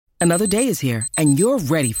Another day is here, and you're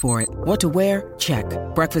ready for it. What to wear? Check.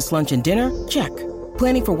 Breakfast, lunch, and dinner? Check.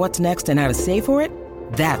 Planning for what's next and how to save for it?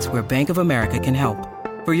 That's where Bank of America can help.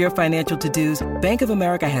 For your financial to-dos, Bank of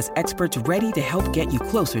America has experts ready to help get you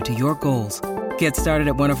closer to your goals. Get started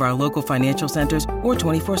at one of our local financial centers or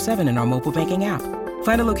 24/7 in our mobile banking app.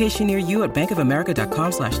 Find a location near you at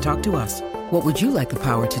bankofamerica.com/talktous. What would you like the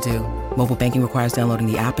power to do? Mobile banking requires downloading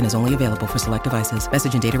the app and is only available for select devices.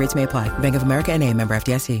 Message and data rates may apply. Bank of America N.A., member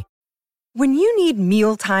FDIC. When you need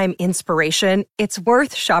mealtime inspiration, it's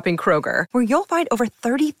worth shopping Kroger, where you'll find over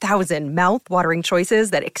 30,000 mouth-watering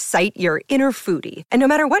choices that excite your inner foodie. And no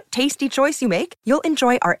matter what tasty choice you make, you'll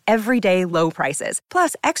enjoy our everyday low prices,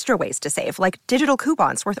 plus extra ways to save, like digital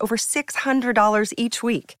coupons worth over $600 each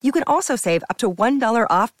week. You can also save up to $1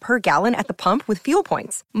 off per gallon at the pump with fuel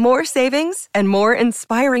points. More savings and more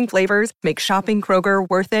inspiring flavors make shopping Kroger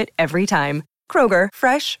worth it every time. Kroger,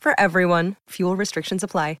 fresh for everyone. Fuel restrictions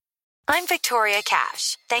apply. I'm Victoria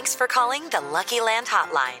Cash. Thanks for calling the Lucky Land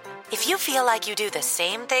Hotline. If you feel like you do the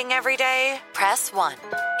same thing every day, press 1.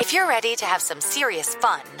 If you're ready to have some serious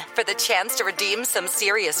fun for the chance to redeem some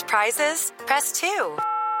serious prizes, press 2.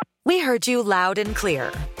 We heard you loud and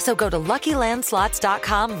clear. So go to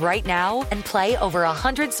LuckyLandSlots.com right now and play over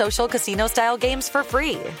 100 social casino-style games for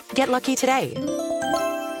free. Get lucky today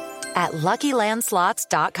at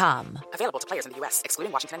LuckyLandSlots.com. Available to players in the U.S.,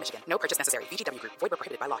 excluding Washington and Michigan. No purchase necessary. VGW Group. Void where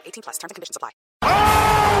prohibited by law. 18+. Terms and conditions apply. Oh,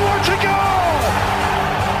 what a goal!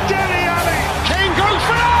 Dele Alli. Kane goes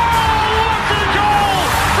for it! Oh, what a goal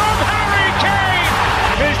from Harry Kane!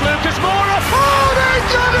 Here's Lucas Moura. Oh, they've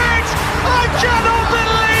done it! I cannot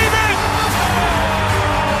believe it! Oh,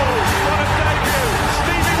 what a debut!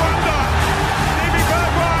 Stevie Wonder. Stevie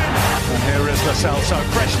Bergwijn. And here is Lo Celso,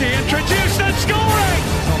 freshly introduced and scoring!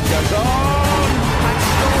 Goes on and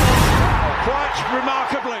scores quite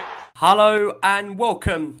remarkably. Hello and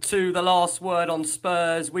welcome to The Last Word on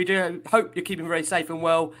Spurs. We do hope you're keeping very safe and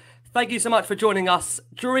well. Thank you so much for joining us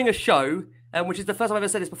during a show, which is the first time I've ever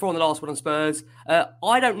said this before on The Last Word on Spurs.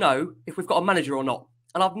 I don't know if we've got a manager or not.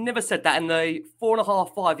 And I've never said that in the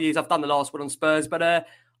 4.5, 5 years I've done The Last Word on Spurs. But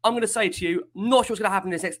I'm going to say to you, not sure what's going to happen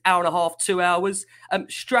in this next hour and a half, 2 hours.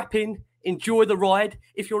 Strap in, enjoy the ride.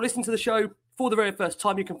 If you're listening to the show for the very first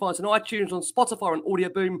time, you can find us on iTunes, on Spotify, and Audio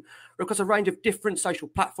Boom. We're across a range of different social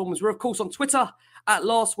platforms. We're, of course, on Twitter at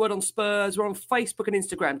Last Word on Spurs. We're on Facebook and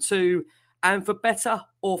Instagram too. And for better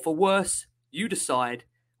or for worse, you decide.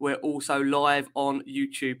 We're also live on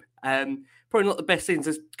YouTube. Probably not the best thing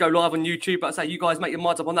to go live on YouTube, but I say you guys make your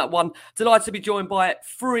minds up on that one. Delighted to be joined by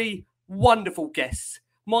 3 wonderful guests.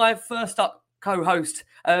 My first up co-host.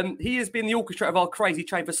 He has been the orchestrator of our crazy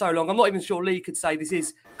train for so long. I'm not even sure Lee could say this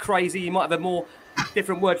is crazy. He might have a more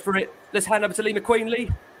different word for it. Let's hand over to Lee McQueen.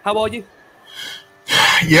 Lee, how are you?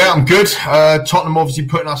 Yeah, I'm good. Tottenham obviously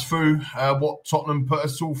putting us through what Tottenham put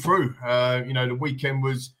us all through. The weekend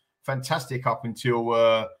was fantastic up until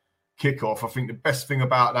kickoff. I think the best thing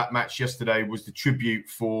about that match yesterday was the tribute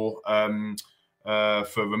for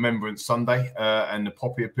Remembrance Sunday and the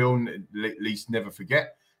Poppy Appeal, at least never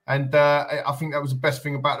forget. And I think that was the best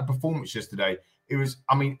thing about the performance yesterday. It was,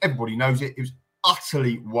 everybody knows it. It was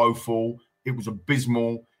utterly woeful. It was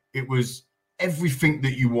abysmal. It was everything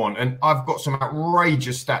that you want. And I've got some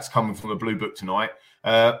outrageous stats coming from the Blue Book tonight.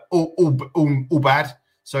 All bad.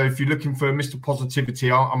 So if you're looking for Mr.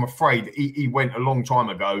 Positivity, I'm afraid he went a long time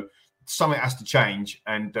ago. Something has to change,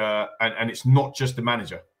 and it's not just the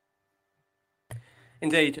manager.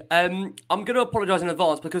 Indeed. I'm going to apologise in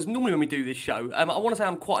advance because normally when we do this show, I want to say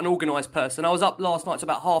I'm quite an organised person. I was up last night to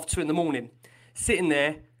about 2:30 in the morning, sitting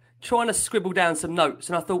there, trying to scribble down some notes.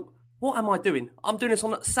 And I thought, what am I doing? I'm doing this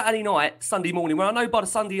on Saturday night, Sunday morning, where I know by the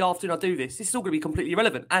Sunday afternoon I do this. This is all going to be completely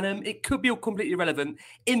irrelevant. And it could be all completely irrelevant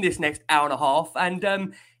in this next hour and a half.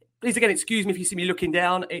 And please, again, excuse me if you see me looking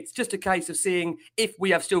down. It's just a case of seeing if we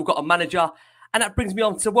have still got a manager. And that brings me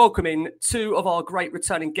on to welcoming 2 of our great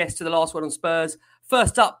returning guests to The Last Word on Spurs.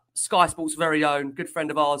 First up, Sky Sports' very own, good friend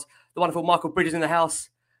of ours, the wonderful Michael Bridges in the house.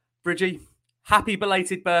 Bridgie, happy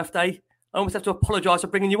belated birthday. I almost have to apologise for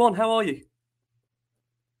bringing you on. How are you?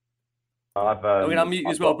 I'm going to unmute you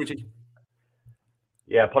as well, Bridgie.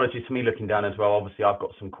 Yeah, apologies for me looking down as well. Obviously, I've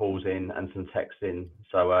got some calls in and some texts in,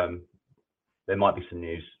 so there might be some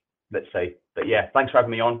news, let's say. But yeah, thanks for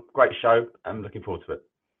having me on. Great show. I'm looking forward to it.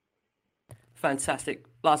 Fantastic.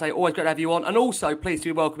 Like I say, always great to have you on. And also, pleased to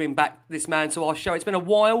be welcoming back this man to our show. It's been a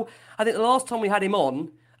while. I think the last time we had him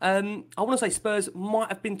on, I want to say Spurs might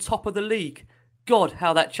have been top of the league. God,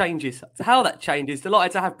 how that changes.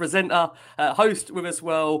 Delighted to have presenter, host with us,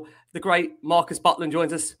 the great Marcus Butland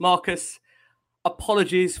joins us. Marcus,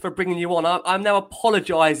 apologies for bringing you on. I'm now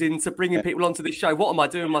apologising to bringing people onto this show. What am I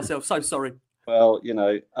doing myself? So sorry. Well,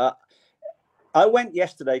 I went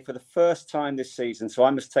yesterday for the first time this season, so I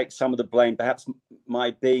must take some of the blame. Perhaps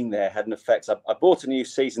my being there had an effect. I bought a new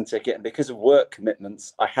season ticket, and because of work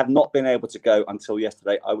commitments, I had not been able to go until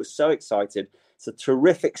yesterday. I was so excited. It's a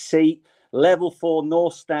terrific seat, level 4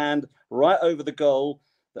 North Stand, right over the goal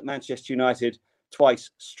that Manchester United twice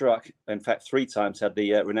struck. In fact, 3 times had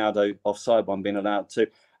the Ronaldo offside one been allowed to.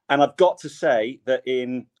 And I've got to say that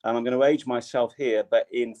and I'm going to age myself here, but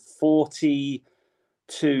in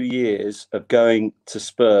 42 years of going to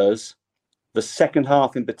Spurs, the second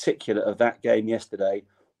half in particular of that game yesterday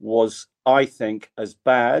was, I think, as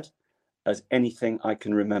bad as anything I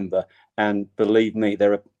can remember. And believe me,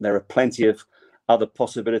 there are plenty of other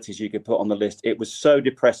possibilities you could put on the list. It was so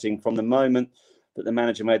depressing from the moment that the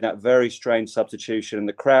manager made that very strange substitution and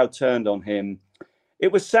the crowd turned on him.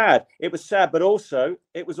 It was sad. It was sad, but also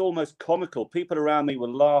it was almost comical. People around me were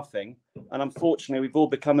laughing. And unfortunately, we've all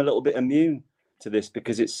become a little bit immune to this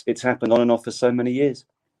because it's happened on and off for so many years.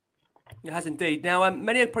 It has indeed. Now,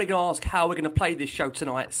 many are probably going to ask how we're going to play this show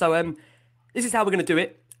tonight. So this is how we're going to do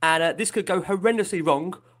it. And this could go horrendously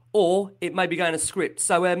wrong, or it may be going to script.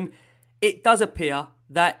 So it does appear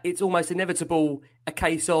that it's almost inevitable a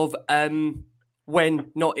case of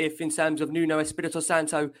when, not if, in terms of Nuno Espirito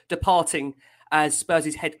Santo departing as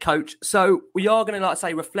Spurs' head coach. So we are going to, like I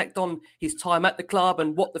say, reflect on his time at the club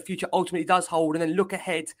and what the future ultimately does hold, and then look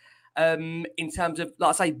ahead in terms of, like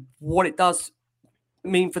I say, what it does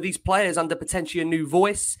mean for these players under potentially a new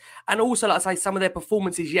voice, and also, like I say, some of their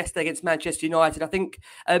performances yesterday against Manchester United. I think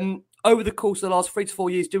over the course of the last 3 to 4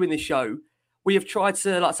 years doing this show, we have tried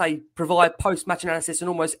to, like I say, provide post-match analysis in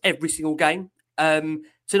almost every single game.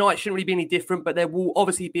 Tonight shouldn't really be any different, but there will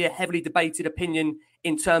obviously be a heavily debated opinion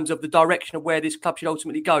in terms of the direction of where this club should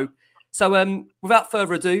ultimately go. So without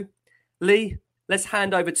further ado, Lee, let's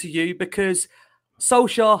hand over to you, because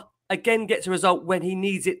Solskjaer again gets a result when he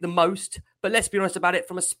needs it the most. But let's be honest about it,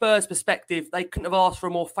 from a Spurs perspective, they couldn't have asked for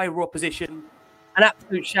a more favourable opposition. An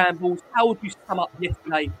absolute shambles. How would you sum up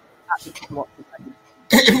yesterday at the top of the game?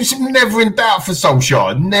 It was never in doubt for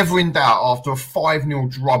Solskjaer. Never in doubt after a 5-0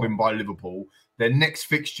 drubbing by Liverpool. Their next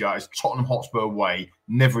fixture is Tottenham Hotspur away.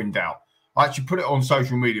 Never in doubt. I actually put it on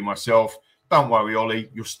social media myself. Don't worry, Ollie.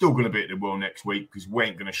 You're still going to be at the Will next week because we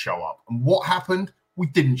ain't going to show up. And what happened? We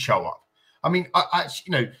didn't show up. I mean,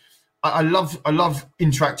 I love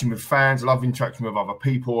interacting with fans. I love interacting with other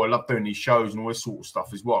people. I love doing these shows and all this sort of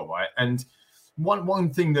stuff as well, right? And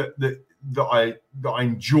one thing that I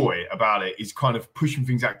enjoy about it is kind of pushing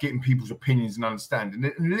things out, getting people's opinions and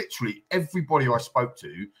understanding. And literally everybody I spoke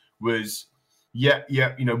to was,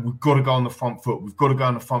 we've got to go on the front foot. We've got to go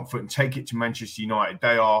on the front foot and take it to Manchester United.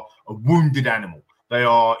 They are a wounded animal. They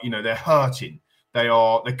are, they're hurting. They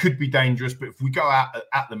could be dangerous, but if we go out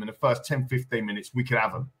at them in the first 10, 15 minutes, we could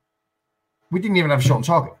have them. We didn't even have a shot on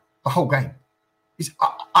target the whole game.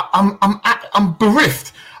 I'm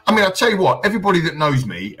bereft. I mean, I'll tell you what, everybody that knows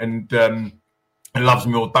me and loves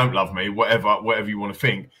me or don't love me, whatever you want to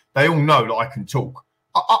think, they all know that I can talk.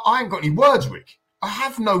 I ain't got any words, Rick. I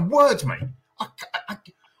have no words, mate.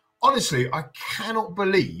 Honestly, I cannot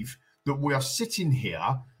believe that we are sitting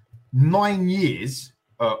here 9 years,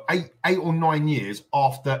 8 or 9 years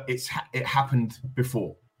after it happened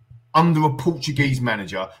before, under a Portuguese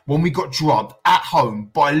manager, when we got drubbed at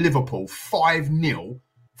home by Liverpool 5-0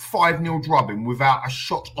 drubbing without a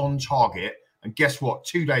shot on target. And guess what?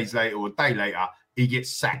 2 days later or a day later, he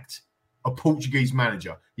gets sacked. A Portuguese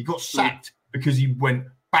manager. He got sacked because he went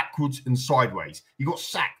backwards and sideways. He got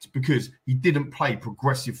sacked because he didn't play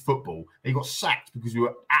progressive football. He got sacked because we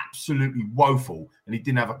were absolutely woeful and he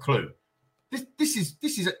didn't have a clue. This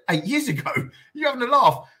is 8 years ago. You're having a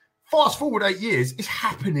laugh. Fast forward 8 years, it's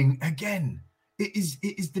happening again. It is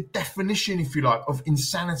the definition, if you like, of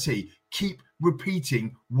insanity. Keep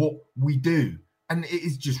repeating what we do. And it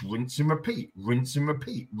is just rinse and repeat, rinse and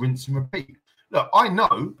repeat, rinse and repeat. Look, I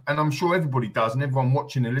know, and I'm sure everybody does, and everyone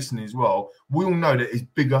watching and listening as well, we all know that there's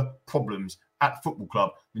bigger problems at the football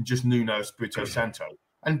club than just Nuno Espirito Santo.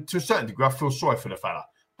 And to a certain degree, I feel sorry for the fella.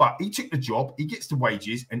 But he took the job, he gets the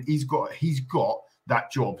wages, and he's got that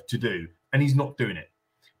job to do, and he's not doing it.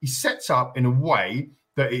 He sets up in a way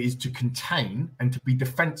that it is to contain and to be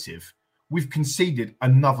defensive. We've conceded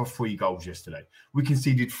another 3 goals yesterday. We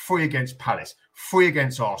conceded 3 against Palace, 3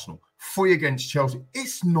 against Arsenal, 3 against Chelsea.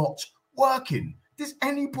 It's not working. Does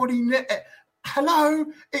anybody... Hello?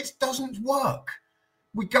 It doesn't work.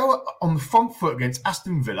 We go on the front foot against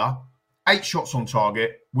Aston Villa, 8 shots on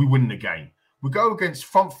target, we win the game. We go against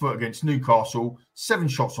front foot against Newcastle, 7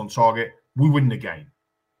 shots on target, we win the game.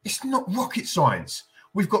 It's not rocket science.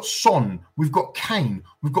 We've got Son, we've got Kane,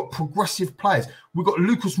 we've got progressive players. We've got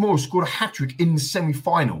Lucas Moura scored a hat-trick in the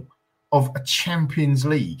semi-final of a Champions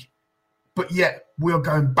League. But yet we are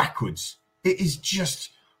going backwards. It is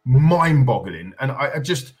just mind-boggling. And I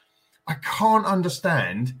can't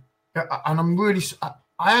understand. And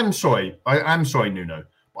I am sorry, Nuno.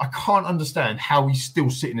 But I can't understand how he's still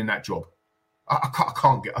sitting in that job. I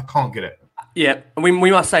can't get it. Yeah, and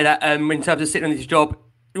we must say that in terms of sitting on this job,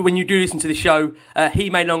 when you do listen to the show, he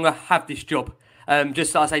may no longer have this job.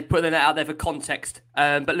 Just like I say, putting that out there for context.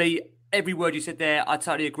 But Lee, every word you said there, I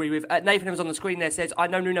totally agree with. Nathan was on the screen there, says, I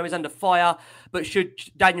know Nuno is under fire, but should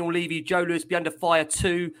Daniel Levy, Joe Lewis be under fire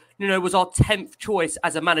too? Nuno was our 10th choice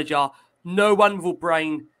as a manager. No one with a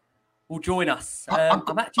brain will join us.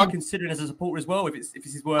 I'm actually considering as a supporter as well if this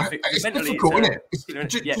is worth it. It's difficult, isn't it?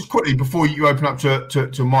 Just quickly before you open up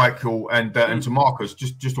to Michael and to Marcus,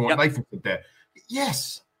 just on what Nathan said there.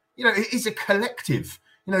 Yes, it is a collective.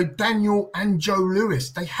 Daniel and Joe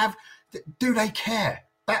Lewis, do they care?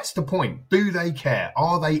 That's the point. Do they care?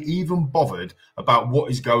 Are they even bothered about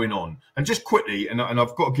what is going on? And just quickly, and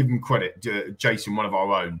I've got to give him credit, Jason, one of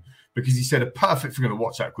our own, because he said a perfect thing in the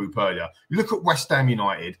WhatsApp group earlier. You look at West Ham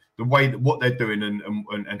United, the way that what they're doing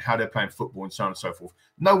and how they're playing football and so on and so forth.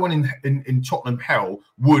 No one in Tottenham hell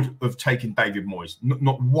would have taken David Moyes.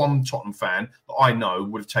 Not one Tottenham fan that I know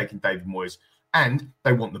would have taken David Moyes. And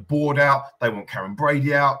they want the board out. They want Karen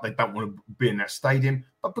Brady out. They don't want to be in that stadium.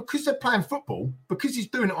 But because they're playing football, because he's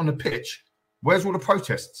doing it on the pitch, where's all the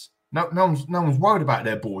protests? No one's worried about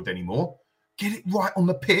their board anymore. Get it right on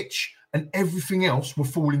the pitch and everything else will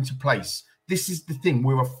fall into place. This is the thing.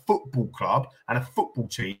 We're a football club and a football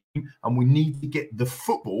team, and we need to get the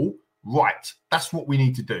football right. That's what we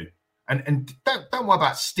need to do. And don't worry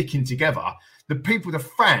about sticking together. The people, the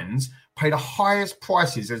fans, pay the highest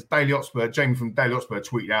prices, as Daily Hotspur, Jamie from Daily Hotspur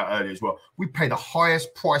tweeted out earlier as well. We pay the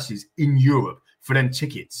highest prices in Europe for them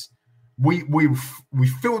tickets. We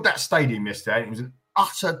filled that stadium yesterday, and it was an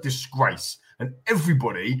utter disgrace. And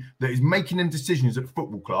everybody that is making them decisions at the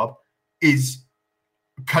football club is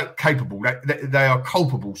capable. They are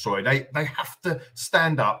culpable. Sorry, they have to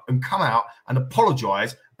stand up and come out and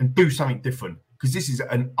apologise and do something different, because this is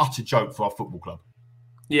an utter joke for our football club.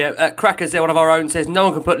 Yeah, Crackers there, one of our own, says no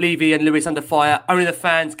one can put Levy and Lewis under fire. Only the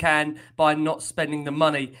fans can by not spending the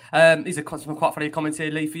money. These are some quite funny comments here,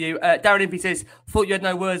 Lee, for you. Darren Impey says, thought you had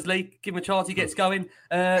no words, Lee. Give him a chance, he gets going.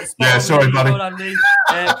 Sorry, Lee, buddy. Well done, Lee.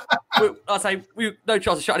 I say we no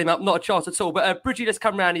chance of shutting him up, not a chance at all. But Bridgie, let's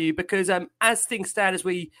come round to you, because as things stand, as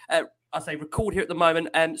we record here at the moment,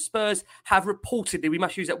 Spurs have reportedly, we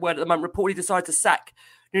must use that word at the moment, reportedly decided to sack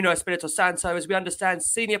Nuno Espirito Santo. As we understand,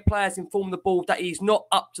 senior players informed the board that he's not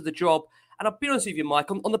up to the job. And I'll be honest with you, Mike,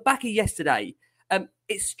 on the back of yesterday,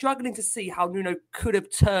 it's struggling to see how Nuno could have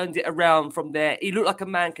turned it around from there. He looked like a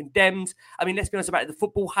man condemned. I mean, let's be honest about it, the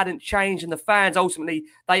football hadn't changed, and the fans, ultimately,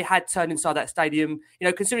 they had turned inside that stadium.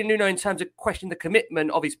 Considering Nuno in terms of questioning the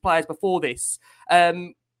commitment of his players before this,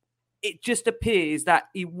 it just appears that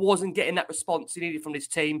he wasn't getting that response he needed from this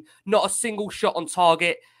team. Not a single shot on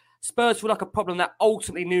target. Spurs feel like a problem that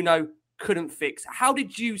ultimately Nuno couldn't fix. How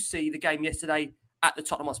did you see the game yesterday at the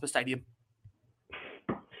Tottenham Hotspur Stadium?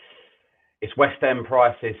 It's West End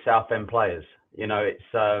prices, South End players. It's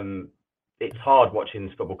hard watching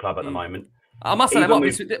this football club at the moment. I must say,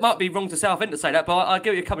 it might be wrong to South End to say that, but I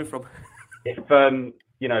get where you're coming from. If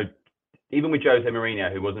even with Jose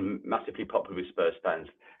Mourinho, who wasn't massively popular with Spurs fans,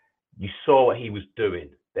 you saw what he was doing.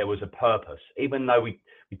 There was a purpose, even though we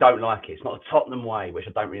don't like it. It's not a Tottenham way, which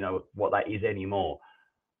I don't really know what that is anymore.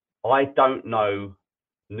 I don't know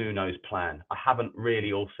Nuno's plan. I haven't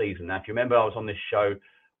really all season. Now, if you remember, I was on this show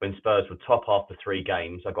when Spurs were top after 3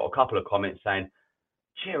 games. I got a couple of comments saying,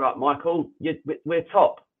 cheer up, Michael, we're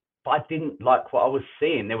top. But I didn't like what I was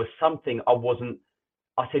seeing. There was something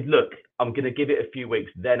I said, look, I'm going to give it a few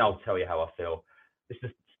weeks, then I'll tell you how I feel. This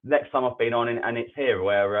is the next time I've been on, and it's here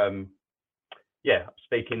where,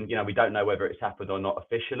 speaking, we don't know whether it's happened or not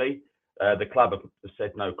officially. The club have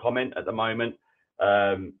said no comment at the moment.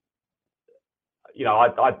 I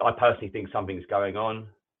personally think something's going on.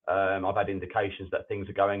 I've had indications that things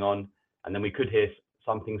are going on, and then we could hear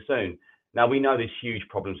something soon. Now, we know there's huge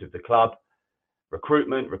problems with the club.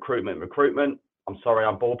 Recruitment. I'm sorry,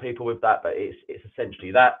 I'm bored people with that, but it's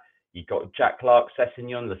essentially that. You've got Jack Clark,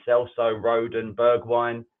 Sessegnon, Lo Celso, Roden,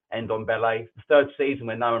 Bergwijn, Ndombele. The third season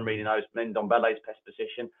where no one really knows Ndombele's best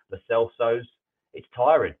position, Lo Celso's. It's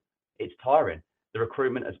tiring. The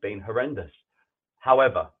recruitment has been horrendous.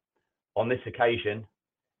 However, on this occasion,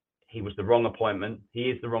 he was the wrong appointment. He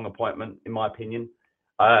is the wrong appointment, in my opinion.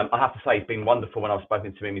 I have to say, it's been wonderful when I've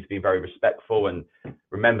spoken to him. He's been very respectful and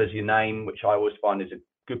remembers your name, which I always find is a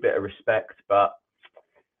good bit of respect. But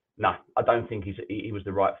no, I don't think he was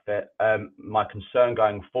the right fit. My concern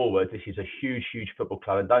going forward, this is a huge, huge football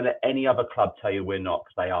club. And don't let any other club tell you we're not,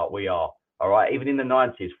 because we are. All right. Even in the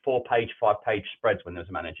 90s, 4-page, 5-page spreads when there was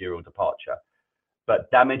a managerial departure.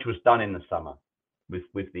 But damage was done in the summer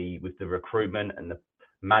with the recruitment and the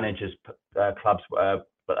managers clubs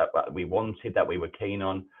that we wanted, that we were keen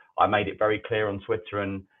on. I made it very clear on Twitter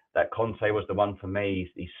and that Conte was the one for me.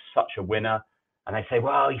 He's such a winner. And they say,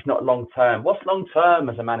 well, he's not long term. What's long term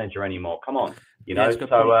as a manager anymore? Come on, you know.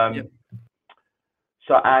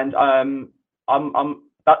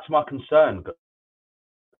 That's my concern.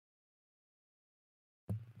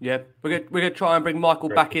 Yeah, we're gonna try and bring Michael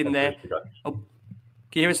back in there. Oh, can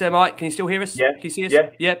you hear us there, Mike? Can you still hear us? Yeah. Can you see us?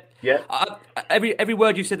 Yeah. Every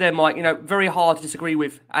word you said there, Mike, very hard to disagree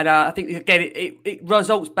with. And I think, again, it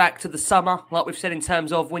results back to the summer, like we've said, in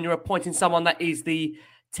terms of when you're appointing someone that is the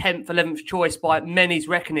 10th, 11th choice by many's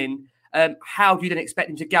reckoning. How do you then expect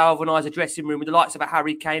him to galvanise a dressing room with the likes of a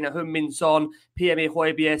Harry Kane, a Heung-min Son, Pierre-Emile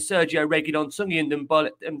Højbjerg, Sergio Reguilon, Sungi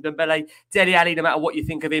Dembele, Dele Alli, no matter what you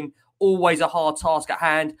think of him, always a hard task at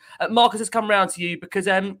hand. Marcus has come round to you because,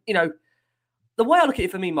 the way I look at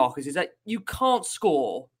it for me, Marcus, is that you can't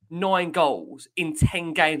score 9 goals in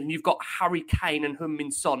 10 games and you've got Harry Kane and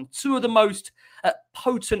Heung-min Son, 2 of the most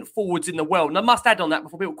potent forwards in the world. And I must add on that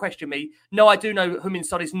before people question me, no, I do know Heung-min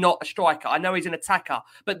Son is not a striker. I know he's an attacker,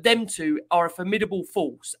 but them two are a formidable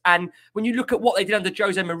force. And when you look at what they did under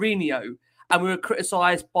Jose Mourinho, and we were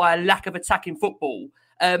criticised by a lack of attacking football,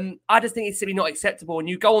 I just think it's simply not acceptable. And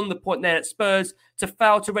you go on the point there at Spurs to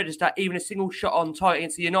fail to register even a single shot on target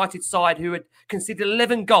against the United side, who had conceded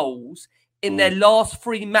 11 goals in their last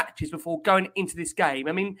 3 matches before going into this game.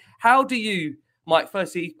 I mean, how do you,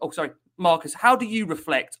 Marcus, how do you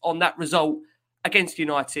reflect on that result against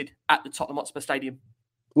United at the Tottenham Hotspur Stadium?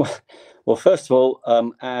 Well, first of all,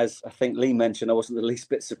 as I think Lee mentioned, I wasn't the least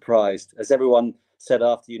bit surprised. As everyone said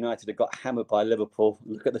after United had got hammered by Liverpool,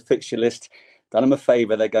 look at the fixture list, done them a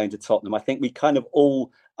favour, they're going to Tottenham. I think we kind of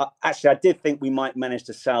all... actually, I did think we might manage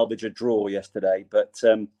to salvage a draw yesterday, but...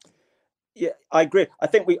 yeah, I agree.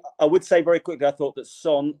 I would say very quickly, I thought that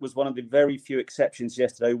Son was one of the very few exceptions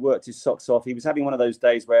yesterday, worked his socks off. He was having one of those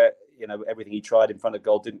days where, everything he tried in front of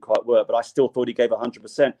goal didn't quite work, but I still thought he gave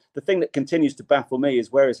 100%. The thing that continues to baffle me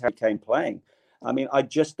is, where is Harry Kane playing? I mean, I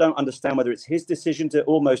just don't understand whether it's his decision to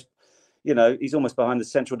almost, he's almost behind the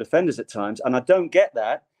central defenders at times. And I don't get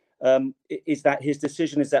that. Is that his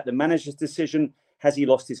decision? Is that the manager's decision? Has he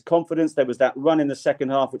lost his confidence? There was that run in the second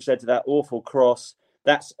half, which led to that awful cross.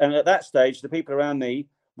 And at that stage, the people around me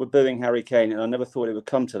were booing Harry Kane, and I never thought it would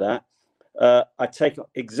come to that. I take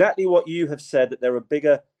exactly what you have said, that there are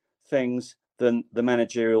bigger things than the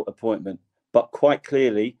managerial appointment. But quite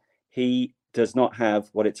clearly, he does not have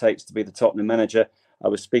what it takes to be the Tottenham manager. I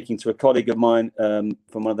was speaking to a colleague of mine from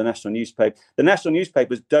one of the national newspapers. The national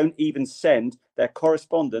newspapers don't even send their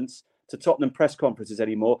correspondents to Tottenham press conferences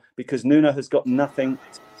anymore because Nuno has got nothing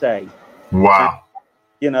to say. Wow.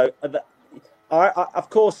 Of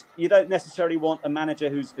course, you don't necessarily want a manager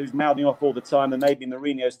who's mouthing off all the time, and maybe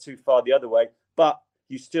Mourinho's too far the other way, but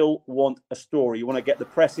you still want a story. You want to get the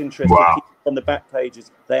press interested on the back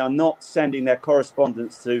pages. They are not sending their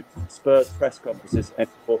correspondents to Spurs press conferences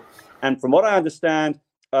anymore. And from what I understand,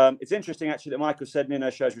 it's interesting actually that Michael said Nuno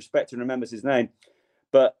shows respect and remembers his name.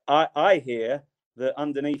 But I hear that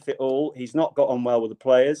underneath it all, he's not got on well with the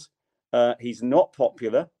players. He's not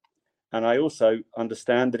popular. And I also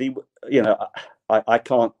understand that I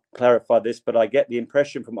can't clarify this, but I get the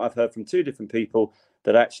impression from what I've heard from 2 different people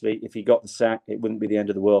that actually, if he got the sack, it wouldn't be the end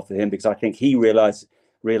of the world for him, because I think he realizes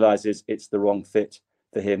it's the wrong fit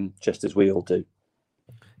for him, just as we all do.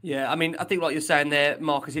 Yeah, I mean, I think like you're saying there,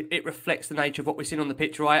 Marcus, it reflects the nature of what we're seeing on the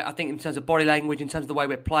pitch, right? I think in terms of body language, in terms of the way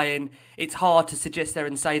we're playing, it's hard to suggest there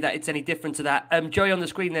and say that it's any different to that. Joey on the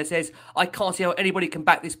screen there says, I can't see how anybody can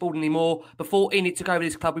back this board anymore. Before ENIC took over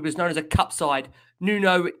this club, he was known as a cup side.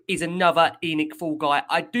 Nuno is another ENIC fall guy.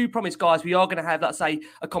 I do promise, guys, we are going to have, let's say,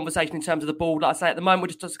 a conversation in terms of the board. Like I say, at the moment, we're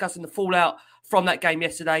just discussing the fallout from that game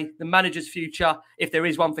yesterday, the manager's future, if there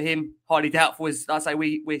is one for him, highly doubtful, as I say,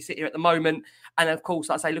 we sit here at the moment. And of course,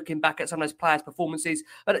 like I say, looking back at some of those players' performances,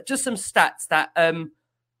 but just some stats that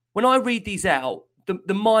when I read these out,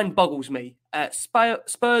 the mind boggles me.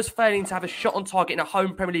 Spurs failing to have a shot on target in a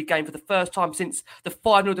home Premier League game for the first time since the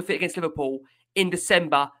 5-0 defeat against Liverpool in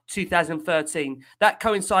December 2013. That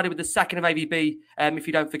coincided with the sacking of AVB, if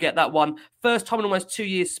you don't forget that one. First time in almost 2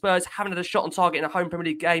 years, Spurs haven't had a shot on target in a home Premier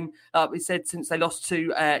League game, we said, since they lost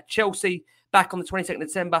to Chelsea back on the 22nd of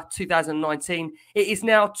December 2019. It is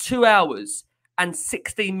now 2 hours and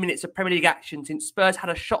 16 minutes of Premier League action since Spurs had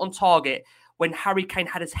a shot on target when Harry Kane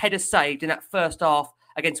had his header saved in that first half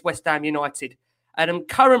against West Ham United. And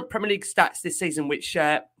current Premier League stats this season, which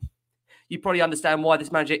you probably understand why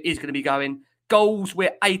this manager is going to be going. Goals,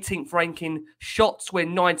 we're 18th ranking. Shots, we're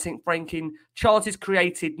 19th ranking. Chances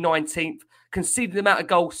created, 19th. Conceded amount of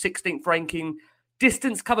goals, 16th ranking.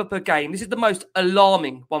 Distance covered per game. This is the most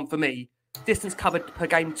alarming one for me. Distance covered per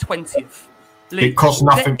game, 20th. It costs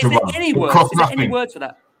nothing to run. Is there any words for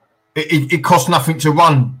that? It costs nothing to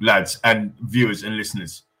run, lads and viewers and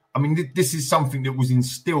listeners. I mean, this is something that was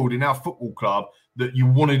instilled in our football club, that you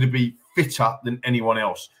wanted to be fitter than anyone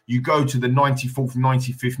else. You go to the 94th,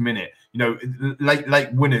 95th minute, you know,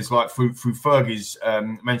 late winners like through Fergie's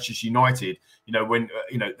Manchester United, you know, when,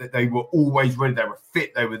 you know, they were always ready. They were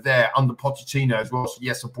fit. They were there under Pochettino as well. So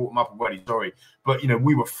yes, I brought them up already, sorry. But, you know,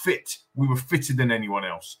 we were fit. We were fitter than anyone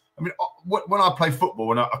else. I mean, when I play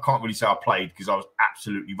football, and I can't really say I played because I was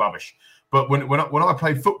absolutely rubbish. But when I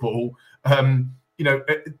played football, you know,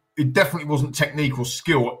 it definitely wasn't technique or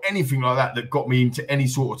skill or anything like that got me into any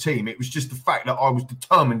sort of team. It was just the fact that I was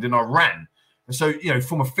determined and I ran. And so, you know,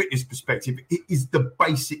 from a fitness perspective, it is the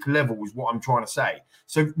basic level is what I'm trying to say.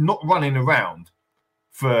 So not running around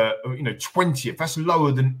for, you know, 20th, that's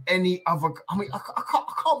lower than any other. I mean, I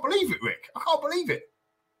can't believe it, Rick. I can't believe it.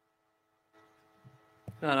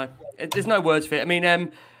 No, there's no words for it. I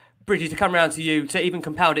mean, Bridgie, to come around to you to even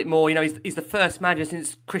compound it more, you know, he's the first manager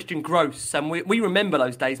since Christian Gross, and we remember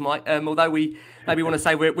those days, Mike. Although we maybe want to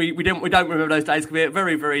say we don't remember those days because we're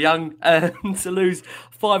very, very young. To lose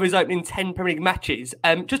 5 of his opening 10 Premier League matches,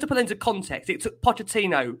 just to put into context, it took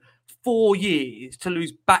Pochettino 4 years to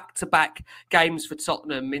lose back-to-back games for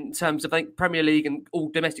Tottenham in terms of, I think, Premier League and all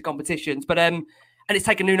domestic competitions. But and it's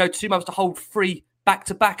taken Nuno 2 months to hold 3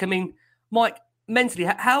 back-to-back. I mean, Mike, mentally,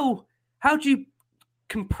 how do you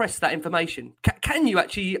compress that information? Can you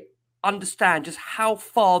actually understand just how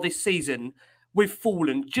far this season we've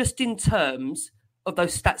fallen just in terms of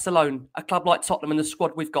those stats alone, a club like Tottenham and the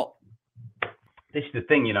squad we've got? This is the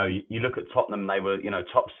thing, you know, you look at Tottenham, they were, you know,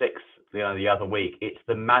 top 6, you know, the other week. It's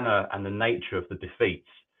the manner and the nature of the defeats.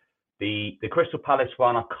 The Crystal Palace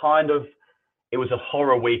one, it was a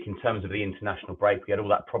horror week in terms of the international break. We had all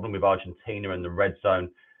that problem with Argentina and the red zone.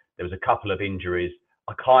 There was a couple of injuries.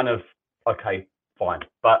 Okay, fine.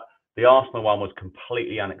 But the Arsenal one was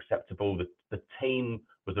completely unacceptable. The team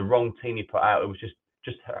was the wrong team he put out. It was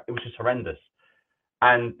just horrendous.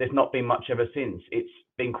 And there's not been much ever since. It's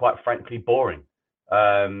been quite frankly boring.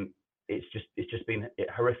 It's just been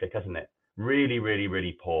horrific, hasn't it? Really, really,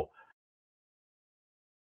 really poor.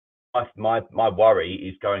 My worry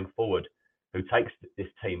is going forward, who takes this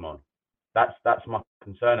team on. That's my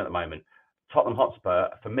concern at the moment. Tottenham Hotspur,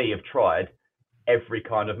 for me, have tried every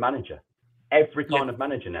kind of manager. Every kind of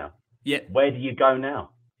manager now. Yeah. Where do you go now?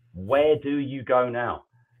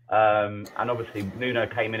 And obviously Nuno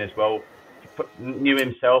came in as well, knew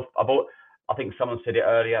himself. I think someone said it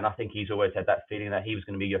earlier, and I think he's always had that feeling that he was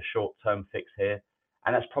going to be your short-term fix here.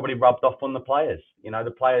 And that's probably rubbed off on the players. You know,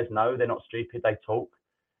 the players know, they're not stupid, they talk.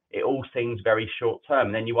 It all seems very short-term.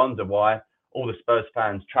 And then you wonder why all the Spurs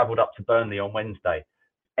fans travelled up to Burnley on Wednesday.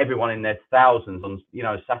 Everyone in their thousands on, you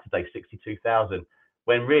know, Saturday, 62,000,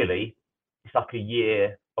 when really it's like a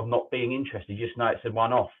year of not being interested. You just know it's a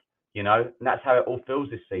one-off, you know, and that's how it all feels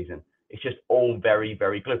this season. It's just all very,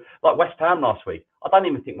 very glue. Like West Ham last week. I don't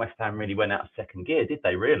even think West Ham really went out of second gear, did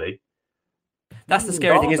they really? That's the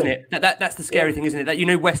scary thing, isn't it? That's the scary thing, isn't it? That, you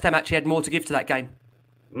know, West Ham actually had more to give to that game.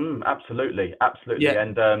 Absolutely. Yeah.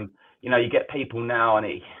 And, you know, you get people now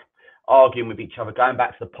and arguing with each other, going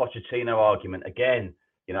back to the Pochettino argument again.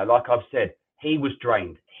 You know, like I've said, he was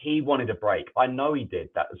drained. He wanted a break. I know he did.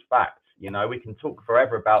 That was fact. You know, we can talk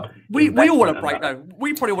forever about... We all want a break, though.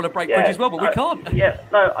 We probably want a break as well, but we can't. Yeah,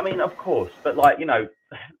 no, I mean, of course. But, like, you know,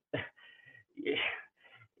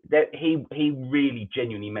 he really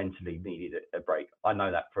genuinely mentally needed a break. I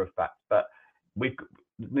know that for a fact. But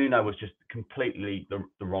Nuno was just completely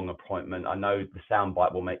the wrong appointment. I know the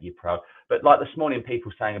soundbite will make you proud. But, like this morning,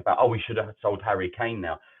 people saying about, we should have sold Harry Kane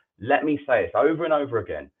now. Let me say this over and over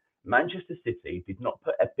again. Manchester City did not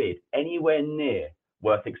put a bid anywhere near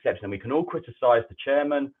worth accepting. And we can all criticise the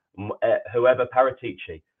chairman, whoever,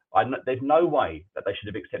 Paratici. There's no way that they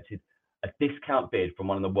should have accepted a discount bid from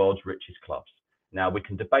one of the world's richest clubs. Now, we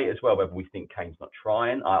can debate as well whether we think Kane's not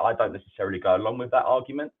trying. I don't necessarily go along with that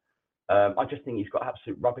argument. I just think he's got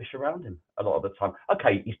absolute rubbish around him a lot of the time.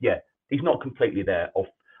 Okay, he's not completely there.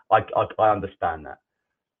 I understand that.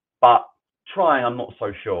 But trying, I'm not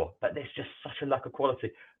so sure. But there's just such a lack of quality.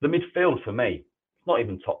 The midfield, for me, it's not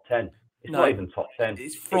even top 10. It's not even top 10.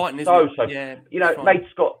 It's frightening, so, isn't it? Yeah, you know, made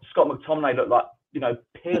Scott McTominay look like, you know,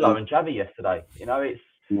 Pirlo and Javi yesterday. You know, it's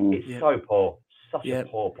so poor. Such a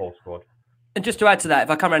poor squad. And just to add to that, if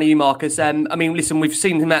I come around to you, Marcus, I mean, listen, we've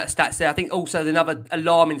seen the amount of stats there. I think also another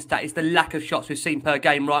alarming stat is the lack of shots we've seen per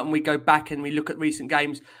game, right? When we go back and we look at recent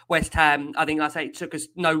games, West Ham, I think I say it took us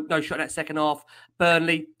no shot in that second half.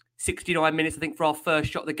 Burnley, 69 minutes, I think, for our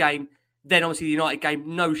first shot of the game. Then obviously the United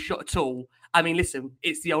game, no shot at all. I mean, listen,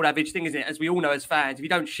 it's the old average thing, isn't it? As we all know as fans, if you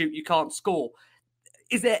don't shoot, you can't score.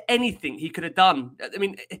 Is there anything he could have done? I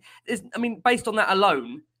mean, based on that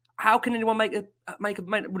alone, how can anyone would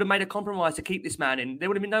have made a compromise to keep this man in? There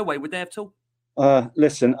would have been no way, would they have at all?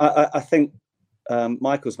 Listen, I think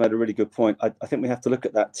Michael's made a really good point. I think we have to look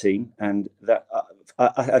at that team, and that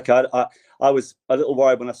I was a little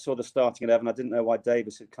worried when I saw the starting 11. I didn't know why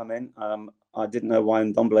Davis had come in. I didn't know why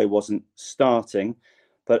Ndombele wasn't starting,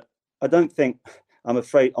 but I don't think. I'm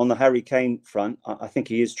afraid on the Harry Kane front, I think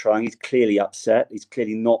he is trying. He's clearly upset. He's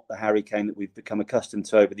clearly not the Harry Kane that we've become accustomed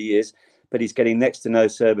to over the years, but he's getting next to no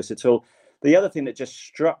service at all. The other thing that just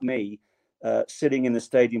struck me, sitting in the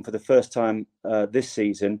stadium for the first time this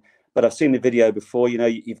season, but I've seen the video before, you know,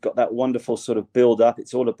 you've got that wonderful sort of build up.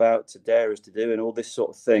 It's all about to dare is to do and all this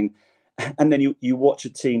sort of thing. And then you watch a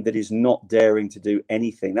team that is not daring to do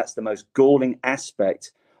anything. That's the most galling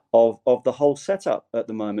aspect of the whole setup at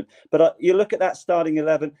the moment. But you look at that starting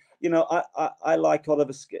 11, you know, I like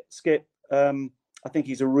Oliver Skipp. I think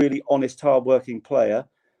he's a really honest, hard-working player.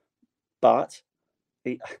 But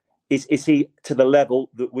is he to the level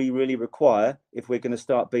that we really require if we're going to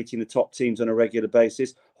start beating the top teams on a regular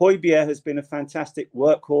basis? Højbjerg has been a fantastic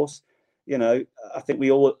workhorse. You know, I think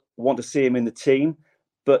we all want to see him in the team.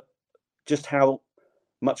 But just how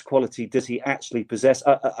much quality does he actually possess?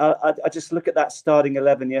 I just look at that starting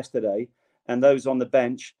 11 yesterday and those on the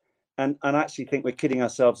bench, and I actually think we're kidding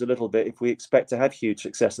ourselves a little bit if we expect to have huge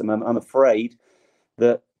success at the moment. I'm afraid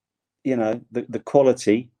that, you know, the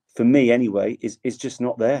quality, for me anyway, is just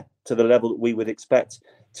not there to the level that we would expect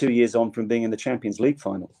 2 years on from being in the Champions League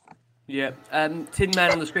final. Yeah. Tin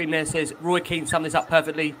Man on the screen there says, Roy Keane summed this up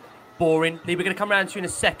perfectly. Boring. Lee, we're going to come around to you in a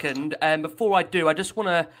second. Before I do, I just want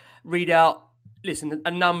to read out a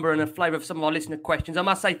number and a flavour of some of our listener questions. I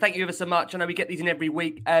must say thank you ever so much. I know we get these in every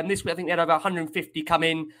week. This week I think we had over 150 come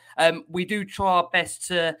in. We do try our best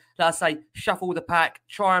to, let's say, shuffle the pack,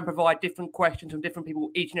 try and provide different questions from different people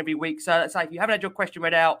each and every week. So let's say if you haven't had your question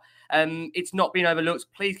read out, it's not been overlooked.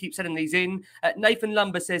 Please keep sending these in. Nathan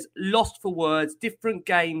Lumber says, lost for words, different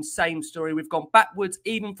games, same story. We've gone backwards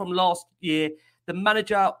even from last year. The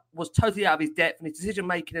manager was totally out of his depth, and his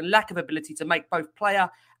decision-making and lack of ability to make both player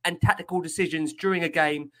and tactical decisions during a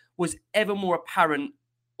game was ever more apparent,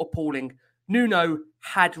 appalling. Nuno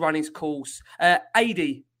had run his course. AD,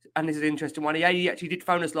 and this is an interesting one, AD actually did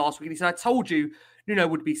phone us last week, and he said, I told you Nuno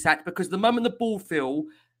would be sacked because the moment the ball feel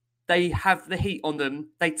they have the heat on them,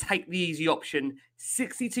 they take the easy option.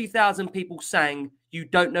 62,000 people saying, you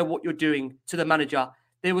don't know what you're doing to the manager.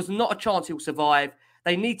 There was not a chance he'll survive.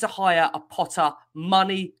 They need to hire a Potter.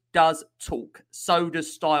 Money does talk. So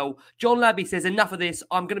does style. John Labby says, enough of this.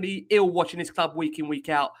 I'm going to be ill watching this club week in, week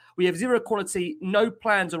out. We have zero quality, no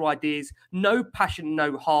plans or ideas, no passion,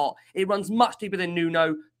 no heart. It runs much deeper than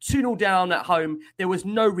Nuno. 2-0 down at home. There was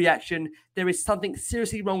no reaction. There is something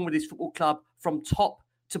seriously wrong with this football club from top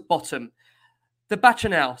to bottom. The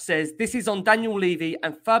Bacchanal says, this is on Daniel Levy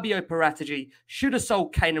and Fabio Paratici. Should have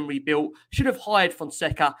sold Kane and rebuilt. Should have hired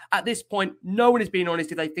Fonseca. At this point, no one is being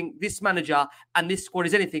honest if they think this manager and this squad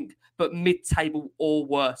is anything but mid-table or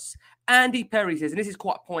worse. Andy Perry says, and this is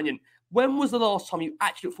quite poignant, when was the last time you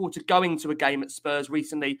actually looked forward to going to a game at Spurs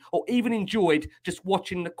recently or even enjoyed just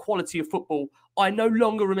watching the quality of football? I no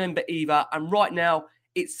longer remember either. And right now,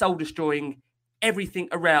 it's soul-destroying. Everything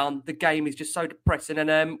around the game is just so depressing.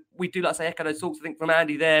 And we do, like I say, echo those thoughts, I think, from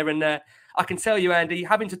Andy there. And I can tell you, Andy,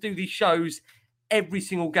 having to do these shows every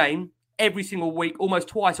single game, every single week, almost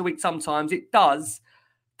twice a week sometimes, it does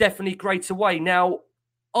definitely grate away. Now,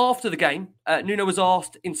 after the game, Nuno was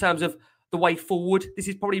asked in terms of the way forward. This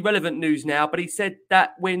is probably relevant news now, but he said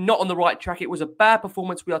that we're not on the right track. It was a bad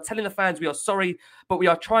performance. We are telling the fans we are sorry, but we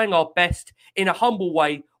are trying our best. In a humble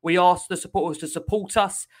way, we asked the supporters to support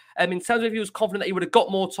us. In terms of if he was confident that he would have got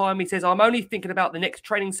more time, he says, I'm only thinking about the next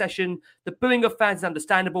training session. The booing of fans is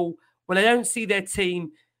understandable. When they don't see their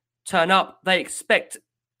team turn up, they expect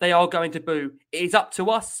they are going to boo. It is up to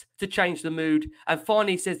us to change the mood. And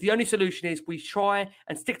finally, he says the only solution is we try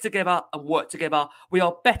and stick together and work together. We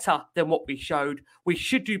are better than what we showed. We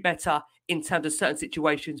should do better in terms of certain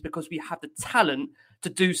situations because we have the talent to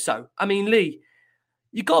do so. I mean, Lee,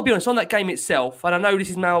 You've got to be honest, on that game itself, and I know this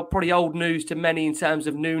is now probably old news to many in terms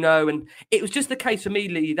of Nuno, and it was just the case for me,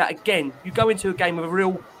 Lee, that again, you go into a game with a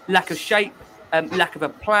real lack of shape, lack of a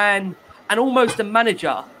plan, and almost a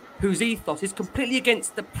manager whose ethos is completely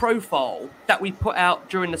against the profile that we put out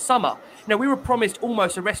during the summer. We were promised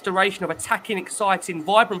almost a restoration of attacking, exciting,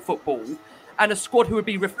 vibrant football, and a squad who would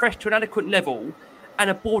be refreshed to an adequate level, and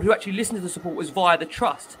a board who actually listened to the supporters via the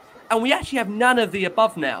trust. And we actually have none of the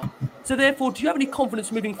above now. So therefore, do you have any confidence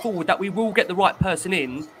moving forward that we will get the right person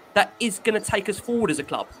in that is going to take us forward as a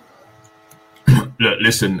club? Look,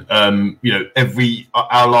 listen,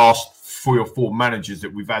 our last 3 or 4 managers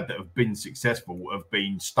that we've had that have been successful have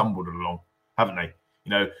been stumbled along, haven't they?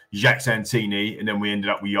 Jacques Santini, and then we ended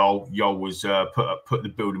up with Yol. Yol was put the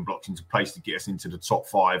building blocks into place to get us into the top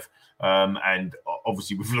 5. And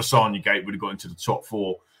obviously with Lasagna Gate, we'd have got into the top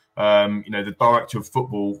 4. The director of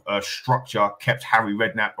football structure kept Harry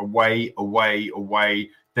Redknapp away.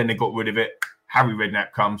 Then they got rid of it. Harry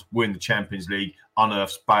Redknapp comes, we're in the Champions League,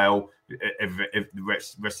 unearths Bale.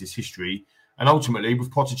 The rest is history. And ultimately,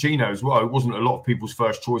 with Pochettino as well, it wasn't a lot of people's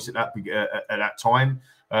first choice at that time.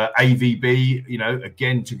 AVB,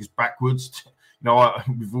 again, took us backwards.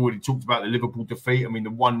 We've already talked about the Liverpool defeat. I mean,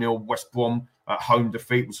 the 1-0 West Brom at home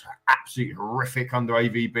defeat was absolutely horrific under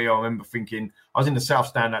AVB. I remember thinking, I was in the South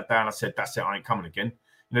Stand that day and I said, that's it, I ain't coming again.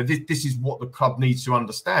 This is what the club needs to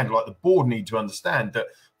understand, like the board need to understand, that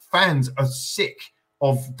fans are sick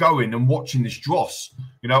of going and watching this dross.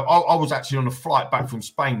 I was actually on a flight back from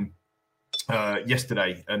Spain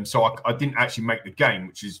yesterday, and so I didn't actually make the game,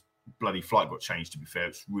 which is bloody flight got changed, to be fair.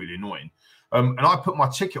 It's really annoying. And I put my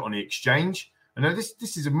ticket on the exchange. And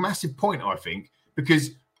this is a massive point, I think,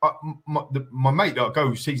 because my mate that I go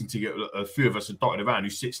with season ticket, a few of us are dotted around, who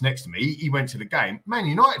sits next to me, he went to the game. Man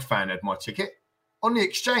United fan had my ticket on the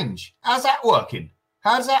exchange. How's that working?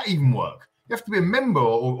 How does that even work? You have to be a member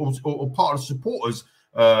or part of the supporters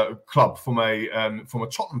club from a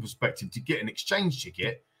Tottenham perspective to get an exchange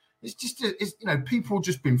ticket. It's just, people have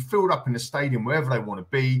just been filled up in the stadium wherever they want to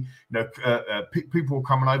be. People are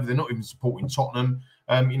coming over. They're not even supporting Tottenham.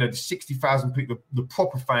 The 60,000 people, the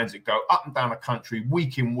proper fans that go up and down the country,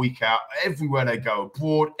 week in, week out, everywhere they go,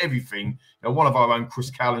 abroad, everything. One of our own,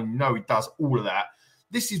 Chris Callan, he does all of that.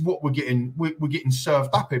 This is what we're getting. We're getting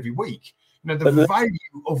served up every week. The value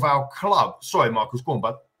of our club. Sorry, Marcus, go on,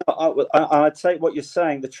 bud. I'd say what you're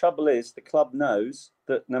saying. The trouble is, the club knows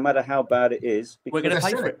that no matter how bad it is, we're going to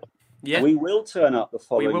pay for it. Yeah, we will turn up the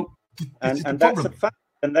following, and that's a fact.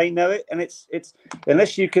 And they know it, and it's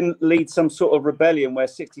unless you can lead some sort of rebellion where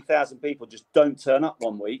 60,000 people just don't turn up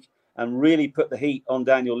one week and really put the heat on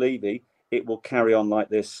Daniel Levy, it will carry on like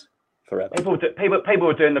this forever. People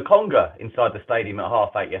were doing the conga inside the stadium at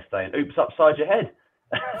 8:30 yesterday, and oops upside your head.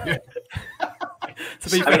 To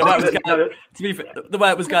be fair, the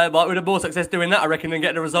way it was going, Mark, we'd have more success doing that, I reckon, than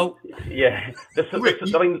getting a result. Yeah, the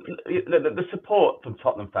support from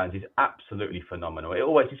Tottenham fans is absolutely phenomenal. It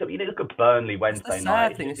always is. You look at Burnley Wednesday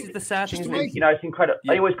night. This is the sad thing, isn't it? It's incredible.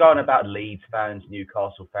 Yeah. They always go on about Leeds fans,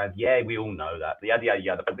 Newcastle fans. Yeah, we all know that. But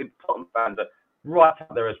but the Tottenham fans are right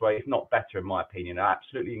up there as well, if not better, in my opinion.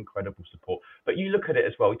 Absolutely incredible support. But you look at it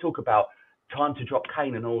as well. We talk about time to drop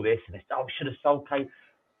Kane and all this, and it's, we should have sold Kane.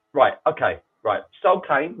 Right, okay. Right, sold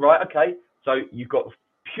Kane, right, okay. So you've got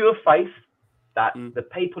pure faith that the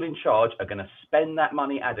people in charge are going to spend that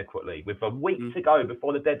money adequately with a week to go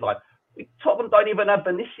before the deadline. Tottenham don't even have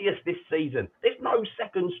Vinicius this season. There's no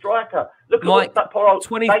second striker. Look at that poor old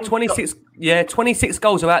 26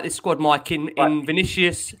 goals are out this squad, Mike, in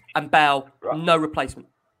Vinicius and Bale. Right. No replacement.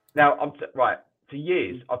 Now, for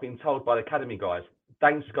years, I've been told by the academy guys,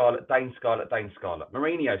 Dane Scarlett.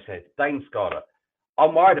 Mourinho said, Dane Scarlett.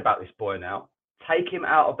 I'm worried about this boy now. Take him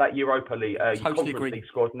out of that Europa League, Conference League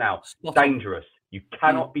squad now. Dangerous. You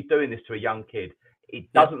cannot be doing this to a young kid.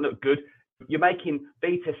 It doesn't look good. You're making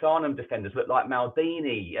Vitesse Arnhem defenders look like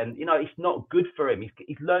Maldini, and it's not good for him.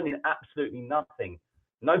 He's learning absolutely nothing.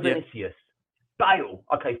 No Vinicius. Bale.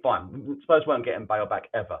 Okay, fine. Spurs won't get him Bale back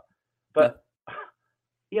ever. But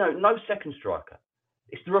no second striker.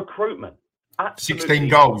 It's the recruitment. Absolutely 16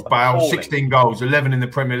 goals, Bale. 16 goals, 11 in the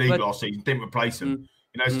Premier League last season. Didn't replace him.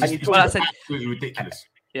 It's absolutely ridiculous.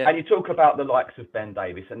 Yeah. And you talk about the likes of Ben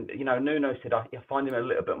Davies, and Nuno said, I find him a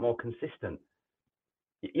little bit more consistent.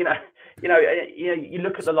 You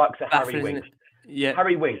look at the likes of Harry Winks. Yeah.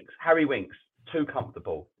 Harry Winks, too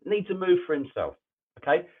comfortable. Needs a move for himself.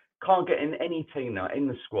 Okay, can't get in any team now in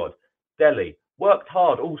the squad. Dele worked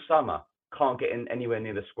hard all summer, can't get in anywhere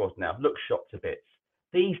near the squad now. Looks shot to bits.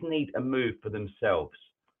 These need a move for themselves.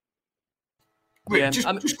 Rick, just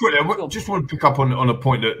quickly, I just want to pick up on a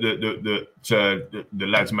point that the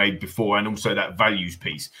lads made before, and also that values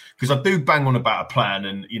piece, because I do bang on about a plan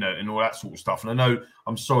and and all that sort of stuff. And I know,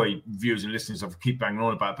 I'm sorry, viewers and listeners, I keep banging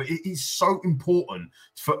on about it, but it is so important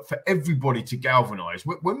for everybody to galvanise.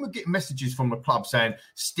 When we get messages from the club saying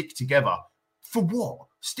stick together, for what?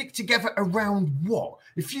 Stick together around what?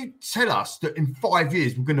 If you tell us that in 5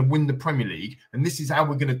 years we're going to win the Premier League and this is how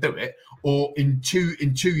we're going to do it, or in two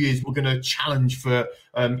years we're going to challenge for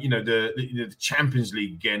the Champions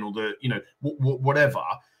League again, or whatever,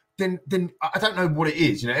 then I don't know what it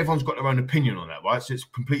is. Everyone's got their own opinion on that, right? So it's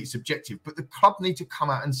completely subjective. But the club need to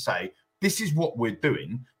come out and say, this is what we're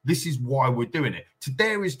doing. This is why we're doing it. To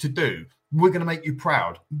dare is to do. We're going to make you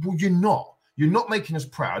proud. Well, you're not. You're not making us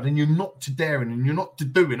proud, and you're not to daring, and you're not to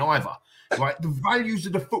doing either. Right? The values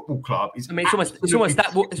of the football club is. I mean, it's almost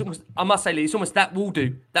that. It's almost. I must say, Lee, it's almost that will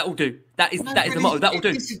do. That will do. That is the motto. That will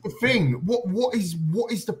do. This is the thing. What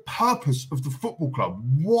is the purpose of the football club?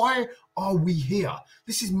 Why are we here?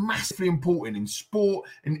 This is massively important in sport,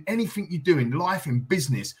 in anything you do in life, in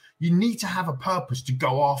business. You need to have a purpose to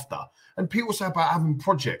go after. And people say about having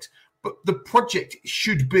projects, but the project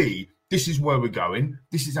should be. This is where we're going.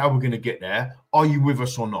 This is how we're going to get there. Are you with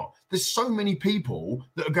us or not? There's so many people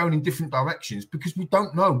that are going in different directions because we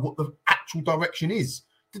don't know what the actual direction is.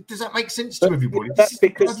 Does that make sense to everybody? That's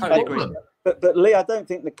because I agree. But Lee, I don't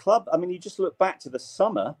think the club. I mean, you just look back to the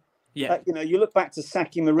summer. Yeah. You look back to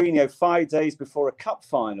Saki Mourinho 5 days before a cup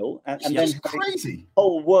final, and then crazy. The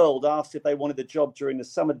whole world asked if they wanted the job during the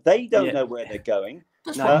summer. They don't know where they're going.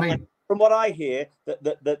 That's what I mean. From what I hear,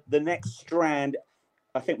 that the next strand.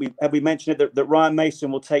 I think we mentioned it that Ryan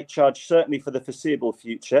Mason will take charge certainly for the foreseeable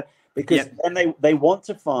future, because then they want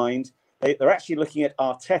to find they're actually looking at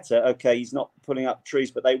Arteta. Okay, he's not pulling up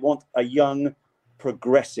trees, but they want a young,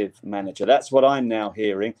 progressive manager. That's what I'm now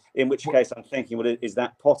hearing. In which case, I'm thinking, well, is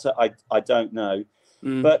that Potter? I don't know,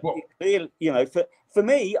 but for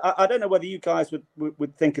me, I don't know whether you guys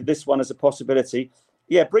would think of this one as a possibility.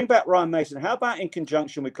 Yeah, bring back Ryan Mason. How about in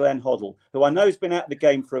conjunction with Glenn Hoddle, who I know has been out of the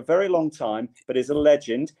game for a very long time, but is a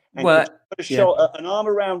legend, and put an arm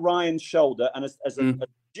around Ryan's shoulder, and as a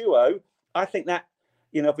duo, I think that,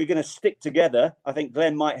 if we're going to stick together, I think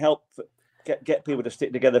Glenn might help get people to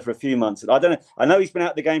stick together for a few months. I don't know. I know he's been out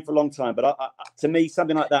of the game for a long time, but to me,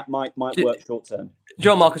 something like that might work short term.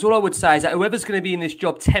 John Marcus, all I would say is that whoever's going to be in this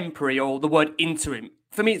job temporary, or the word interim,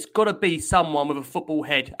 for me, it's got to be someone with a football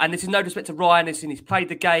head. And this is no disrespect to Ryan. He's played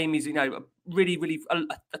the game. He's, really, really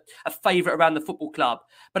a favourite around the football club.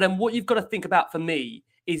 But then what you've got to think about for me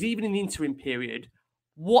is, even in the interim period,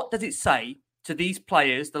 what does it say to these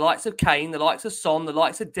players, the likes of Kane, the likes of Son, the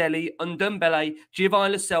likes of Dele, Ndombele,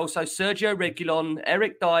 Giovanni Lo Celso, Sergio Reguilon,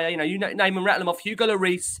 Eric Dyer, you name and rattle them off, Hugo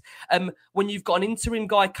Lloris, when you've got an interim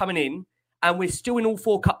guy coming in, and we're still in all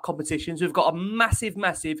 4 cup competitions. We've got a massive,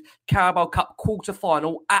 massive Carabao Cup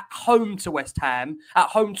quarter-final at home to West Ham, at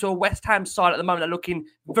home to a West Ham side at the moment that are looking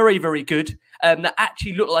very, very good. That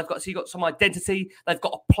actually look like they've got some identity. They've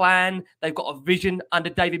got a plan. They've got a vision under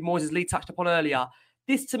David Moyes, as Lee touched upon earlier.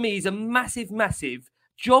 This, to me, is a massive, massive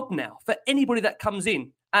job now for anybody that comes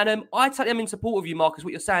in. And I totally am in support of you, Marcus. What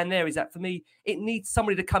you're saying there is that, for me, it needs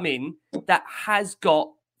somebody to come in that has got,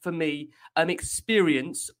 for me,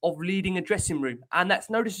 experience of leading a dressing room. And that's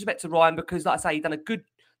no disrespect to Ryan, because, like I say, he's done a good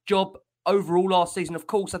job overall last season. Of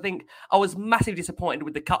course, I think I was massively disappointed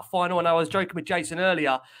with the cup final, and I was joking with Jason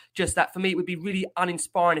earlier, just that for me, it would be really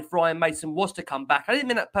uninspiring if Ryan Mason was to come back. I didn't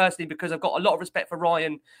mean that personally, because I've got a lot of respect for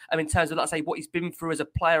Ryan in terms of, like I say, what he's been through as a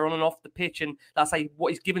player on and off the pitch, and, like I say,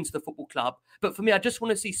 what he's given to the football club. But for me, I just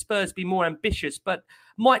want to see Spurs be more ambitious. But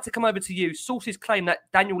Mike, to come over to you, sources claim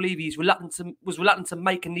that Daniel Levy was reluctant to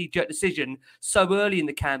make a knee-jerk decision so early in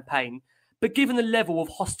the campaign. But given the level of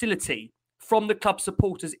hostility from the club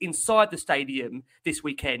supporters inside the stadium this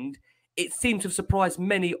weekend, it seemed to have surprised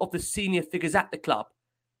many of the senior figures at the club.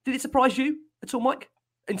 Did it surprise you at all, Mike,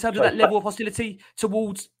 in terms of that level of hostility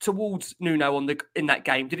towards Nuno in that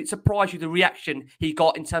game? Did it surprise you, the reaction he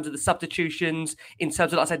got in terms of the substitutions, in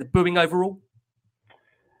terms of, like I say, the booing overall?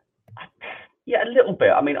 Yeah, a little bit.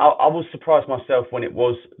 I mean, I was surprised myself when it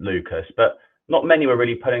was Lucas, but not many were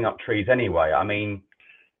really putting up trees anyway. I mean,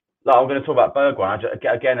 I'm going to talk about Bergwijn.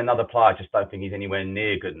 Again, another player. I just don't think he's anywhere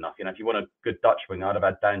near good enough. If you want a good Dutch winger, I'd have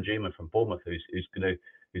had Dan Juma from Bournemouth, who's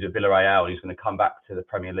at Villarreal, and he's going to come back to the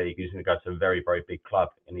Premier League. He's going to go to a very, very big club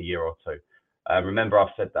in a year or two. Remember,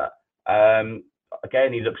 I've said that.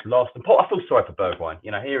 Again, he looks lost. And I feel sorry for Bergwijn.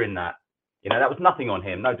 Hearing that, that was nothing on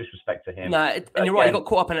him. No disrespect to him. No, and you're right. He got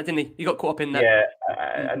caught up in it, didn't he? He got caught up in that.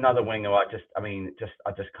 Yeah, another winger. I just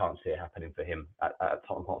can't see it happening for him at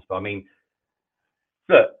Tottenham Hotspur. I mean,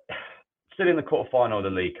 look, still in the quarterfinal of the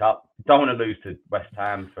League Cup. Don't want to lose to West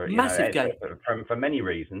Ham for massive game for many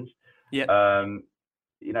reasons. Yeah.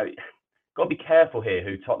 Got to be careful here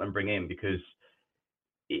who Tottenham bring in, because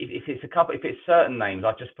if it's certain names,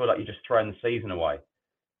 I just feel like you're just throwing the season away.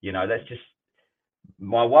 That's just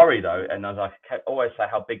my worry, though. And as I always say,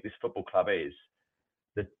 how big this football club is,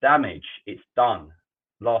 the damage it's done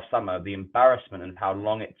last summer, the embarrassment and how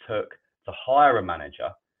long it took to hire a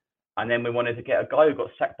manager. And then we wanted to get a guy who got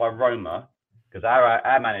sacked by Roma, because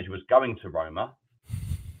our manager was going to Roma.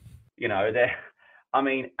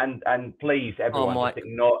 And please, everyone, just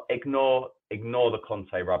ignore the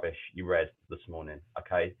Conte rubbish you read this morning,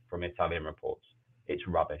 okay, from Italian reports. It's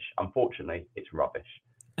rubbish. Unfortunately, it's rubbish.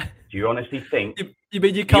 Do you honestly think? You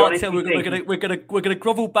mean you can't tell we're gonna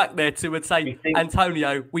grovel back there to and say,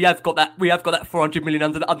 Antonio, we have got that 400 million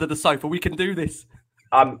under the sofa. We can do this.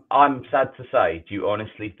 I'm sad to say. Do you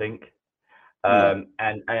honestly think? And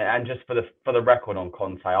just for the record on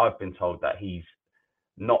Conte, I've been told that he's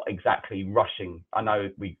not exactly rushing. I know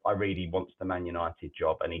I really wants the Man United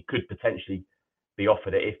job, and he could potentially be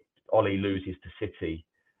offered it if Ollie loses to City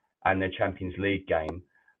and their Champions League game.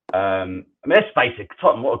 Let's face it,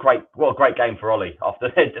 Tottenham. What a great game for Ollie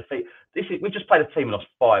after their defeat. We just played a team and lost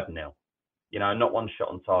 5-0. Not one shot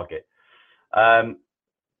on target.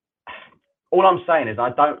 All I'm saying is,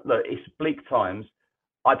 it's bleak times.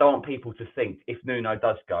 I don't want people to think if Nuno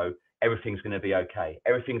does go, everything's going to be okay.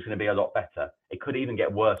 Everything's going to be a lot better. It could even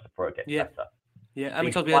get worse before it gets better. Yeah, I mean,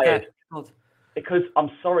 it'll be okay. Because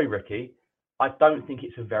I'm sorry, Ricky, I don't think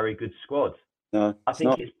it's a very good squad. No, I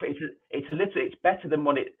think it's better than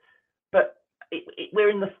what it. But we're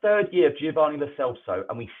in the third year of Giovanni Lo Celso,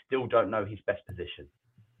 and we still don't know his best position.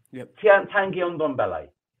 Yep. Tanguy Ndombele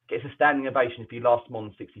gets a standing ovation if he lasts more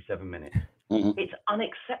than 67 minutes. Mm-hmm. It's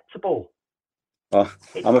unacceptable.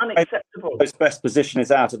 It's unacceptable. His best position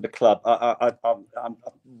is out of the club. I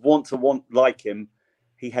want like him.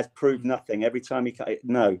 He has proved nothing every time he.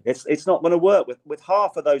 No, it's not going to work with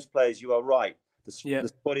half of those players. You are right. The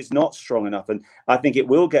squad is not strong enough, and I think it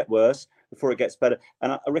will get worse before it gets better.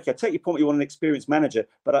 And Ricky, I take your point. You want an experienced manager,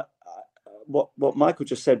 but what Michael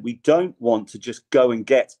just said, we don't want to just go and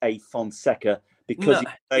get a Fonseca because he's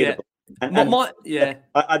available. Yeah.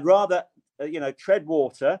 I'd rather tread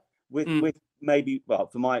water with maybe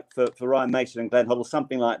for Ryan Mason and Glenn Hoddle,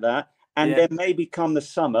 something like that, and then maybe come the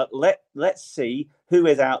summer, let's see who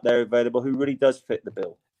is out there available who really does fit the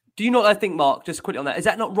bill. Do you not think, Mark, just quickly on that, is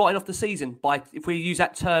that not writing off the season by, if we use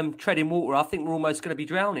that term, treading water? I think we're almost going to be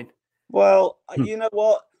drowning. Well, you know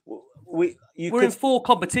what? We're in 4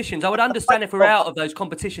 competitions. I would understand if we're out of those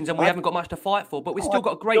competitions and we haven't got much to fight for, but we've still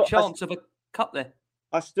got a great chance of a cup there.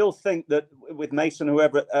 I still think that with Mason,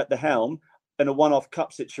 whoever at the helm, in a one-off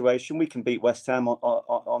cup situation, we can beat West Ham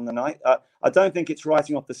on the night. I don't think it's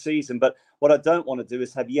writing off the season, but what I don't want to do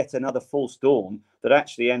is have yet another false dawn that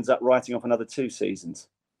actually ends up writing off another 2 seasons.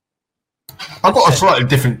 I've got a slightly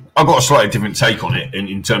different take on it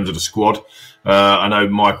in terms of the squad. I know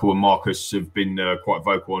Michael and Marcus have been quite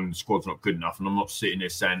vocal on the squad's not good enough, and I'm not sitting there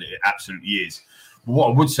saying it absolutely is. But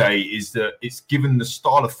what I would say is that it's given the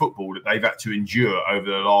style of football that they've had to endure over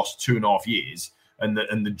the last 2.5 years, and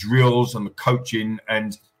the drills and the coaching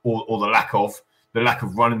and or the lack of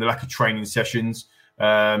running, the lack of training sessions.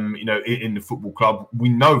 In the football club, we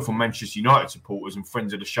know from Manchester United supporters and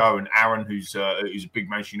friends of the show, and Aaron, who's a big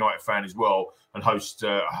Manchester United fan as well, and hosts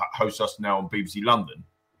us now on BBC London.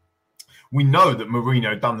 We know that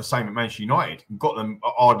Mourinho done the same at Manchester United, got them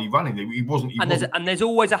hardly running. He wasn't. And there's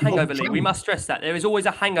always a hangover, Lee. We must stress that there is always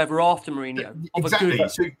a hangover after Mourinho. Exactly.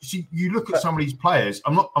 So you look at some of these players.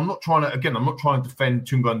 I'm not trying to defend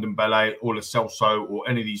Tanguy Ndombele or Lo Celso or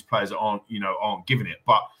any of these players that aren't giving it,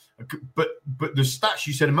 but the stats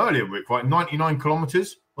you said them earlier, Rick, right? 99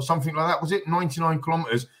 kilometres or something like that, was it? 99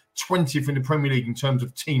 kilometres, 20th in the Premier League in terms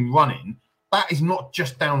of team running. That is not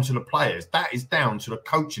just down to the players. That is down to the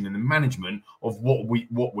coaching and the management of what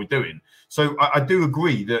we're doing. So I do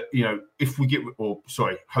agree that if we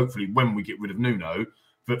hopefully when we get rid of Nuno,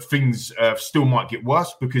 that things still might get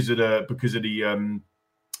worse because of the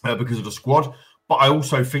squad. But I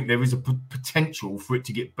also think there is a potential for it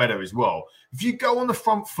to get better as well. If you go on the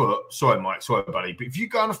front foot, sorry, Mike, sorry, buddy, but if you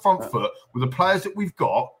go on the front foot with the players that we've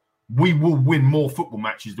got, we will win more football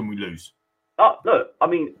matches than we lose. Look, I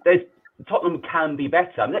mean, Tottenham can be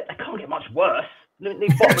better. I mean, they can't get much worse.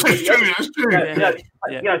 That's true.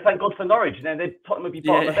 Thank God for Norwich. Tottenham would be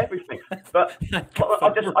bottom of everything. But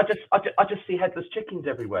I just see headless chickens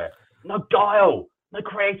everywhere. No guile, no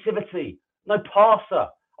creativity, no passer.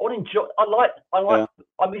 I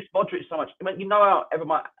miss Modric so much. I mean, how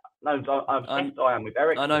knows how obsessed I am with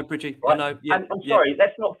Eric. I know, Bridgie. Right? I know. Yeah, and I'm sorry,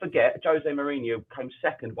 let's not forget, Jose Mourinho came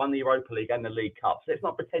second, won the Europa League and the League Cup. So let's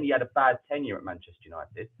not pretend he had a bad tenure at Manchester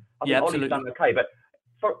United. I think Ollie's done okay, but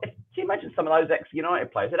can you imagine some of those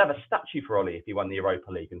ex-United players? They'd have a statue for Ollie if he won the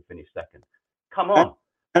Europa League and finished second. Come on.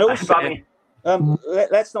 And also,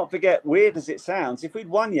 let's not forget, weird as it sounds, if we'd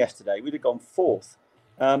won yesterday, we'd have gone fourth.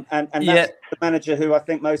 And that's the manager who I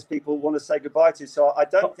think most people want to say goodbye to. So I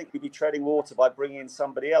don't think we'd be treading water by bringing in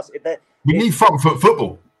somebody else. We need front foot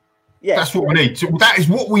football. Yeah, that's what we need. So that is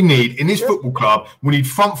what we need in this football club. We need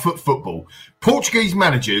front foot football. Portuguese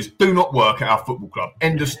managers do not work at our football club.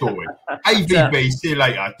 End of story. AVB, see you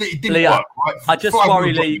later. It didn't work. Right? I just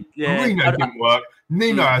worry, Lee. Mourinho didn't work.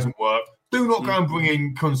 Nino hasn't worked. Do not go and bring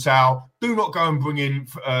in Consal. Do not go and bring in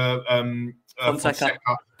Fonseca.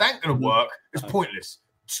 That ain't going to work. It's pointless.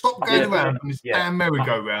 Stop going around on this damn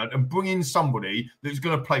merry-go-round and bring in somebody that's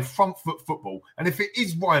going to play front foot football. And if it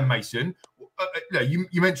is Ryan Mason, you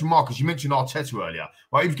mentioned Marcus, you mentioned Arteta earlier.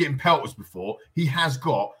 Right, he was getting pelters before. He has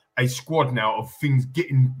got a squad now of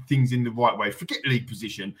getting things in the right way. Forget league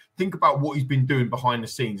position. Think about what he's been doing behind the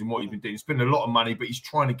scenes and what he's been doing. He's spending a lot of money, but he's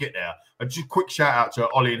trying to get there. Just a quick shout out to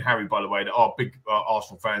Ollie and Harry, by the way, that are big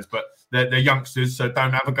Arsenal fans, but they're youngsters, so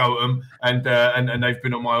don't have a go at them. And they've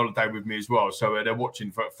been on my holiday with me as well, so they're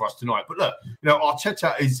watching for us tonight. But look,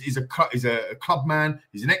 Arteta is a club man.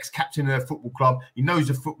 He's an ex-captain of their football club. He knows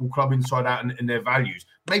the football club inside out and their values.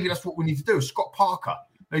 Maybe that's what we need to do. Scott Parker.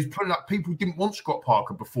 He's putting up people who didn't want Scott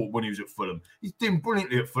Parker before when he was at Fulham. He's doing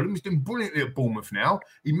brilliantly at Fulham. He's doing brilliantly at Bournemouth now.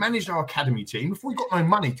 He managed our academy team. If we've got no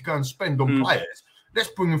money to go and spend on players, let's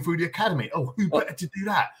bring them through the academy. Oh, who better to do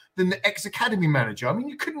that than the ex-academy manager? I mean,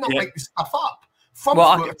 you could not make this stuff up.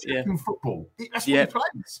 Football. That's what he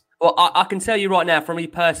plays. Well, I can tell you right now, for me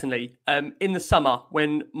personally, in the summer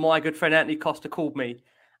when my good friend Anthony Costa called me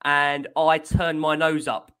and I turned my nose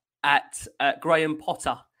up at Graham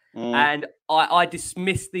Potter, and I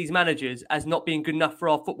dismissed these managers as not being good enough for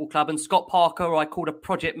our football club. And Scott Parker, I called a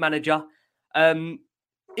project manager.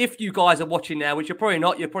 If you guys are watching now, which you're probably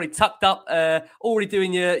not, you're probably tucked up, already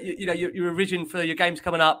doing your revision for your games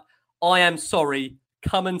coming up. I am sorry.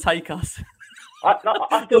 Come and take us. Bridgie,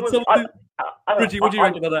 what do you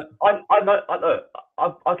reckon about that?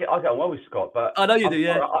 I get on well with Scott, but I know you do.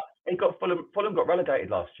 Yeah, he got Fulham got relegated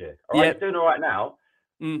last year. All right, he's doing all right now.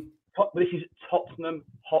 This is Tottenham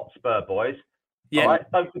Hotspur, boys. Yeah. All right?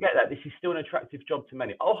 Don't forget that. This is still an attractive job to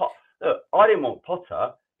many. Oh, look, I didn't want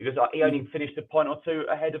Potter because he only finished a point or two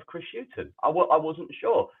ahead of Chris Hughton. I wasn't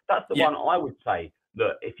sure. That's the one I would say.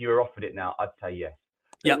 Look, if you were offered it now, I'd say yes.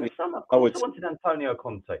 Yeah. I wanted Antonio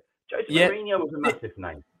Conte. Jose Mourinho was a massive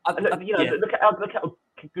name. Look at how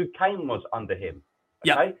good Kane was under him.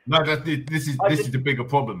 Okay? Yeah. No, this is the bigger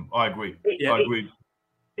problem. I agree. I agree.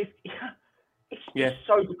 It's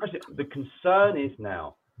so depressing. The concern is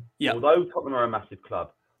now, although Tottenham are a massive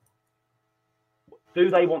club, do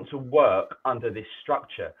they want to work under this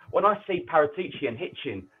structure? When I see Paratici and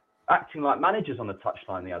Hitchin acting like managers on the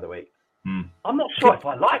touchline the other week, I'm not sure if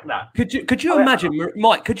I like that. Could you imagine,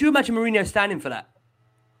 Mike? Could you imagine Mourinho standing for that?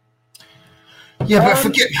 Yeah, but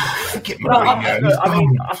forget Mourinho.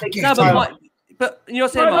 I think but you're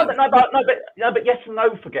saying, but yes and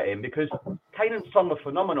no, forget him, because Kane and Son were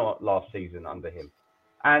phenomenal last season under him.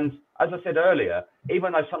 And as I said earlier,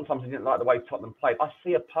 even though sometimes I didn't like the way Tottenham played, I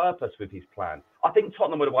see a purpose with his plan. I think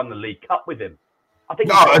Tottenham would have won the League Cup with him. I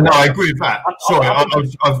agree with that. Sorry, I thought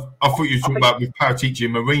you were talking about with Paratici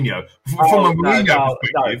and Mourinho. From a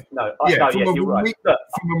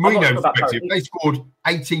Mourinho perspective, they scored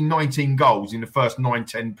 18, 19 goals in the first 9,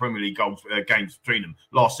 10 Premier League games between them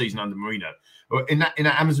last season under Mourinho. In that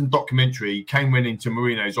Amazon documentary, Kane went into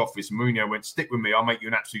Mourinho's office and Mourinho went, "Stick with me, I'll make you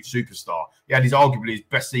an absolute superstar." He had arguably his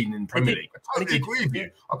best season in the Premier League. I totally agree with you.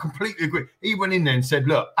 I completely agree. He went in there and said,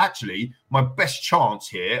 "Look, actually, my best chance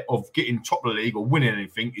here of getting top of the league or winning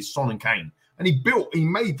anything is Son and Kane." And he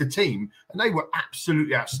made the team, and they were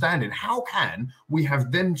absolutely outstanding. How can we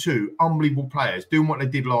have them two unbelievable players doing what they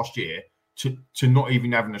did last year to not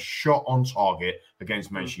even having a shot on target against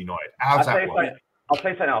Manchester United? How's that work? I'll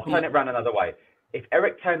tell you something. I'll turn it around another way. If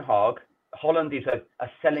Eric Ten Hag, Holland is a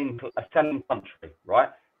selling country, right?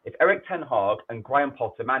 If Eric Ten Hag and Graham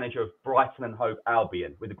Potter, manager of Brighton and Hove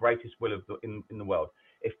Albion, with the greatest will in the world,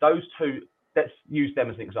 if those two, let's use them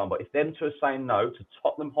as an example, if them two are saying no to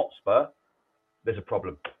Tottenham Hotspur, there's a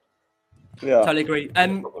problem. Yeah, totally agree.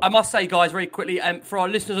 I must say, guys, very quickly, for our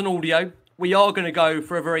listeners on audio, we are going to go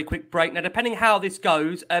for a very quick break. Now, depending how this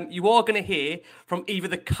goes, you are going to hear from either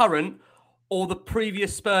the current or the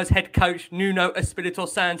previous Spurs head coach, Nuno Espirito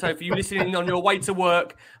Santo, for you listening on your way to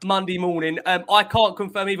work Monday morning. I can't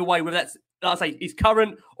confirm either way whether that's like I say, his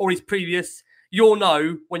current or his previous. You'll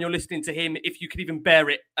know when you're listening to him if you can even bear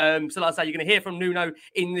it. So like I say, you're going to hear from Nuno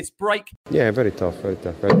in this break. Yeah, very tough, very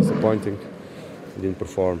disappointing. We didn't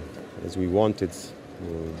perform as we wanted.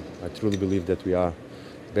 I truly believe that we are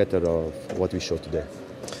better of what we showed today.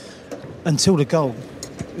 Until the goal,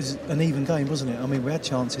 it was an even game, wasn't it? I mean, we had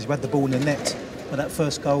chances, we had the ball in the net, but that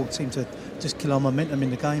first goal seemed to just kill our momentum in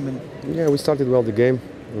the game. And yeah, we started well the game.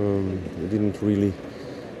 We didn't really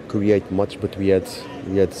create much, but we had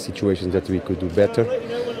situations that we could do better.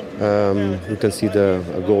 You can see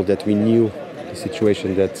a goal that we knew, the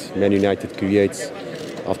situation that Man United creates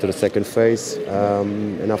after the second phase,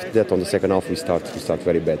 and after that, on the second half, we start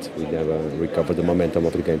very bad. We never recovered the momentum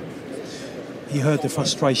of the game. You heard the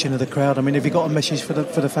frustration of the crowd. I mean, have you got a message for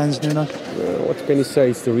the fans, Nuno? What can you say?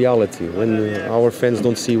 It's the reality. When our fans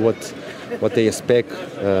don't see what they expect,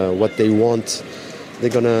 what they want, they're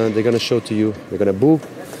gonna show to you. They're gonna boo.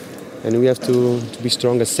 And we have to be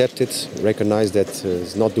strong, accept it, recognize that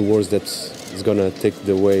it's not the words that is going to take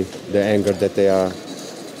away the anger that they are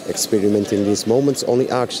experimenting in these moments, only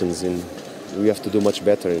actions. And we have to do much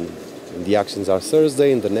better. And the actions are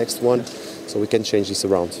Thursday and the next one, so we can change this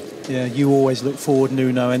around. Yeah, you always look forward,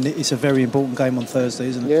 Nuno, and it's a very important game on Thursday,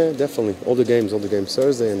 isn't it? Yeah, definitely. All the games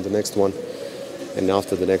Thursday and the next one, and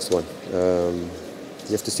after the next one.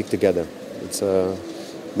 You have to stick together. It's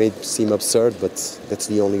may seem absurd, but that's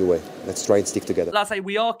the only way. Let's try and stick together. Like I say,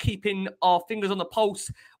 we are keeping our fingers on the pulse.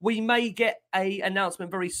 We may get an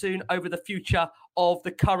announcement very soon over the future of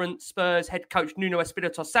the current Spurs head coach, Nuno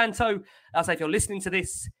Espirito Santo. Like I say, if you're listening to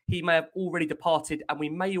this, he may have already departed, and we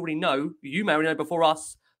may already know, you may already know before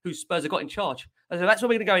us, who Spurs have got in charge. So that's where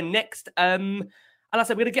we're going to go in next. And like I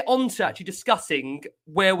said, we're going to get on to actually discussing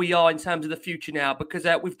where we are in terms of the future now, because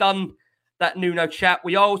we've done that Nuno chat.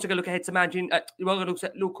 We are also going to look ahead to we're going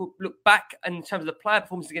to look back in terms of the player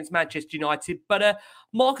performance against Manchester United. But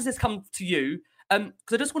Marcus, let's come to you because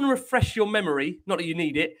I just want to refresh your memory, not that you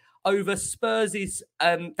need it, over Spurs'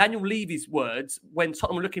 Daniel Levy's words when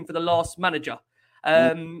Tottenham were looking for the last manager.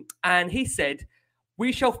 And he said,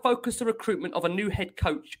 "We shall focus the recruitment of a new head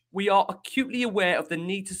coach. We are acutely aware of the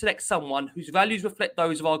need to select someone whose values reflect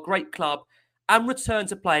those of our great club and return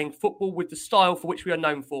to playing football with the style for which we are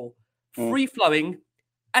known for. Free-flowing,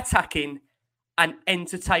 attacking, and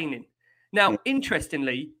entertaining." Now,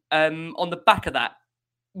 interestingly, on the back of that,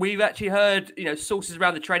 we've actually heard, sources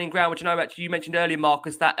around the training ground, which I know actually you mentioned earlier,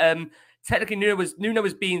 Marcus, that technically Nuno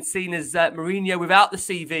was being seen as Mourinho without the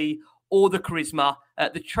CV or the charisma.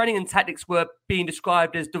 The training and tactics were being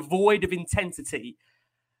described as devoid of intensity.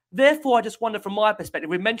 Therefore, I just wonder from my perspective,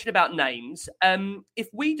 we mentioned about names. If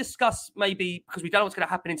we discuss maybe, because we don't know what's going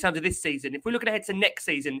to happen in terms of this season, if we're looking ahead to next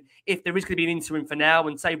season, if there is going to be an interim for now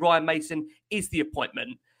and say Ryan Mason is the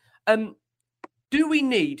appointment, do we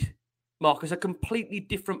need, Marcus, a completely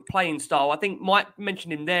different playing style? I think Mike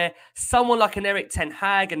mentioned him there, someone like an Erik ten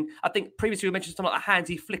Hag, and I think previously we mentioned someone like a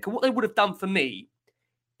Hansi Flick. What they would have done for me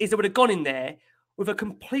is they would have gone in there with a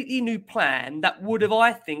completely new plan that would have,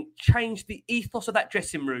 I think, changed the ethos of that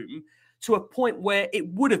dressing room to a point where it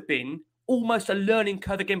would have been almost a learning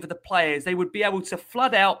curve again for the players. They would be able to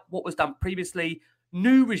flood out what was done previously,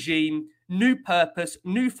 new regime, new purpose,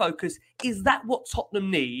 new focus. Is that what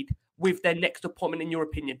Tottenham need with their next appointment, in your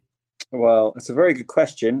opinion? Well, that's a very good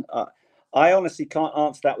question. I honestly can't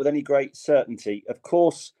answer that with any great certainty. Of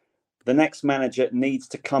course, the next manager needs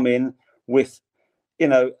to come in with,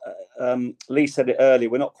 Lee said it earlier,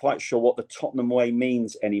 we're not quite sure what the Tottenham way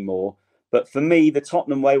means anymore. But for me, the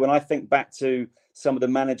Tottenham way, when I think back to some of the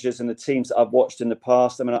managers and the teams that I've watched in the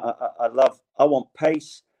past, I mean, I want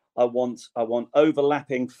pace. I want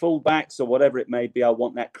overlapping fullbacks or whatever it may be. I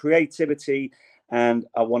want that creativity, and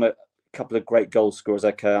I want a couple of great goal scorers.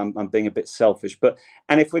 Okay, I'm being a bit selfish,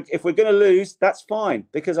 and if we're going to lose, that's fine,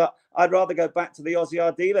 because I'd rather go back to the Ossie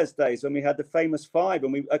Ardiles days when we had the famous five,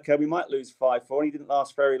 and we might lose 5-4, and he didn't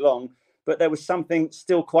last very long, but there was something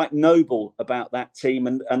still quite noble about that team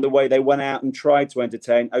and the way they went out and tried to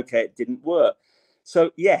entertain. Okay, it didn't work.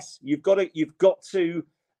 So yes, you've got to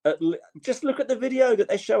just look at the video that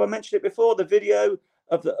they show. I mentioned it before, the video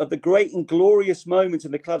of the great and glorious moments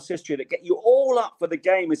in the club's history that get you all up for the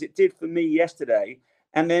game, as it did for me yesterday.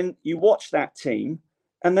 And then you watch that team,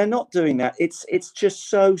 and they're not doing that. It's just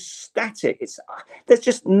so static. There's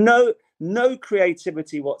just no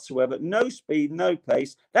creativity whatsoever, no speed, no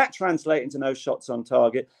pace. That translates into no shots on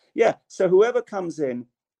target. Yeah. So whoever comes in,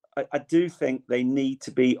 I do think they need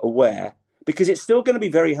to be aware, because it's still going to be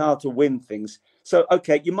very hard to win things. So,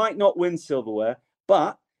 okay, you might not win silverware,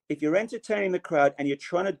 but if you're entertaining the crowd and you're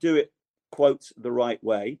trying to do it, quote, the right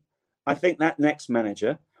way, I think that next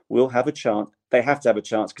manager will have a chance. They have to have a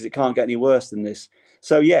chance because it can't get any worse than this.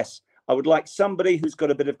 So, yes, I would like somebody who's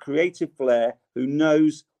got a bit of creative flair, who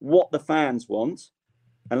knows what the fans want,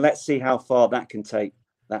 and let's see how far that can take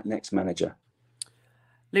that next manager.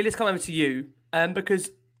 Lee, let's come over to you, because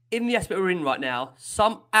in the aspect we're in right now,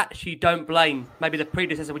 some actually don't blame maybe the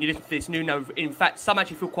predecessor when you listen to this Nuno. In fact, some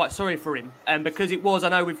actually feel quite sorry for him, because it was, I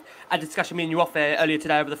know we've had a discussion, me and you off there earlier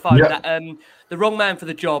today over the phone, that the wrong man for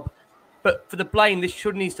the job. But for the blame, this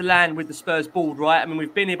should needs to land with the Spurs board, right? I mean,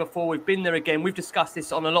 we've been here before, we've been there again. We've discussed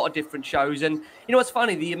this on a lot of different shows. And you know what's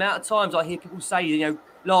funny? The amount of times I hear people say, you know,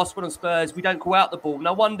 last one on Spurs, we don't call out the ball. And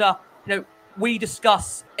I wonder, you know, we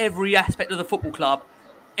discuss every aspect of the football club,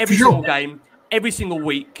 every single game, every single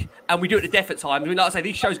week, and we do it to death at times. I mean, like I say,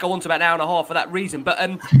 these shows go on to about an hour and a half for that reason. But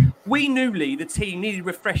we knew, Lee, the team needed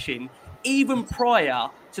refreshing even prior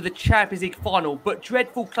to the Champions League final, but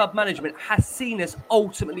dreadful club management has seen us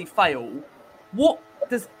ultimately fail. What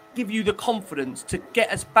does give you the confidence to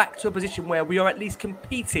get us back to a position where we are at least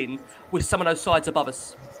competing with some of those sides above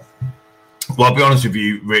us? Well, I'll be honest with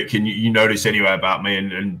you, Rick, and you know this anyway about me,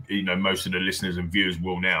 and you know most of the listeners and viewers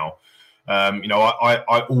will now. You know,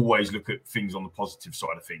 I always look at things on the positive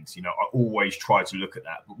side of things. You know, I always try to look at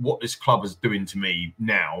that. But what this club is doing to me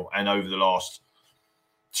now and over the last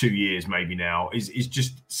 2 years maybe now is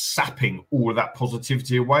just sapping all of that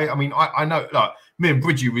positivity away. I mean, I know, like, me and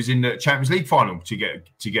Bridgie was in the Champions League final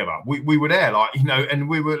together. We were there, like, you know, and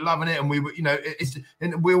we were loving it, and we were, you know,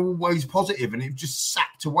 and we're always positive, and it just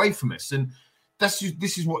sapped away from us. And this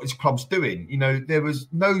is what this club's doing. You know, there was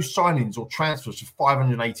no signings or transfers for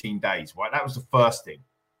 518 days, right? That was the first thing.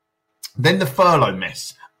 Then the furlough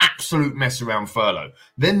mess, absolute mess around furlough.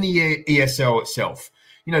 Then the ESL itself.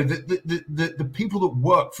 You know, the people that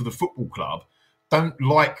work for the football club don't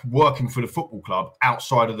like working for the football club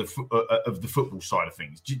outside of the football side of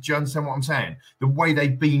things. Do you understand what I'm saying? The way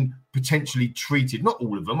they've been potentially treated, not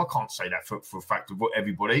all of them, I can't say that for a fact of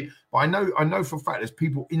everybody, but I know for a fact there's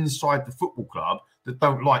people inside the football club that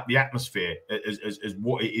don't like the atmosphere as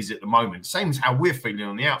what it is at the moment. Same as how we're feeling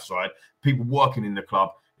on the outside, people working in the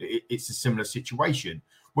club, it's a similar situation.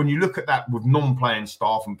 When you look at that with non-playing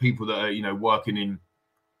staff and people that are, you know, working in,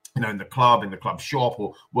 you know, in the club shop,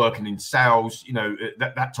 or working in sales, you know,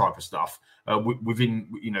 that type of stuff, within,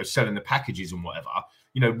 you know, selling the packages and whatever.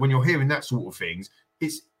 You know, when you're hearing that sort of things,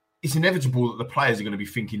 it's inevitable that the players are going to be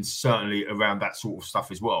thinking certainly around that sort of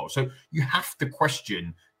stuff as well. So you have to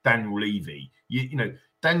question Daniel Levy. You know,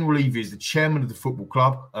 Daniel Levy is the chairman of the football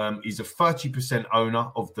club. He's a 30%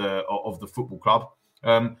 owner of the football club.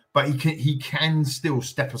 But he can still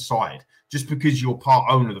step aside. Just because you're part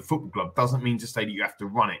owner of the football club doesn't mean to say that you have to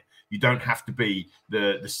run it. You don't have to be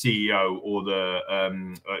the CEO or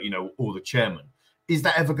or the chairman. Is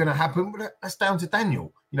that ever going to happen? Well, that's down to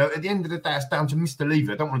Daniel. You know, at the end of the day, it's down to Mr.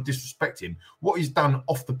 Levy. I don't want to disrespect him. What he's done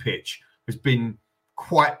off the pitch has been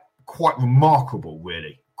quite remarkable,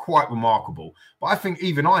 really. Quite remarkable. But I think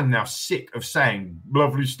even I'm now sick of saying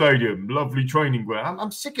lovely stadium, lovely training ground.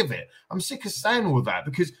 I'm sick of it. I'm sick of saying all of that,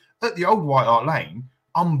 because at the old White Hart Lane,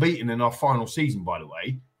 unbeaten in our final season, by the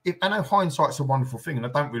way. I know hindsight's a wonderful thing, and I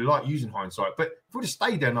don't really like using hindsight, but if we'd have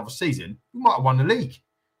stayed there another season, we might have won the league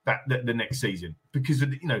the next season, because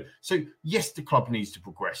of, you know. So yes, the club needs to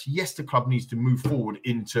progress. Yes, the club needs to move forward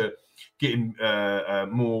into getting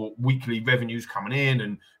more weekly revenues coming in,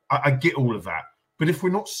 and I get all of that. But if we're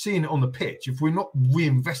not seeing it on the pitch, if we're not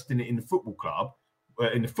reinvesting it in the football club,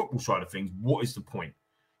 in the football side of things, what is the point?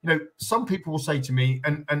 You know, some people will say to me,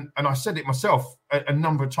 and I said it myself a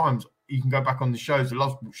number of times, you can go back on the shows, the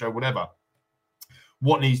Love Sport show, whatever.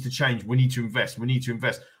 What needs to change? We need to invest. We need to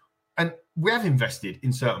invest. And we have invested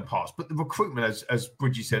in certain parts, but the recruitment, as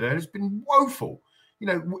Bridgie said earlier, has been woeful. You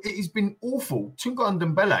know, it has been awful. Tunga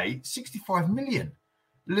Ndombele, 65 million.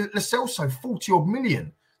 Lo Celso, 40-odd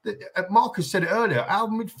million. Marcus said it earlier, our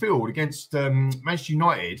midfield against Manchester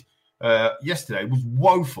United yesterday was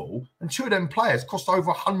woeful, and two of them players cost over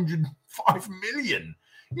 105 million.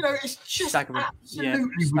 You know, it's just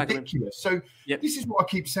absolutely ridiculous. So this is what I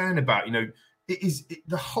keep saying about, you know,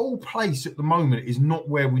 the whole place at the moment is not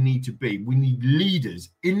where we need to be. We need leaders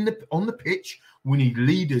on the pitch. We need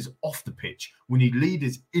leaders off the pitch. We need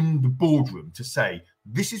leaders in the boardroom to say,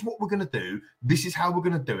 this is what we're going to do. This is how we're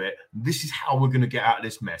going to do it. This is how we're going to get out of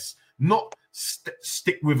this mess. Not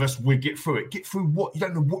stick with us. We'll get through it. Get through what? You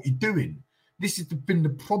don't know what you're doing. This has been the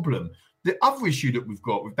problem. The other issue that we've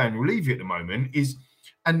got with Daniel Levy at the moment is,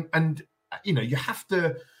 and you know, you have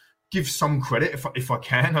to give some credit if I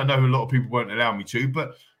can. I know a lot of people won't allow me to,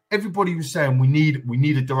 but everybody was saying we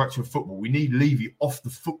need a director of football. We need Levy off the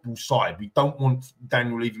football side. We don't want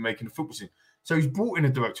Daniel Levy making the football scene. So he's brought in a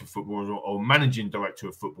director of football or managing director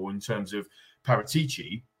of football in terms of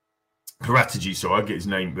Paratici, so I get his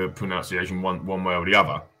name, the pronunciation one way or the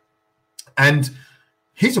other. And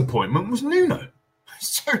his appointment was Nuno.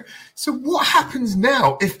 So what happens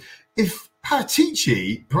now if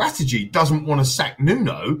Paratici doesn't want to sack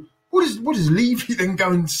Nuno? What does Levy then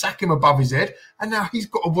go and sack him above his head? And now he's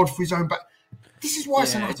got a rod for his own back. This is why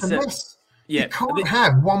it's an utter mess. You can't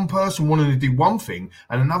have one person wanting to do one thing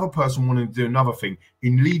and another person wanting to do another thing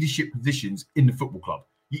in leadership positions in the football club.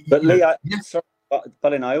 Lee, sorry,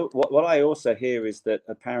 Colin, what I also hear is that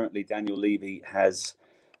apparently Daniel Levy has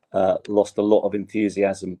lost a lot of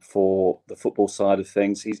enthusiasm for the football side of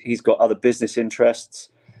things. He's got other business interests.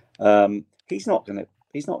 He's not going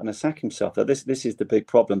to sack himself. This is the big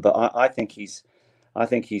problem. But I think he's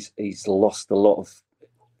lost a lot of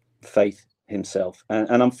faith himself.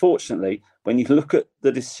 And unfortunately, when you look at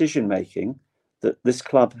the decision making that this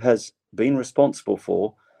club has been responsible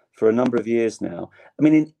for a number of years now, I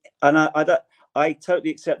mean, I totally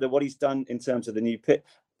accept that what he's done in terms of the new pit.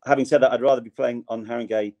 Having said that, I'd rather be playing on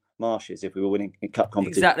Haringey Marshes if we were winning in cup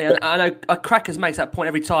competition. Exactly, and I know Crackers makes that point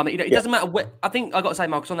every time. It doesn't matter where. I think I got to say,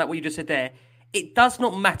 Marcus, on that what you just said there. It does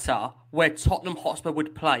not matter where Tottenham Hotspur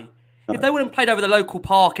would play. No. If they wouldn't played over the local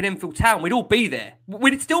park in Enfield Town, we'd all be there.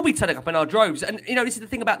 We'd still be turning up in our droves. And this is the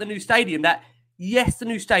thing about the new stadium. That yes, the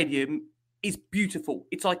new stadium is beautiful.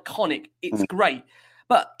 It's iconic. It's great.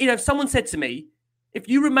 But if someone said to me, if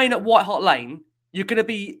you remain at White Hart Lane, you're going to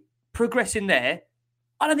be progressing there.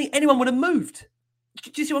 I don't think anyone would have moved.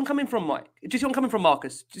 Do you see where I'm coming from, Mike? Do you see where I'm coming from,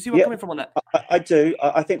 Marcus? Do you see where I'm coming from on that? I do.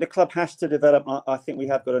 I think the club has to develop. I think we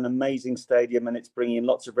have got an amazing stadium and it's bringing in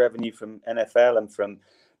lots of revenue from NFL and from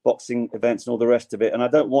boxing events and all the rest of it. And I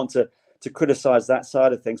don't want to criticise that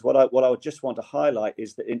side of things. What I would just want to highlight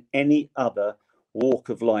is that in any other walk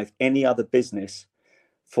of life, any other business,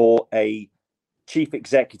 for a chief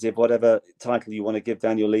executive, whatever title you want to give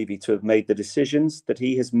Daniel Levy, to have made the decisions that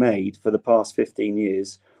he has made for the past 15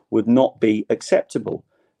 years would not be acceptable.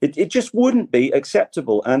 It just wouldn't be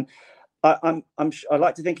acceptable. And I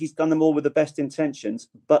like to think he's done them all with the best intentions,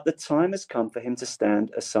 but the time has come for him to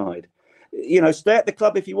stand aside. Stay at the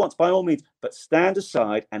club if he wants, by all means, but stand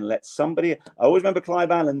aside and let somebody. I always remember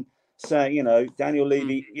Clive Allen saying, Daniel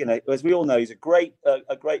Levy, as we all know, he's a great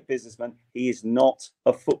businessman. He is not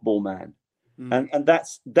a football man. And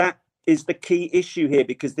that is the key issue here,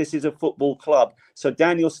 because this is a football club. So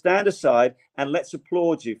Daniel, stand aside and let's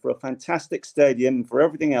applaud you for a fantastic stadium and for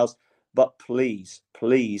everything else. But please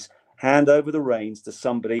hand over the reins to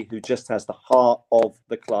somebody who just has the heart of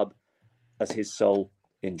the club as his sole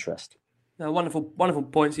interest. No, wonderful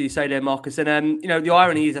points that you say there, Marcus. And, the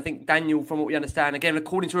irony is, I think Daniel, from what we understand, again,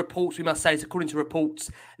 according to reports,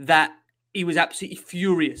 that he was absolutely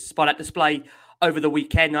furious by that display over the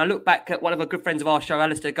weekend. And I look back at one of our good friends of our show,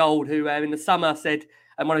 Alistair Gold, who in the summer said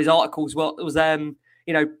in one of his articles, Paratici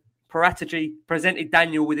presented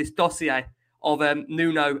Daniel with this dossier of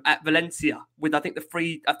Nuno at Valencia with, I think the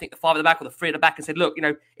five at the back or the three at the back, and said, look,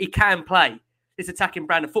 he can play this attacking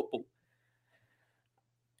brand of football.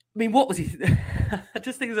 I mean, what was he? I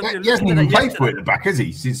just think he hasn't even played for it at the back, has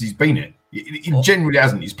he? Since he's been it, he generally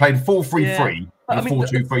hasn't. He's played 4-3-3 and a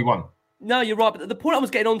 4-2-3-1. No, you're right. But the point I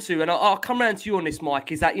was getting onto, and I'll come around to you on this,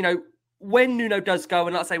 Mike, is that when Nuno does go,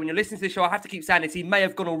 and like I say, when you're listening to the show, I have to keep saying this. He may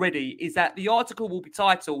have gone already. Is that the article will be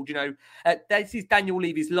titled? This is Daniel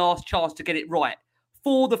Levy's last chance to get it right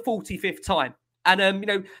for the 45th time. And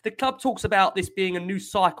the club talks about this being a new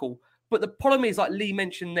cycle, but the problem is, like Lee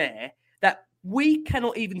mentioned there, that we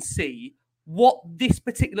cannot even see what this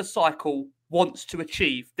particular cycle wants to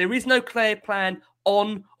achieve. There is no clear plan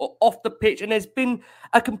on or off the pitch, and there's been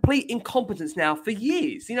a complete incompetence now for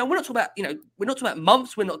years. We're not talking about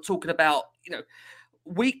months. We're not talking about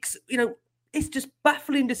weeks. It's just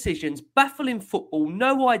baffling decisions, baffling football,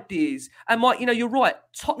 no ideas. And Mike, you're right.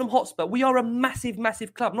 Tottenham Hotspur, we are a massive,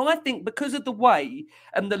 massive club, and I think because of the way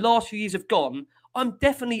the last few years have gone, I'm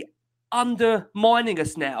definitely undermining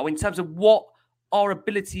us now in terms of what our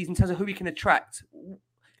abilities, in terms of who we can attract.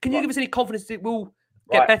 Can you give us any confidence that it will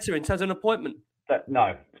get better in terms of an appointment?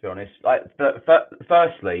 No, to be honest.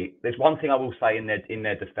 Firstly, there's one thing I will say in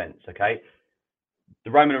their defence. Okay,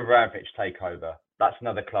 the Roman Abramovich takeover. That's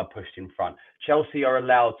another club pushed in front. Chelsea are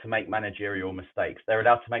allowed to make managerial mistakes. They're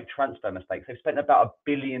allowed to make transfer mistakes. They've spent about £1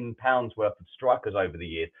 billion worth of strikers over the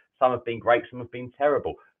years. Some have been great, some have been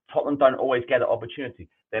terrible. Tottenham don't always get an opportunity.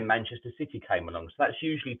 Then Manchester City came along. So that's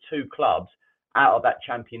usually two clubs out of that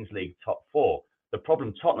Champions League top four. The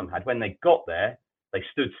problem Tottenham had, when they got there, they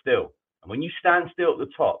stood still. And when you stand still at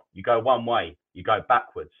the top, you go one way, you go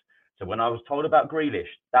backwards. So when I was told about Grealish,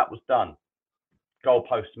 that was done.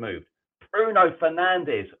 Goalposts moved. Bruno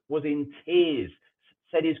Fernandes was in tears,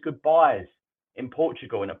 said his goodbyes in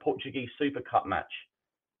Portugal in a Portuguese Super Cup match.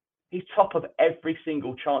 He's top of every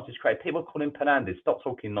single chance he's created. People call him Fernandes. Stop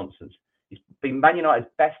talking nonsense. He's been Man United's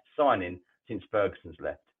best signing since Ferguson's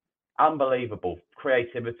left. Unbelievable.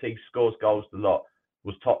 Creativity, scores goals, the lot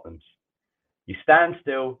was Tottenham's. You stand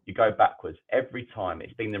still, you go backwards. Every time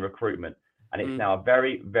it's been the recruitment. And it's now a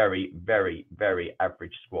very, very, very, very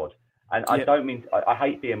average squad. And I don't mean, I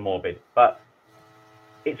hate being morbid, but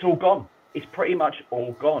it's all gone. It's pretty much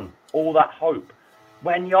all gone. All that hope.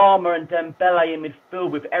 Wanyama and Dembele in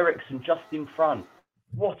midfield with Eriksen just in front.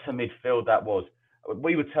 What a midfield that was.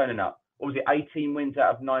 We were turning up. What was it, 18 wins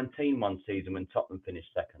out of 19 one season when Tottenham finished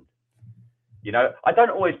second? You know, I don't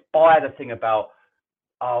always buy the thing about,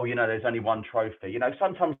 oh, you know, there's only one trophy. You know,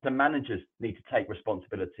 sometimes the managers need to take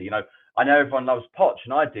responsibility. You know, I know everyone loves Poch,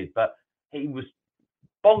 and I did, but he was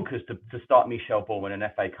bonkers to start Michel Ballman in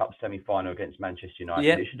an FA Cup semi-final against Manchester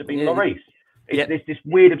United. It should have been Lloris. It's this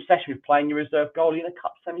weird obsession with playing your reserve goalie in a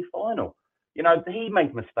cup semi-final. You know, he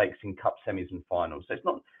made mistakes in cup semis and finals, so it's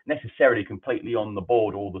not necessarily completely on the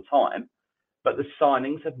board all the time, but the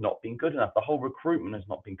signings have not been good enough. The whole recruitment has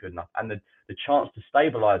not been good enough, and the chance to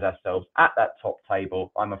stabilise ourselves at that top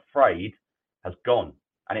table, I'm afraid, has gone,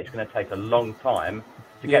 and it's going to take a long time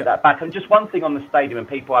to get that back. And just one thing on the stadium, and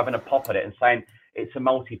people having a pop at it and saying it's a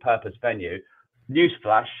multi-purpose venue.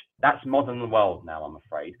 Newsflash, that's modern world now, I'm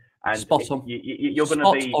afraid. And spot on. You're going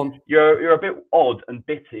to be, you're a bit odd and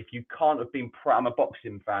bitter if you can't have been proud. I'm a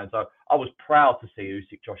boxing fan, so I was proud to see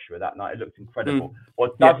Usyk Joshua that night. It looked incredible.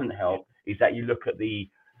 What doesn't help is that you look at the,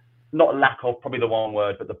 not lack of, probably the one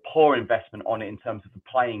word, but the poor investment on it in terms of the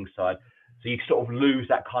playing side. So you sort of lose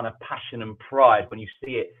that kind of passion and pride when you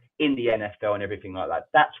see it in the NFL and everything like that.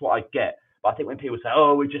 That's what I get. But I think when people say,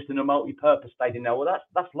 oh, we're just in a multi-purpose stadium now, well,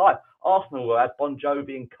 that's life. Arsenal had Bon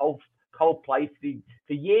Jovi and Coldplay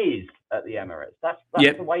for years at the Emirates. That's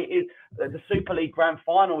the way it is. The Super League Grand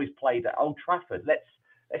Final is played at Old Trafford.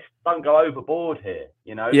 Let's don't go overboard here,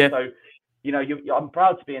 you know. So, you know, I'm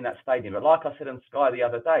proud to be in that stadium. But like I said on Sky the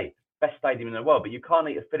other day, best stadium in the world, but you can't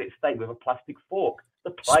eat a fillet steak with a plastic fork.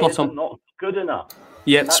 The players are not good enough.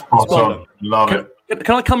 Yeah, spot on. Love it.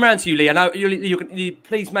 Can I come around to you, Lee? I know you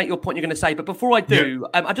please make your point you're going to say, but before I do,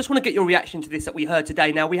 I just want to get your reaction to this that we heard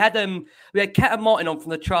today. Now, we had Kat and Martin on from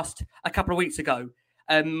the Trust a couple of weeks ago,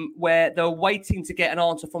 where they were waiting to get an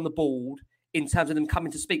answer from the board in terms of them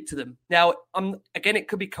coming to speak to them. Now, again, it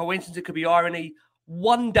could be coincidence, it could be irony.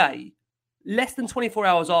 One day, less than 24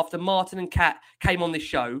 hours after Martin and Kat came on this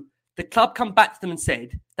show, the club come back to them and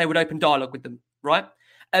said they would open dialogue with them, right?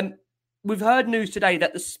 We've heard news today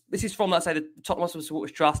that this is from, let's say, the Tottenham Hotspur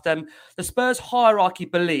Supporters Trust. The Spurs hierarchy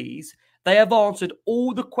believes they have answered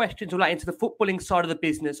all the questions relating to the footballing side of the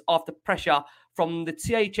business after pressure from the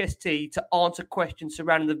THST to answer questions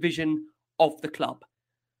surrounding the vision of the club.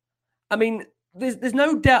 I mean, there's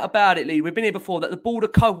no doubt about it, Lee. We've been here before that the board are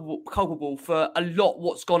culpable for a lot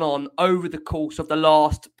what's gone on over the course of the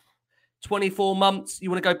last 24 months.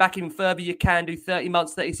 You want to go back even further, you can do 30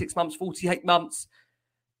 months, 36 months, 48 months.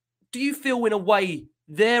 Do you feel in a way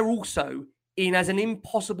they're also in as an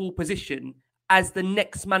impossible position as the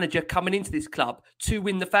next manager coming into this club to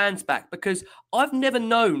win the fans back? Because I've never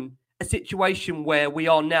known a situation where we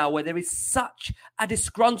are now, where there is such a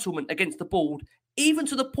disgruntlement against the board, even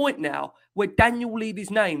to the point now where Daniel Levy's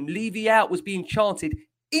name, Levy out, was being chanted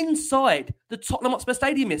inside the Tottenham Hotspur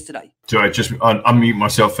Stadium yesterday. So I just unmute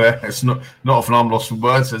myself there. It's not often I'm lost for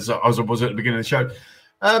words as I was at the beginning of the show.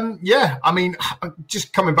 I mean,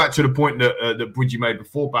 just coming back to the point that Bridgie made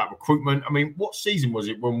before about recruitment. I mean, what season was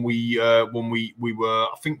it when we were?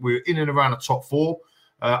 I think we were in and around the top four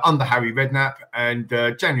under Harry Redknapp, and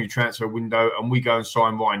January transfer window, and we go and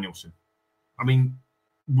sign Ryan Nielsen. I mean,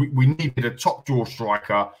 we needed a top draw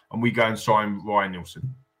striker, and we go and sign Ryan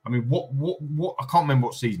Nielsen. I mean, what? I can't remember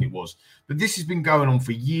what season it was, but this has been going on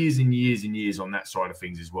for years and years and years on that side of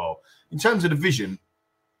things as well. In terms of the vision.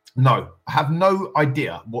 No, I have no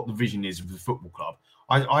idea what the vision is of the football club.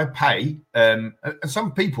 I pay, and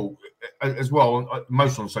some people as well,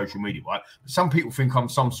 most on social media, right? Some people think I'm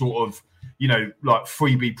some sort of, like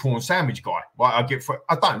freebie prawn sandwich guy, right?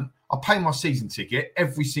 I don't. I pay my season ticket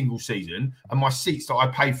every single season, and my seats that I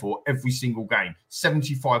pay for every single game.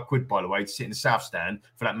 75 quid, by the way, to sit in the South Stand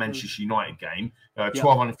for that Manchester United game.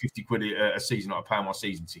 1,250 quid a season that I pay on my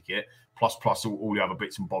season ticket. Plus all the other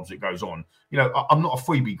bits and bobs that goes on. I'm not a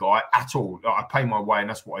freebie guy at all. I pay my way, and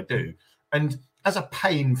that's what I do. And as a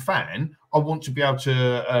paying fan, I want to be able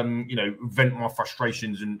to, vent my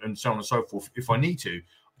frustrations and so on and so forth if I need to.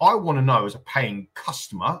 I want to know as a paying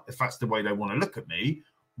customer, if that's the way they want to look at me,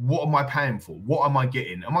 what am I paying for? What am I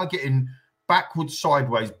getting? Am I getting backwards,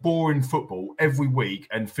 sideways, boring football every week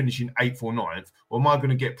and finishing 8th or 9th, or am I going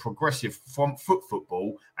to get progressive front foot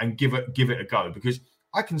football and give it a go? Because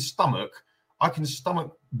I can stomach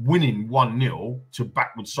winning 1-0 to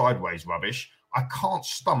backwards, sideways rubbish. I can't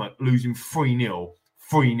stomach losing 3-0,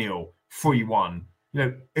 3-0, 3-1.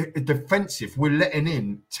 Defensive. We're letting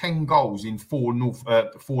in 10 goals in 4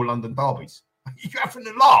 London derbies. You're having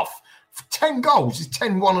a laugh. 10 goals is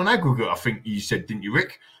 10-1 on aggregate, I think you said, didn't you,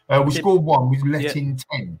 Rick? We scored 1, we let in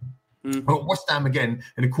 10. West Ham again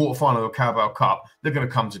in the quarterfinal of the Carabao Cup. They're going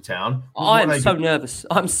to come to town. I'm so nervous.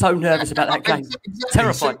 I'm so nervous about that game. Exactly.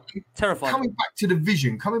 Terrified. So, Terrified. Coming back to the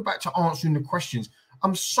vision, coming back to answering the questions.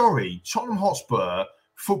 I'm sorry, Tottenham Hotspur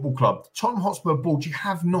Football Club, Tottenham Hotspur board, you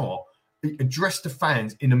have not addressed the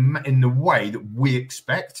fans in the way that we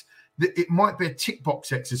expect. That it might be a tick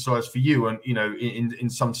box exercise for you, and in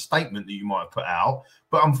some statement that you might have put out,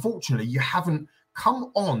 but unfortunately, you haven't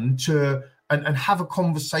come on to and have a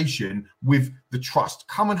conversation with the trust.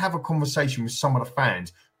 Come and have a conversation with some of the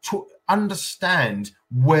fans to understand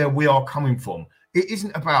where we are coming from. It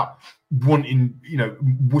isn't about wanting,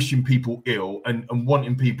 wishing people ill and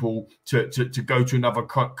wanting people to go to another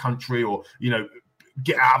country or,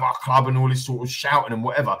 get out of our club and all this sort of shouting and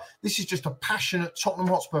whatever. This is just a passionate Tottenham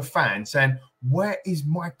Hotspur fan saying, where is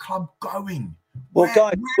my club going? Well,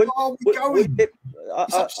 guys, where are we going?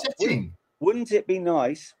 It's upsetting. Wouldn't it be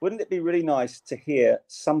nice? Wouldn't it be really nice to hear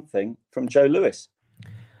something from Joe Lewis?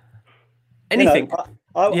 Anything.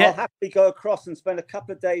 I'll happily go across and spend a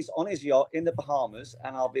couple of days on his yacht in the Bahamas,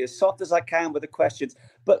 and I'll be as soft as I can with the questions.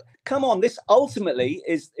 But come on, this ultimately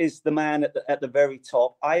is the man at the very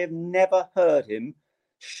top. I have never heard him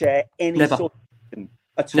share any sort of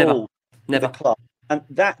at all with the club. And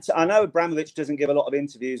that, I know Abramovich doesn't give a lot of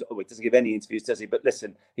interviews, or he doesn't give any interviews, does he? But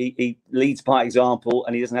listen, he leads by example,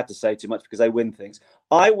 and he doesn't have to say too much because they win things.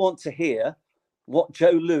 I want to hear what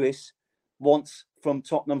Joe Lewis wants from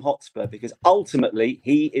Tottenham Hotspur, because ultimately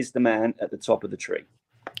he is the man at the top of the tree.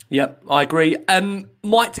 Yep, I agree.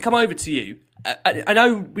 Mike, to come over to you, I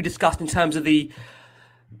know we discussed in terms of the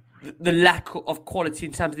lack of quality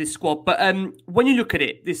in terms of this squad, but when you look at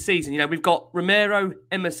it this season, we've got Romero,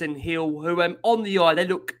 Emerson, Hill, who on the eye, they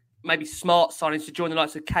look maybe smart signings to join the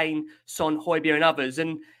likes of Kane, Son, Højbjerg and others.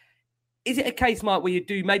 And is it a case, Mike, where you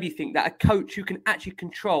do maybe think that a coach who can actually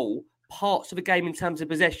control parts of a game in terms of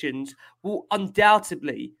possessions will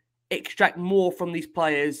undoubtedly extract more from these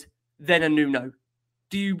players than a Nuno?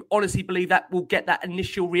 Do you honestly believe that will get that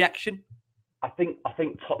initial reaction? I think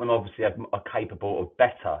Tottenham obviously are capable of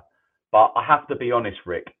better, but I have to be honest,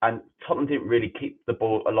 Rick, and Tottenham didn't really keep the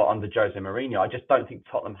ball a lot under Jose Mourinho. I just don't think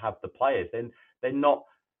Tottenham have the players. They're not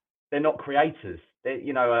creators.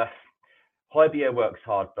 Højbjerg works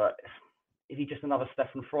hard, but is he just another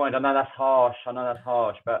Stefan Freund? I know that's harsh,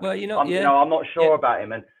 but I'm not sure about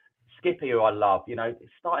him. And Skippy, who I love,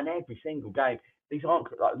 starting every single game. These aren't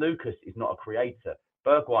like Lucas is not a creator.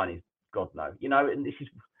 Bergwijn is God no, and this is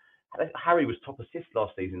Harry was top assist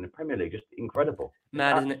last season in the Premier League, just incredible.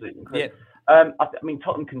 Mad, isn't it? Incredible. Yeah. I mean,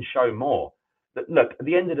 Tottenham can show more. But look, at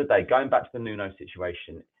the end of the day, going back to the Nuno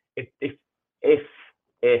situation, if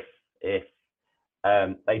they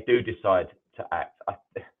do decide to act,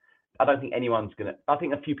 I don't think anyone's going to... I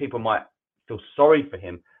think a few people might feel sorry for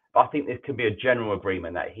him, but I think there could be a general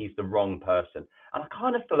agreement that he's the wrong person. And I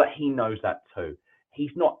kind of feel that he knows that too.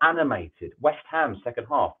 He's not animated. West Ham, second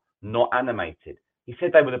half, not animated. He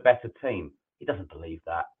said they were the better team. He doesn't believe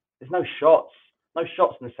that. There's no shots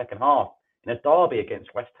in the second half in a derby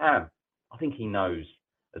against West Ham. I think he knows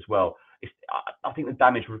as well. I think the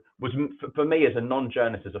damage was, for me as a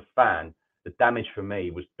non-journalist, as a fan, the damage for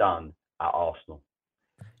me was done at Arsenal.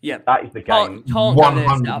 Yeah, that is the game.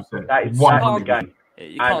 100%. That is the game.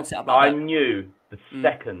 You can't set up like I that. knew the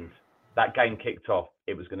second that game kicked off,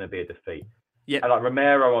 it was going to be a defeat. Yeah, and like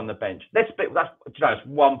Romero on the bench. It's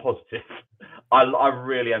one positive. I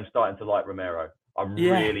really am starting to like Romero.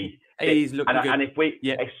 He's looking good. And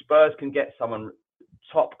if Spurs can get someone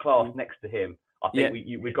top class next to him, I think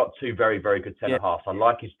we've got two very, very good centre halves. I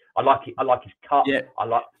like his cut. Yeah.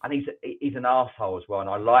 And he's an arsehole as well, and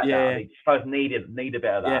I like that. I think Spurs need a bit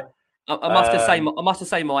of that. Yeah. I must have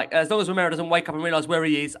say, Mike, as long as Romero doesn't wake up and realise where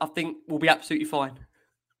he is, I think we'll be absolutely fine.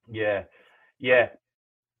 Yeah.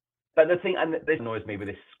 But the thing, and this annoys me with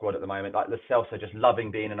this squad at the moment, like Lo Celso just loving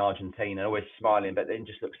being in Argentina, always smiling, but then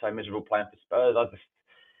just looks so miserable playing for Spurs.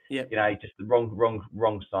 Just the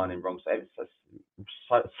wrong signing, wrong save. So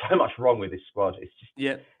much wrong with this squad. It's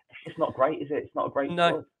just not great, is it? It's not a great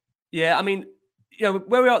squad. Yeah, I mean,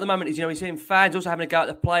 where we are at the moment is, we're seeing fans also having a go at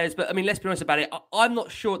the players, but I mean, let's be honest about it. I'm not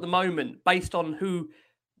sure at the moment, based on who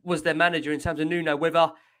was their manager in terms of Nuno,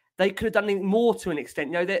 whether they could have done anything more to an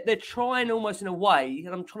extent. They're trying almost in a way,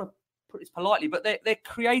 and I'm trying to put this politely, but they're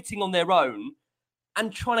creating on their own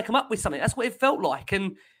and trying to come up with something. That's what it felt like.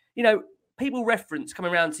 And, people reference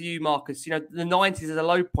coming around to you, Marcus, the 90s as a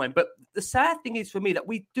low point. But the sad thing is for me that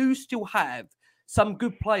we do still have some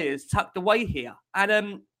good players tucked away here.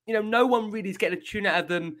 And, no one really is getting a tune out of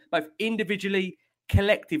them, both individually,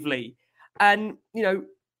 collectively. And,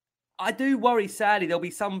 I do worry, sadly, there'll be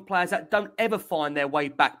some players that don't ever find their way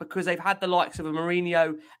back because they've had the likes of a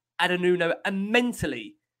Mourinho and a Nuno, and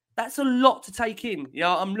mentally, that's a lot to take in.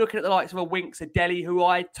 I'm looking at the likes of a Winks, a Dele, who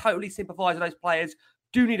I totally sympathise with. Those players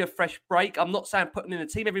do need a fresh break. I'm not saying put them in the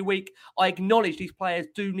team every week. I acknowledge these players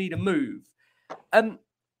do need a move.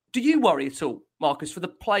 Do you worry at all, Marcus, for the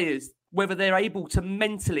players, whether they're able to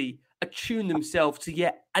mentally attune themselves to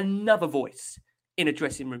yet another voice in a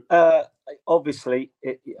dressing room? Obviously,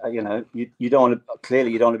 you don't want to.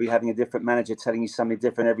 Clearly, you don't want to be having a different manager telling you something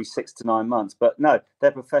different every 6 to 9 months. But no,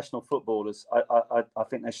 they're professional footballers. I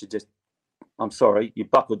think they should just. I'm sorry, you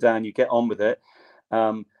buckle down, you get on with it.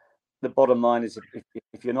 The bottom line is,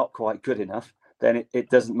 if you're not quite good enough, then it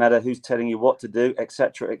doesn't matter who's telling you what to do,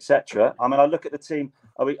 etc., etc. I mean, I look at the team.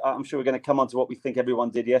 I'm sure we're going to come on to what we think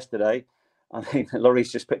everyone did yesterday. I mean, Lloris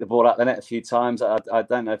just picked the ball out the net a few times. I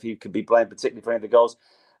don't know if he could be blamed particularly for any of the goals.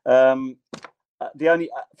 Funny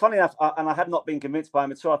enough, and I had not been convinced by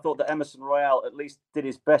him at all. I thought that Emerson Royale at least did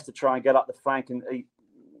his best to try and get up the flank, and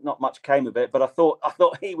not much came of it. But I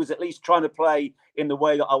thought he was at least trying to play in the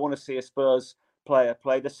way that I want to see a Spurs player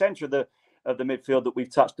play. The centre of the midfield that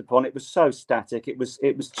we've touched upon, it was so static. It was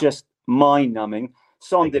just mind-numbing.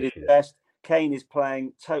 Son did his best. Kane is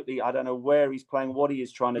playing totally. I don't know where he's playing, what he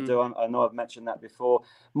is trying to do. I know I've mentioned that before.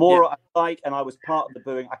 Moura, and I was part of the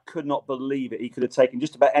booing. I could not believe it. He could have taken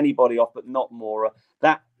just about anybody off, but not Moura.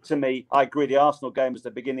 That, to me, I agree. The Arsenal game was the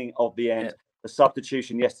beginning of the end. The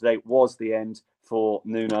substitution yesterday was the end for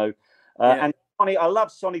Nuno. And Sonny, I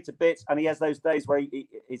love Sonny to bits, and he has those days where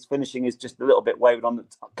his finishing is just a little bit wayward. On the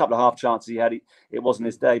couple of half chances he had, it wasn't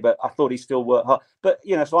his day, but I thought he still worked hard. But,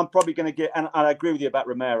 so I'm probably going to get, and I agree with you about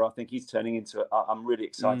Romero. I think he's turning into it. I'm really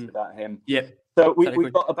excited about him. Yeah. So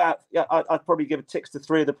we've got about, I'd probably give a ticks to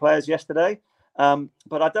 3 of the players yesterday.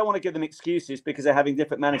 But I don't want to give them excuses because they're having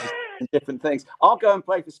different managers and different things. I'll go and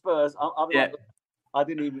play for Spurs. I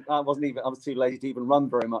was too lazy to even run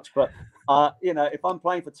very much. But, if I'm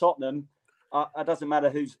playing for Tottenham, it doesn't matter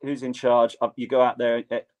who's in charge. You go out there.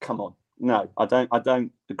 Come on, no, I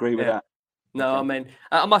don't agree with that. No, I mean,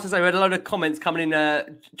 I must say we had a load of comments coming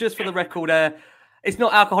in. Just for the record, it's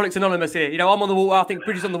not Alcoholics Anonymous here. I'm on the water. I think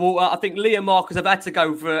Bridges on the water. I think Lee and Marcus have had to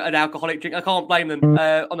go for an alcoholic drink. I can't blame them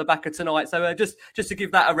on the back of tonight. So just to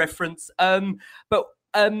give that a reference. But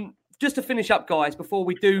just to finish up, guys, before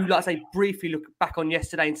we do, like I say, briefly look back on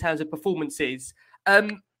yesterday in terms of performances.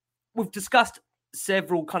 We've discussed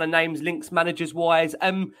several kind of names, links, managers-wise.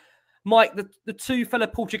 Mike, the two fellow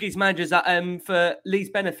Portuguese managers that, for Lee's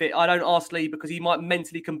benefit, I don't ask Lee because he might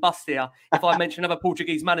mentally combust here if I mention another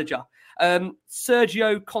Portuguese manager.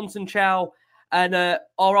 Sergio Conceição and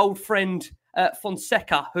our old friend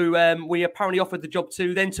Fonseca, who we apparently offered the job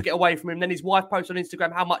to, then took it away from him. Then his wife posted on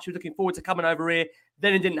Instagram how much he was looking forward to coming over here.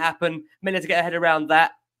 Then it didn't happen. Managed to get a head around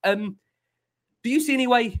that. Do you see any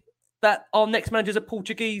way that our next manager is a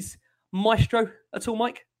Portuguese maestro at all,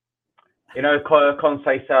 Mike?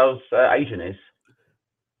 Conceição's agent is.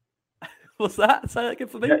 What's that? Say that again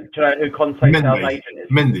for me. Do you know who Conceição's agent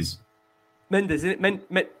is? Mendes, isn't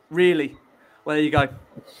it? Really? Well, there you go.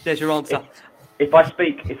 There's your answer. If I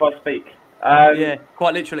speak. Yeah,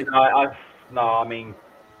 quite literally. I mean,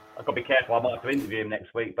 I've got to be careful. I might have to interview him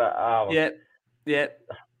next week, but yeah.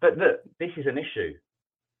 But look, this is an issue.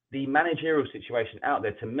 The managerial situation out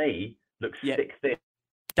there, to me, looks thick.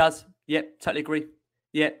 Does. Yep, totally agree.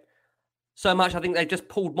 Yep. So much, I think they've just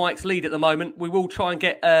pulled Mike's lead at the moment. We will try and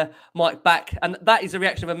get Mike back. And that is the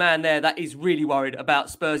reaction of a man there that is really worried about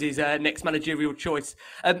Spurs' next managerial choice.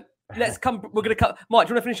 We're going to cut. Mike,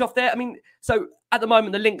 do you want to finish off there? I mean, so at the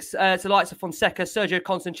moment, the links to the likes of Fonseca, Sergio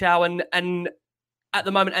Conceição, and at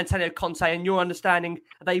the moment, Antonio Conte, and your understanding,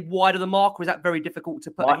 are they wide of the mark, or is that very difficult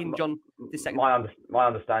to put a hinge on this second? My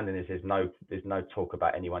understanding is there's no talk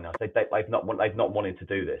about anyone else. They've not wanted to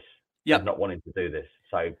do this. Yeah, not wanting to do this.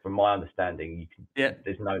 So, from my understanding,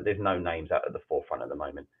 there's no names out at the forefront at the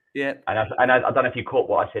moment. Yeah, and I don't know if you caught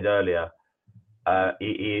what I said earlier.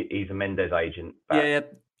 He's a Mendes agent. But yeah.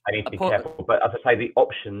 I need to be careful. But as I say, the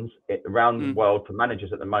options around the world for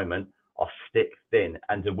managers at the moment are stick thin.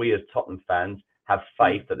 And do we as Tottenham fans have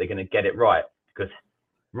faith that they're going to get it right? Because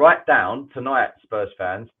write down tonight, Spurs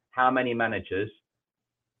fans, how many managers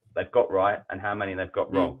they've got right and how many they've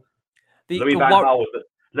got wrong. Louis van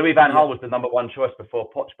Louis van Gaal was the number one choice before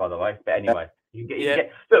Poch, by the way. But anyway, you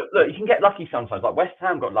can get lucky sometimes. Like West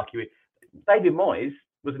Ham got lucky with David Moyes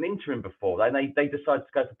was an interim before. They decided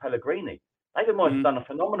to go for Pellegrini. David Moyes has done a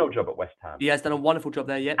phenomenal job at West Ham. He has done a wonderful job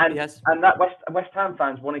there, he has. And that West Ham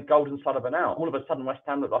fans wanted Golden Sullivan out. All of a sudden, West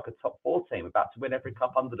Ham looked like a top 4 team about to win every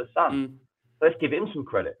cup under the sun. So let's give him some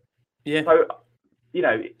credit. Yeah. So,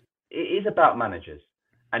 it is about managers.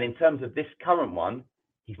 And in terms of this current one,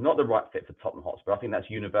 he's not the right fit for Tottenham Hotspur. I think that's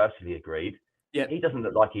universally agreed. Yeah. He doesn't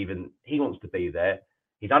look like even he wants to be there.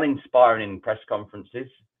 He's uninspiring in press conferences.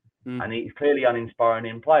 And he's clearly uninspiring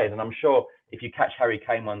in players. And I'm sure if you catch Harry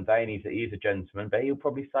Kane one day and he's a gentleman, but he'll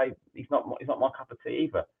probably say he's not my cup of tea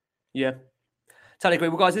either. Yeah. Totally agree.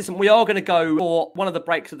 Well, guys, listen, we are going to go for one of the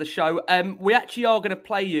breaks of the show. We actually are going to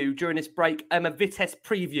play you during this break a Vitesse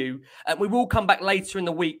preview. We will come back later in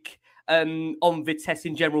the week on Vitesse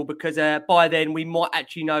in general, because by then we might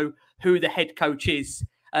actually know who the head coach is.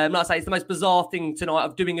 Like I say, it's the most bizarre thing tonight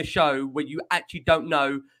of doing a show where you actually don't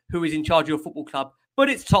know who is in charge of your football club. But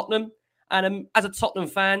it's Tottenham, and as a Tottenham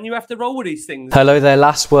fan, you have to roll with these things. Hello there,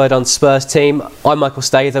 last word on Spurs team. I'm Michael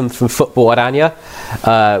Statham from Football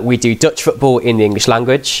Aranya. We do Dutch football in the English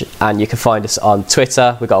language, and you can find us on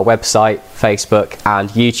Twitter. We've got a website, Facebook and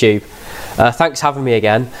YouTube. Thanks for having me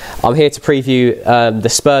again. I'm here to preview the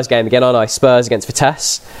Spurs game again, aren't I? Spurs against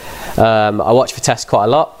Vitesse. I watch Vitesse quite a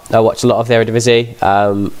lot. I watch a lot of their Eredivisie,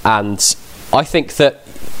 and I think that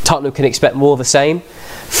Tottenham can expect more of the same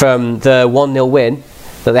from the 1-0 win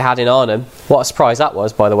that they had in Arnhem. What a surprise that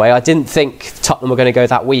was, by the way. I didn't think Tottenham were going to go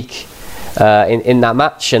that weak in that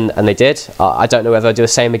match, and they did. I don't know whether they'll do the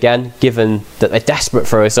same again, given that they're desperate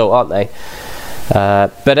for a result, aren't they?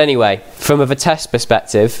 But anyway, from a Vitesse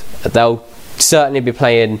perspective, they'll certainly be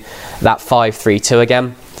playing that 5-3-2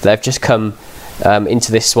 again. They've just come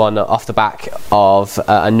into this one off the back of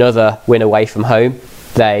another win away from home.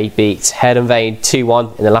 They beat Heerenveen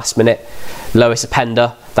 2-1 in the last minute. Lois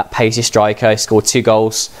Openda, that pacey striker, scored 2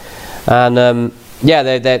 goals. And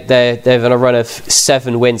they're on a run of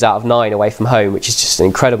 7 wins out of 9 away from home, which is just an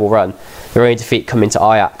incredible run. Their only defeat coming to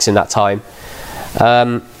Ajax in that time.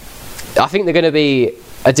 I think they're going to be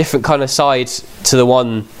a different kind of side to the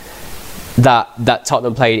one that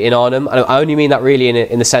Tottenham played in Arnhem. And I only mean that really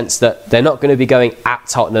in the sense that they're not going to be going at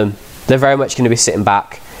Tottenham. They're very much going to be sitting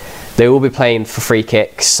back. They will be playing for free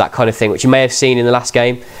kicks, that kind of thing, which you may have seen in the last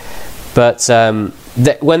game. But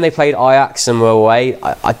when they played Ajax and were away,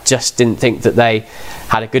 I just didn't think that they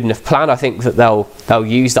had a good enough plan. I think that they'll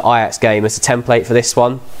use the Ajax game as a template for this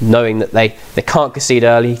one, knowing that they can't concede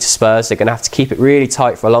early to Spurs. They're going to have to keep it really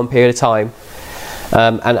tight for a long period of time,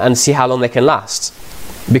 and see how long they can last.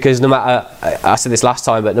 Because no matter, I said this last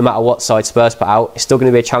time, but no matter what side Spurs put out, it's still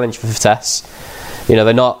going to be a challenge for Vitesse.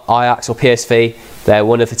 They're not Ajax or PSV. They're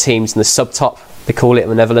one of the teams in the sub-top, they call it, in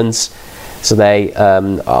the Netherlands. So they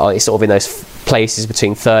are sort of in those places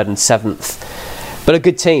between 3rd and 7th. But a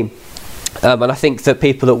good team. And I think that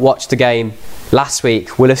people that watched the game last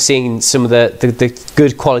week will have seen some of the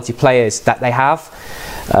good quality players that they have.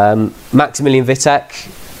 Maximilian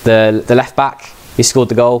Vitek, the left back, he scored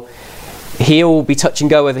the goal. He'll be touch and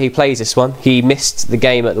go whether he plays this one. He missed the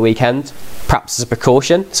game at the weekend, perhaps as a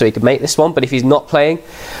precaution, so he could make this one. But if he's not playing,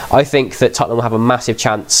 I think that Tottenham will have a massive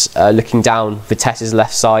chance looking down Vitesse's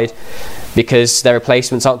left side, because their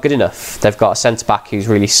replacements aren't good enough. They've got a centre-back who's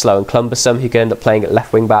really slow and clumbersome, who can end up playing at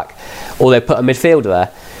left wing-back, or they put a midfielder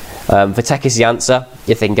there. Vitek is the answer,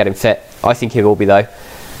 if they can get him fit. I think he will be, though.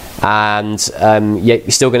 And you're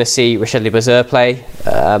still going to see Richard Bazur play,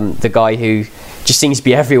 the guy who just seems to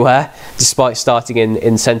be everywhere, despite starting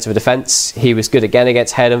in centre of defence. He was good again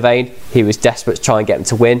against Heerenveen. He was desperate to try and get him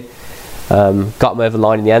to win. Got him over the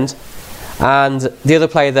line in the end. And the other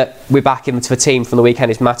player that we're back into the team from the weekend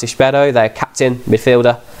is Matis Bedo, their captain,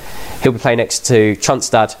 midfielder. He'll be playing next to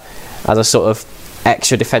Tronstad as a sort of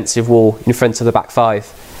extra defensive wall in front of the back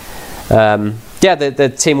 5.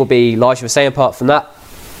 The team will be largely the same. Apart from that,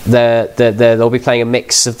 they'll be playing a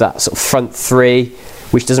mix of that sort of front 3,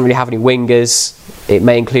 which doesn't really have any wingers. It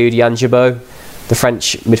may include Yann Jabot, the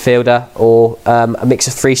French midfielder, or a mix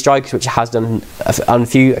of 3 strikers, which it has done on a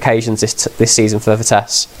few occasions this season for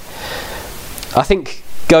Vitesse. I think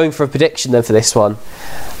going for a prediction then for this one,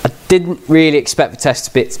 I didn't really expect Vitesse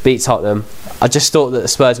to beat Tottenham. I just thought that the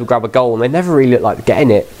Spurs would grab a goal, and they never really looked like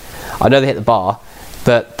getting it. I know they hit the bar,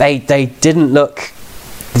 but they didn't look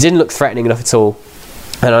threatening enough at all.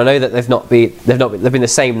 And I know that they've been the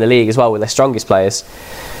same in the league as well with their strongest players.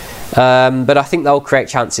 But I think they'll create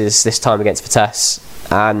chances this time against Vitesse,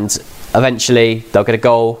 and eventually they'll get a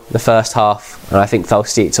goal in the first half, and I think they'll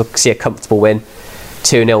see a comfortable win,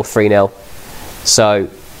 2-0, 3-0. So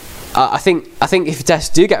I think if Vitesse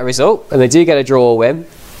do get a result and they do get a draw or win,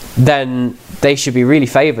 then they should be really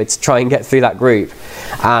favoured to try and get through that group,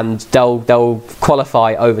 and they'll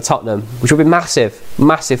qualify over Tottenham, which will be massive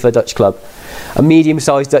for a Dutch club, a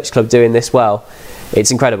medium-sized Dutch club doing this well.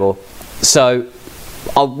 It's incredible. So,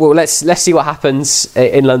 let's see what happens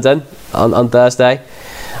in London on Thursday,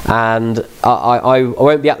 and I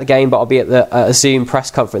won't be at the game, but I'll be at a Zoom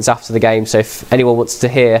press conference after the game. So if anyone wants to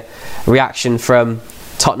hear a reaction from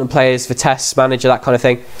Tottenham players, Vitesse manager, that kind of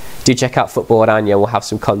thing, do check out Football at Anya. We'll have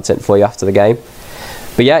some content for you after the game.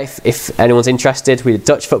 But yeah, if anyone's interested, we do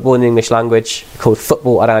Dutch football in the English language called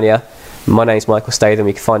Football at Anya. My name's Michael Statham.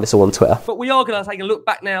 You can find us all on Twitter. But we are going to take a look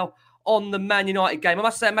back now on the Man United game. I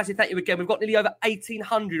must say a massive thank you again. We've got nearly over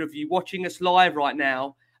 1,800 of you watching us live right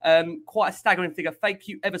now. Quite a staggering figure. Thank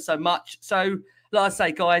you ever so much. So, like I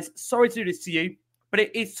say, guys, sorry to do this to you, but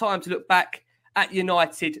it is time to look back at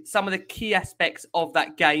United, some of the key aspects of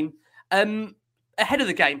that game. Ahead of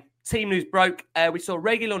the game, team news broke. We saw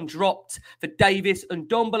Reguilon dropped for Davis and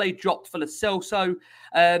Ndombele dropped for Lo Celso.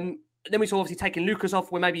 Then we saw obviously taking Lucas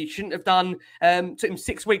off where maybe he shouldn't have done. Took him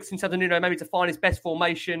 6 weeks in terms of Nuno maybe to find his best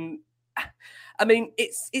formation. I mean,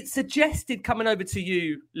 it's suggested coming over to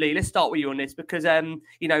you, Lee. Let's start with you on this because,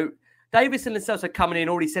 Davis and Lo Celso coming in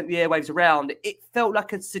already sent the airwaves around. It felt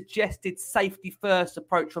like a suggested safety-first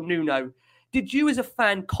approach from Nuno. Did you, as a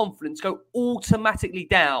fan, confidence go automatically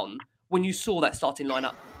down when you saw that starting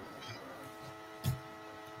lineup?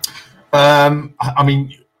 I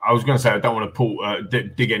mean, I was going to say I don't want to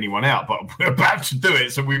dig anyone out, but we're about to do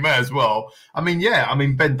it, so we may as well. I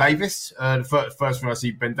mean, Ben Davis. The first when I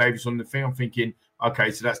see Ben Davis on the thing, I'm thinking,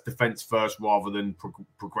 okay, so that's defence first rather than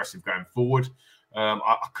progressive going forward.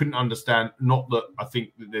 I couldn't understand, not that I think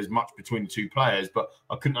that there's much between the two players, but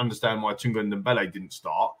I couldn't understand why Tunga and Ndombele didn't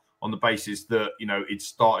start on the basis that, it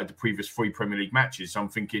started the previous 3 Premier League matches. So I'm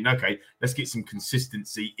thinking, okay, let's get some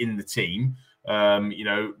consistency in the team,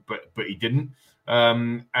 but he didn't.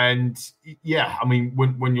 And yeah, I mean,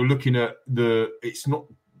 when you're looking at it's not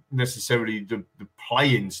necessarily the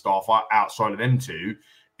playing staff outside of them two,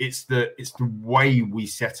 it's the way we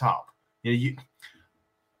set up.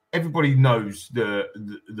 Everybody knows that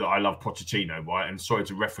I love Pochettino, right? And sorry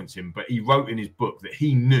to reference him, but he wrote in his book that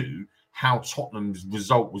he knew how Tottenham's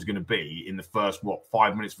result was going to be in the first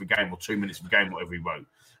 5 minutes of a game or 2 minutes of a game, whatever he wrote.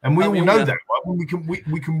 And we all know that, right? When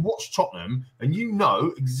we can watch Tottenham and you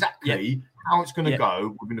know exactly how it's going to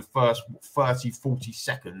go within the first 30, 40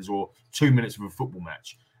 seconds or 2 minutes of a football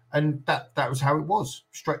match. And that was how it was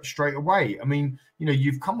straight away. I mean,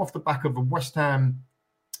 you've come off the back of a West Ham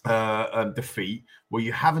defeat where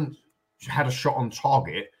you haven't had a shot on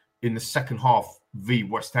target in the second half v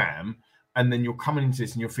West Ham, and then you're coming into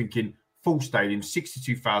this and you're thinking, full stadium,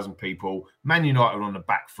 62,000 people, Man United on the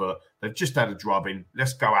back foot, they've just had a drubbing,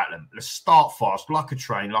 let's go at them. Let's start fast, like a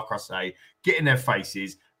train, like I say, get in their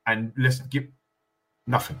faces, and let's give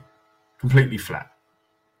nothing. Completely flat.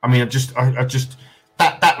 I mean, I just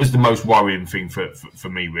that was the most worrying thing for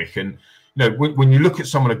me, Rick. And, when you look at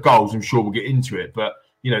some of the goals, I'm sure we'll get into it, but,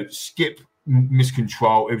 Skip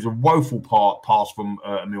miscontrol. It was a woeful pass from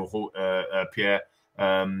Emile Pierre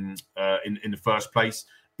in the first place.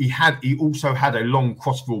 He also had a long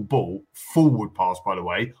crossfield ball, forward pass, by the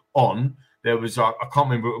way, on. There was, I can't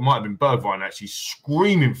remember, it might have been Bergwijn actually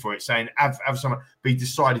screaming for it, saying, have someone. But he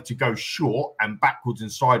decided to go short and backwards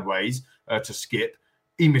and sideways to Skip.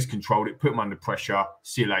 He miscontrolled it, put him under pressure.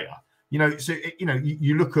 See you later. You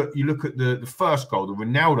look at the first goal, the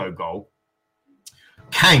Ronaldo goal.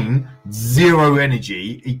 Kane, zero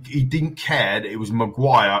energy. He didn't care that it was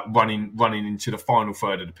Maguire running into the final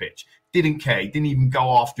third of the pitch. Didn't care. He didn't even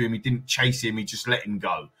go after him. He didn't chase him. He just let him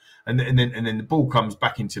go. And then the ball comes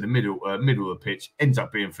back into the middle of the pitch. Ends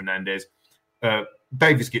up being Fernandes.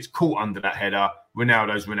 Davis gets caught under that header.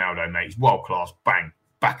 Ronaldo's Ronaldo, mate. He's world class. Bang,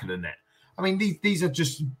 back of the net. I mean, these are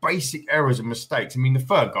just basic errors and mistakes. I mean, the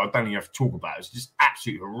third guy, I don't even have to talk about. It's just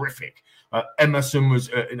absolutely horrific. Emerson was,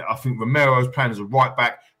 I think Romero was playing as a right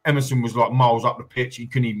back. Emerson was like miles up the pitch. He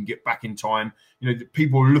couldn't even get back in time. The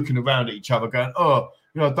people were looking around at each other going, I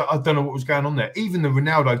don't know what was going on there. Even the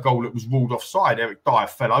Ronaldo goal that was ruled offside, Eric Dyer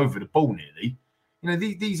fell over the ball nearly.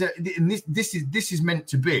 This is meant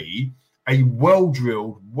to be a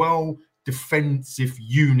well-drilled, well-defensive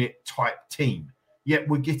unit type team. Yet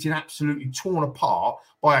we're getting absolutely torn apart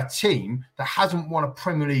by a team that hasn't won a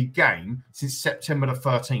Premier League game since September the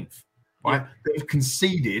 13th, right? That have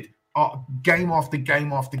conceded game after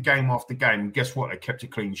game after game after game. And guess what? They kept a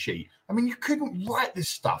clean sheet. I mean, you couldn't write this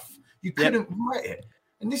stuff. You couldn't write it.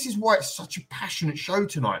 And this is why it's such a passionate show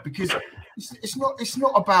tonight, because It's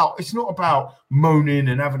not about moaning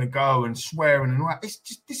and having a go and swearing and all that. It's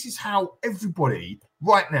just this is how everybody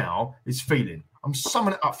right now is feeling. I'm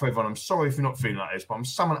summing it up for everyone. I'm sorry if you're not feeling like this, but I'm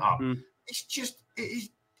summing it up. It's just it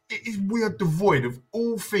is we are devoid of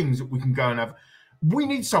all things that we can go and have. We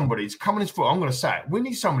need somebody to come in this football. I'm going to say it. We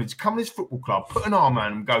need somebody to come in this football club, put an arm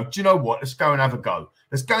around and go, do you know what? Let's go and have a go.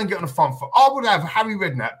 Let's go and get on the front foot. I would have Harry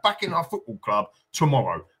Redknapp back in our football club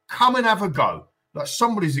tomorrow. Come and have a go. Like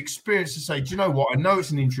somebody's experienced to say, do you know what? I know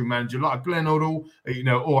it's an interim manager like Glenn Hoddle,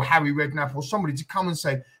 or Harry Redknapp, or somebody to come and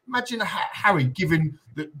say, imagine Harry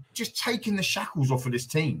just taking the shackles off of this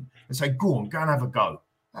team and say, go on, go and have a go.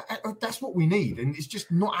 That's what we need. And it's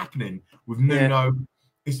just not happening with Nuno. Yeah.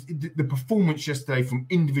 It's the performance yesterday from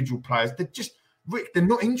individual players. They're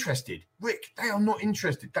not interested. Rick, they are not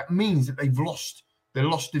interested. That means that they've lost. They're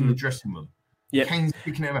lost in the dressing room. Yeah. Kane's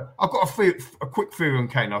picking it up. I've got a quick theory on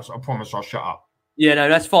Kane. I promise I'll shut up. Yeah, no,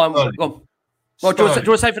 that's fine. Go on. Well, do you want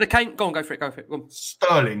to say for the Kane? Go for it. Go on.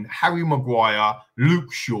 Sterling, Harry Maguire,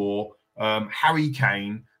 Luke Shaw, Harry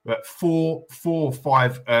Kane, 4,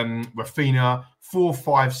 5, Rafinha, 4,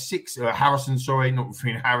 5, 6, Harrison, sorry, not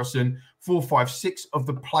Rafinha, Harrison, 4, 5, 6 of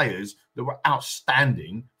the players that were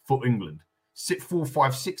outstanding for England. 4,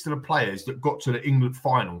 5, 6 of the players that got to the England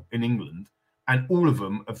final in England, and all of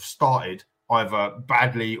them have started either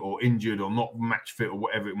badly or injured or not match fit or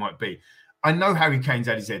whatever it might be. I know Harry Kane's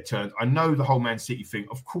had his head turned. I know the whole Man City thing.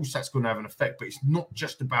 Of course, that's going to have an effect, but it's not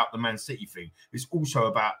just about the Man City thing. It's also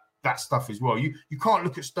about that stuff as well. You can't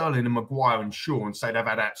look at Sterling and Maguire and Shaw and say they've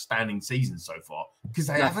had outstanding seasons so far because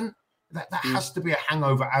they haven't. That has to be a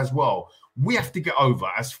hangover as well. We have to get over,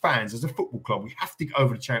 as fans, as a football club, we have to get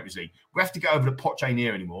over the Champions League. We have to get over the Poch ain't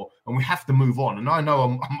here anymore, and we have to move on. And I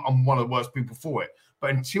know I'm one of the worst people for it, but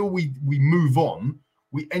until we move on,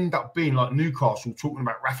 we end up being like Newcastle talking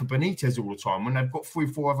about Rafa Benitez all the time when they've got 3 or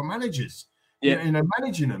 4 other managers,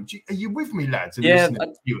 managing them. Are you with me, lads? And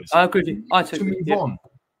I agree with you. I to move on.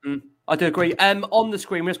 I do agree. On the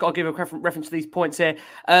screen, we've just got to give a reference to these points here.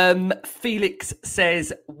 Felix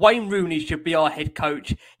says Wayne Rooney should be our head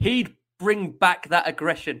coach. He'd bring back that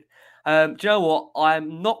aggression. Do you know what?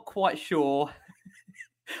 I'm not quite sure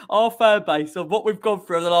our fan base of what we've gone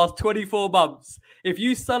through over the last 24 months. If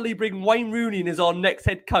you suddenly bring Wayne Rooney in as our next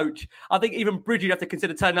head coach, I think even Bridgie would have to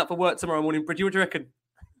consider turning up for work tomorrow morning. Bridgie, what do you reckon?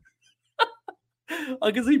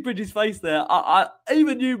 I can see Bridges' face there.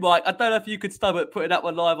 Even you, Mike, I don't know if you could stomach putting that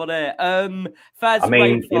one live on air. Faz, I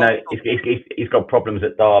mean, he's got problems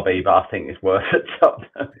at Derby, but I think it's worth it.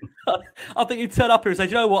 I think he'd turn up here and say,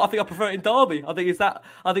 you know what? I think I prefer it in Derby. I think it's that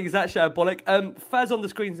shambolic. Faz on the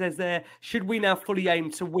screen says there, should we now fully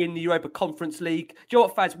aim to win the Europa Conference League? Do you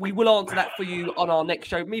know what, Faz? We will answer that for you on our next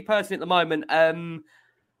show. Me personally, at the moment, I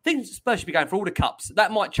think Spurs should be going for all the cups.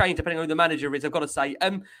 That might change depending on who the manager is, I've got to say.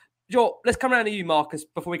 Let's come around to you, Marcus,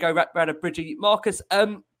 before we go round to Bridgie. Marcus,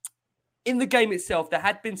 in the game itself, there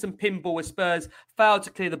had been some pinball as Spurs failed to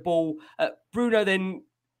clear the ball. Bruno then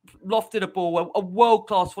lofted a ball, a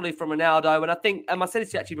world-class volley from Ronaldo. And I think, I said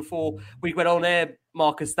this actually before we went on air,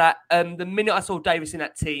 Marcus, that the minute I saw Davis in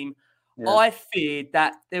that team, I feared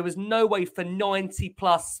that there was no way for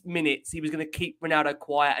 90-plus minutes he was going to keep Ronaldo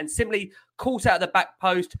quiet and simply caught out of the back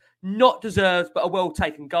post, not deserved, but a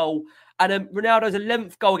well-taken goal. And Ronaldo's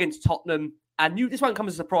 11th goal against Tottenham, and this won't come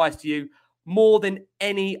as a surprise to you, more than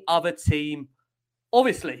any other team,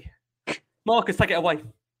 obviously. Marcus, take it away.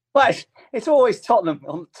 Well, it's always Tottenham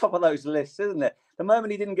on top of those lists, isn't it? The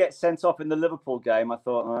moment he didn't get sent off in the Liverpool game, I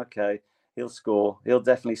thought, okay, he'll score. He'll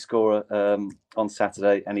definitely score on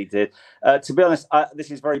Saturday, and he did. To be honest,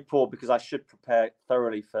 this is very poor because I should prepare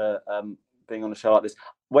thoroughly for being on a show like this.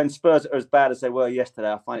 When Spurs are as bad as they were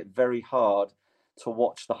yesterday, I find it very hard to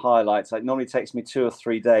watch the highlights. It normally takes me 2 or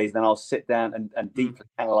 3 days, then I'll sit down and deeply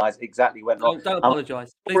analyse exactly what went wrong. Don't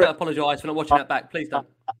apologise. Please don't apologise for not watching that back. Please don't.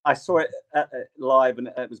 I saw it live and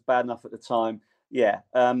it was bad enough at the time. Yeah.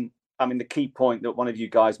 I mean, the key point that one of you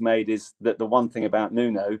guys made is that the one thing about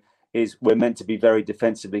Nuno is we're meant to be very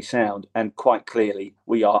defensively sound, and quite clearly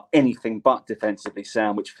we are anything but defensively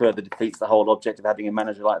sound, which further defeats the whole object of having a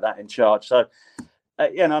manager like that in charge. So,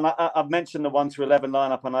 and I've mentioned the 1 to 11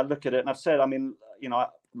 lineup, and I look at it and I've said, I mean,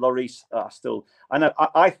 Lloris,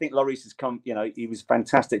 I think Lloris has come, he was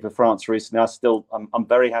fantastic for France recently. I'm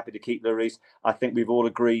very happy to keep Lloris. I think we've all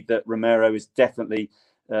agreed that Romero is definitely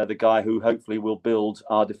the guy who hopefully will build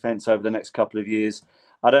our defence over the next couple of years.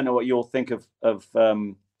 I don't know what you'll think of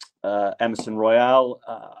Emerson Royale.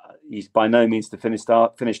 He's by no means the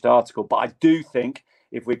finished article, but I do think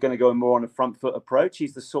if we're going to go more on a front foot approach,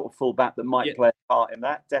 he's the sort of fullback that might play a part in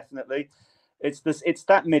that, definitely. It's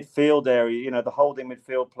that midfield area, the holding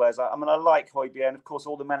midfield players. I mean, I like Højbjerg. Of course,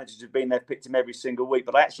 all the managers who've been there picked him every single week.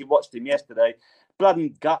 But I actually watched him yesterday, blood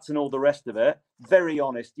and guts and all the rest of it. Very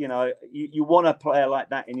honest, you want a player like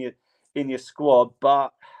that in your squad.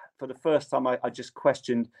 But for the first time, I just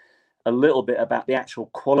questioned a little bit about the actual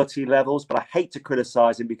quality levels. But I hate to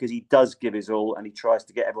criticise him because he does give his all and he tries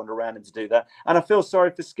to get everyone around him to do that. And I feel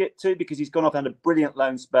sorry for Skip too because he's gone off and had a brilliant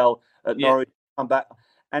loan spell at Norwich. Come back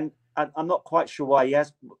and I'm not quite sure why he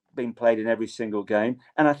has been played in every single game.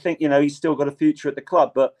 And I think, he's still got a future at the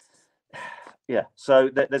club. But, yeah, so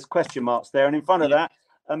there's question marks there. And in front of that,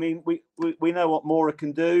 I mean, we know what Moura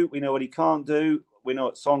can do. We know what he can't do. We know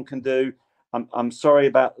what Son can do. I'm sorry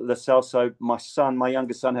about Lo Celso. My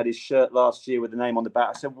younger son, had his shirt last year with the name on the back.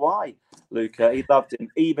 I said, why, Luca? He loved him.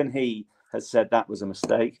 Even he has said that was a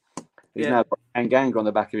mistake. He's now got Tanganga on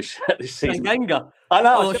the back of his shirt this season. Tanganga? I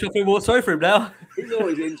know. I feel more sorry for him now. He's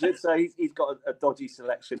always injured, so he's got a dodgy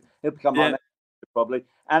selection. He'll become my next probably.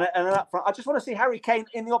 And up front, I just want to see Harry Kane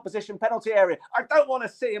in the opposition penalty area. I don't want to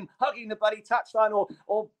see him hugging the bloody touchline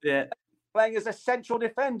or playing as a central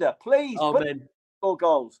defender. Please, score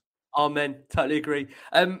goals. Amen. Totally agree.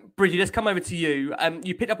 Bridgie, let's come over to you.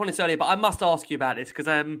 You picked up on this earlier, but I must ask you about this because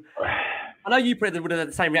I know you probably would have had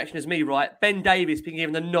the same reaction as me, right? Ben Davies being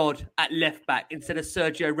given the nod at left back instead of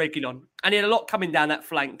Sergio Reguilon. And he had a lot coming down that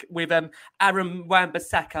flank with Aaron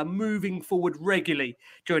Wan-Bissaka moving forward regularly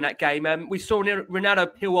during that game. We saw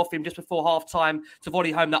Ronaldo peel off him just before half-time to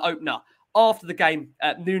volley home that opener. After the game,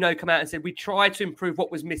 Nuno came out and said, we tried to improve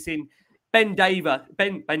what was missing. Ben Davies,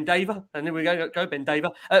 and then we go Ben Davies.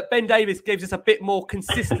 Ben Davies gives us a bit more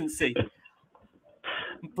consistency.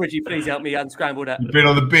 Bridgie, please help me unscramble that. You've been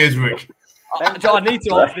on the beers, Rick. I need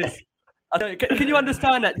to ask this. Can you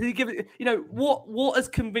understand that? Did he give it? What has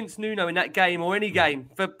convinced Nuno in that game or any game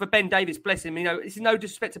for Ben Davies? Bless him. It's no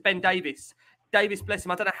disrespect to Ben Davies. Davies, bless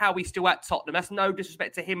him. I don't know how he's still at Tottenham. That's no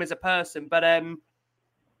disrespect to him as a person. But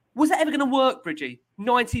was that ever going to work, Bridgie?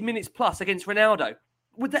 90 minutes plus against Ronaldo.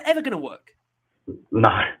 Was that ever going to work? No.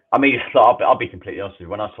 I mean, I'll be completely honest with you.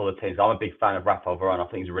 When I saw the teams, I'm a big fan of Rafael Varane.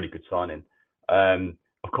 I think he's a really good signing.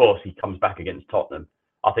 Of course, he comes back against Tottenham.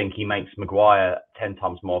 I think he makes Maguire 10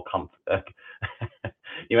 times more comfort.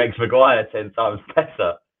 He makes Maguire 10 times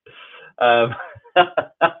better.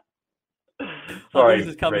 Sorry,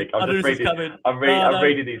 Rick. I'm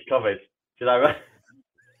reading these comments. Do you know?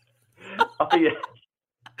 I think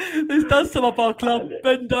this does sum up our club.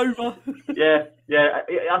 Bend over. Yeah.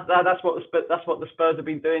 That's what the Spurs have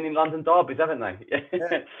been doing in London derbies, haven't they?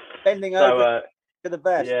 Bending over to the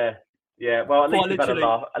best. Yeah. Well, at least we've had a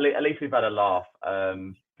laugh. At least we've had a laugh.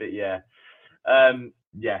 But yeah.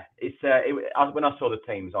 It's when I saw the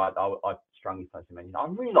teams, I strongly fancy Man United.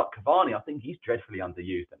 I really like Cavani. I think he's dreadfully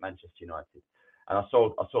underused at Manchester United. And I saw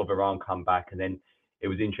Varane come back, and then it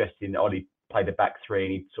was interesting. Ollie played the back three,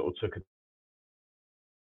 and he sort of took a.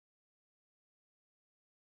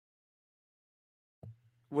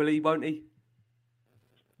 Will he? Won't he?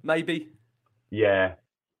 Maybe. Yeah.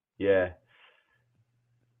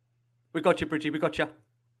 We got you, Bridgie. We got you.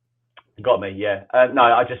 Got me. Yeah. No,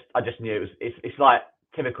 I just knew it was. It's like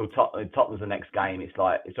typical Tottenham's the next game. It's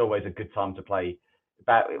like it's always a good time to play.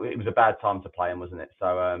 It was a bad time to play him, wasn't it?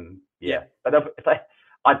 So yeah. But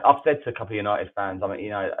I've said to a couple of United fans, I mean,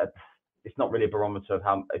 it's not really a barometer of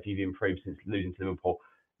how if you've improved since losing to Liverpool.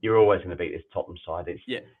 You're always going to beat this Tottenham side. It's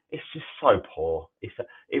just so poor.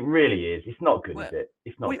 It really is. It's not good, is it?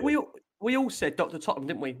 It's not. We all said Dr. Tottenham,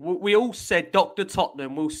 didn't we? We all said Dr.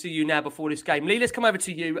 Tottenham. We'll see you now before this game. Lee, let's come over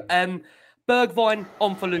to you. Bergwijn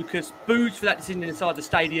on for Lucas. Booed for that decision inside the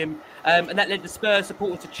stadium, and that led the Spurs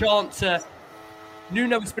supporters to chant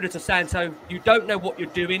Nuno Espirito Santo. You don't know what you're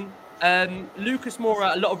doing. Lucas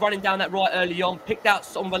Moura, a lot of running down that right early on, picked out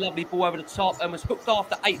some of a lovely ball over the top and was hooked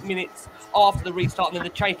after 8 minutes after the restart. And then the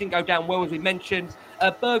change didn't go down well, as we mentioned.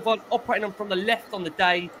 Bergwijn operating on from the left on the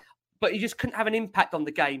day, but he just couldn't have an impact on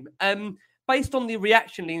the game. Based on the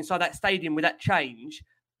reaction inside that stadium with that change,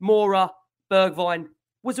 Moura, Bergwijn,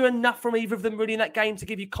 was there enough from either of them really in that game to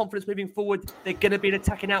give you confidence moving forward? They're going to be an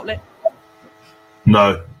attacking outlet?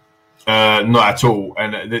 No. Not at all,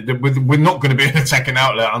 and we're not going to be an attacking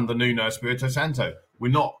outlet under Nuno Espirito Santo.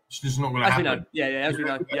 We're not. It's just not going to happen. We know. Yeah, as we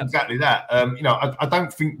know. Yeah. Exactly that. I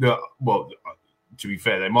don't think that. Well, to be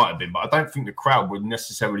fair, they might have been, but I don't think the crowd were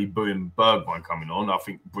necessarily booing Bergwijn coming on. I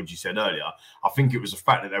think Bridgie said earlier. I think it was the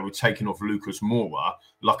fact that they were taking off Lucas Moura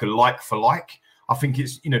like a like for like. I think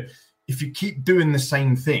it's if you keep doing the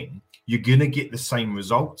same thing, you're going to get the same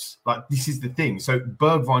results. Like, this is the thing. So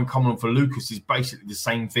Bergwijn coming on for Lucas is basically the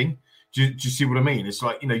same thing. Do you see what I mean? It's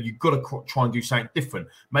like, you've got to try and do something different.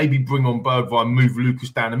 Maybe bring on Bergwijn, move Lucas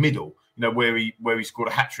down the middle. You know, where he scored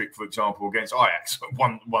a hat trick, for example, against Ajax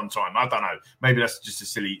one time. I don't know. Maybe that's just a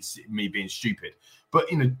silly me being stupid.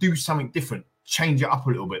 But, you know, do something different. Change it up a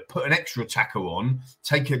little bit. Put an extra attacker on.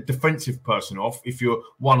 Take a defensive person off if you're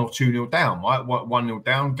 1 or 2-0 down, right? 1-0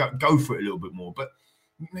 down, go for it a little bit more. But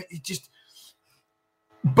it just...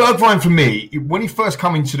 Bergwijn, for me, when he first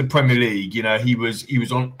came into the Premier League, you know, he was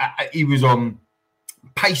on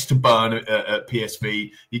pace to burn at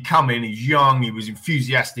PSV. He come in, he's young, he was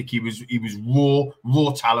enthusiastic, he was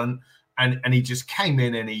raw talent, and he just came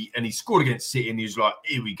in and he scored against City, and he was like,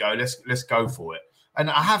 here we go, let's go for it. And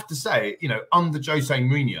I have to say, you know, under Jose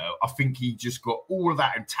Mourinho, I think he just got all of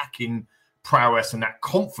that attacking prowess and that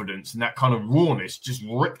confidence and that kind of rawness just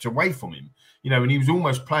ripped away from him. You know, and he was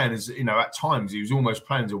almost playing as, you know, at times he was almost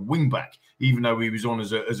playing as a wing back, even though he was on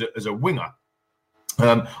as a winger.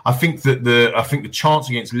 I think the chance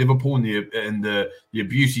against Liverpool and the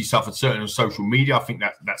abuse he suffered certainly on social media, I think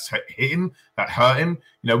that's hit him, that hurt him.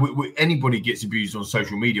 You know, anybody gets abused on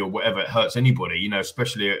social media or whatever, it hurts anybody. You know,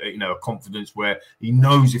 especially a confidence where he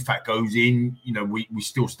knows if that goes in, you know, we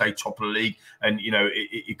still stay top of the league, and you know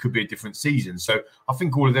it could be a different season. So I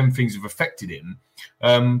think all of them things have affected him.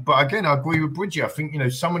 But again, I agree with Bridgie. I think, you know,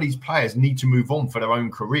 some of these players need to move on for their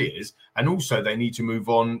own careers, and also they need to move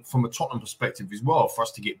on from a Tottenham perspective as well for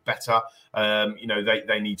us to get better. You know,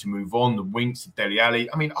 they need to move on. The Winks, Dele Alli.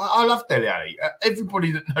 I mean, I love Dele Alli.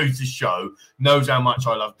 Everybody that knows this show knows how much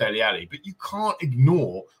I love Dele Alli, but you can't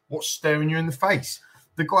ignore what's staring you in the face.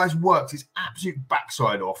 The guy's worked his absolute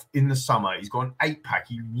backside off in the summer. He's got an 8-pack.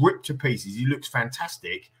 He ripped to pieces. He looks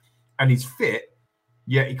fantastic, and he's fit.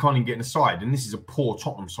 Yet he can't even get in the side, and this is a poor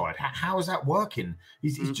Tottenham side. How is that working?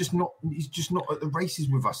 He's just not. He's just not at the races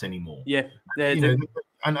with us anymore. Yeah, you know,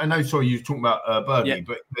 and I know. Sorry, you were talking about Bergie,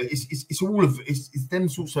 but it's all of it's them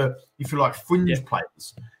sorts of, if you like, fringe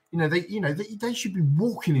players. You know, they should be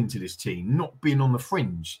walking into this team, not being on the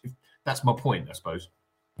fringe. That's my point, I suppose.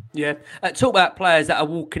 Yeah. Talk about players that are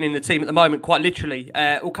walking in the team at the moment, quite literally.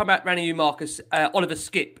 We'll come back around to you, Marcus. Oliver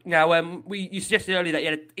Skipp. Now, you suggested earlier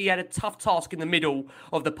that he had a tough task in the middle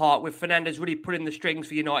of the park with Fernandes really pulling the strings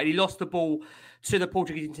for United. He lost the ball to the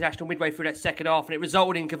Portuguese international midway through that second half, and it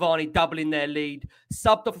resulted in Cavani doubling their lead,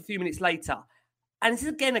 subbed off a few minutes later. And this is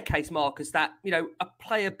again a case, Marcus, that, you know, a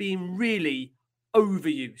player being really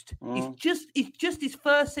overused. It's just his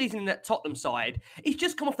first season in that Tottenham side. He's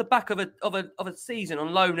just come off the back of a season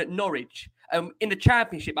on loan at Norwich, in the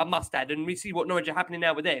Championship, I must add, and we see what Norwich are happening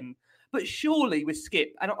now with them. But surely with Skipp,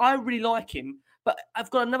 and I really like him, but I've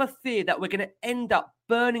got another fear that we're going to end up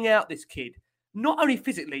burning out this kid, not only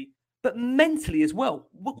physically, but mentally as well.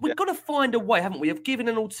 We've got to find a way, haven't we, of giving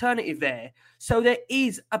an alternative there. So there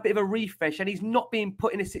is a bit of a refresh, and he's not being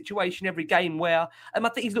put in a situation every game where, I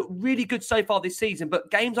think he's looked really good so far this season, but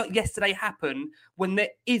games like yesterday happen when there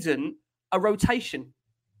isn't a rotation.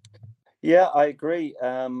 Yeah, I agree.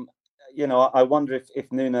 You know, I wonder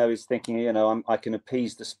if Nuno is thinking, you know, I can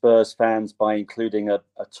appease the Spurs fans by including a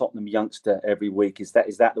Tottenham youngster every week. Is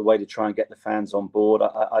that the way to try and get the fans on board?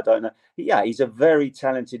 I don't know. Yeah, he's a very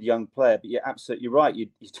talented young player, but you're absolutely right. You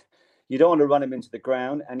don't want to run him into the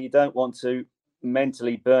ground, and you don't want to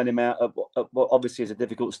mentally burn him out at what obviously is a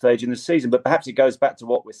difficult stage in the season. But perhaps it goes back to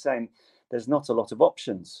what we're saying. There's not a lot of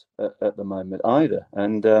options at the moment either.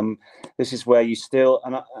 And this is where you still,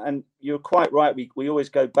 and you're quite right. We always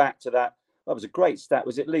go back to that. That was a great stat.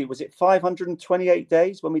 Was it, Lee? Was it 528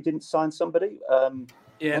 days when we didn't sign somebody?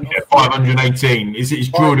 Yeah, 518. It's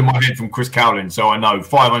drilled in my head from Chris Cowlin, so I know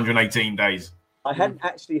 518 days. I hadn't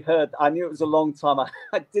actually heard. I knew it was a long time.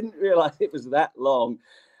 I didn't realise it was that long.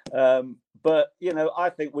 But, you know, I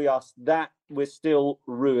think we're still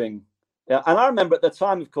ruining. Yeah, and I remember at the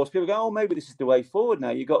time, of course, people go, "Oh, maybe this is the way forward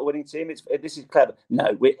now. You've got a winning team. This is clever."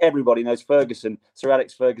 No, everybody knows Ferguson. Sir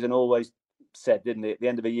Alex Ferguson always said, didn't he, at the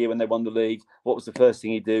end of a year when they won the league, what was the first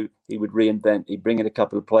thing he'd do? He would reinvent. He'd bring in a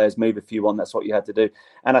couple of players, move a few on. That's what you had to do.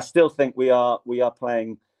 And I still think we are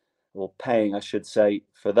playing, or paying, I should say,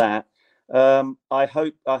 for that. I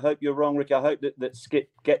hope you're wrong, Rick. I hope that Skipp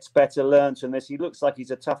gets better, learns from this. He looks like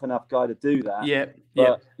he's a tough enough guy to do that. Yeah.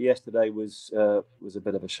 But yesterday was a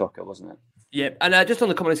bit of a shocker, wasn't it? Yeah, and just on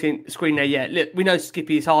the comment screen there, look, we know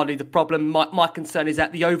Skippy is hardly the problem. My concern is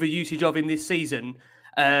that the overusage of him this season,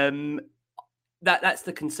 that's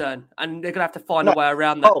the concern, and they're going to have to find a way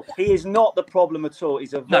around that. Oh, he is not the problem at all.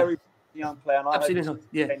 He's a very young player, and absolutely not.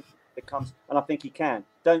 Yeah, it comes, and I think he can.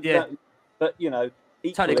 Don't. But you know.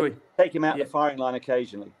 Equally, totally agree. Take him out the firing line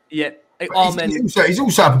occasionally. Yeah, He's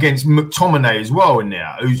also up against McTominay as well in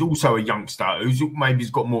there, who's also a youngster, who's maybe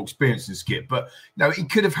got more experience than Skip. But he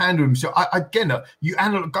could have handled himself.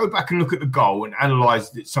 Go back and look at the goal and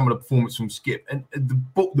analyse some of the performance from Skip and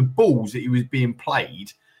the balls that he was being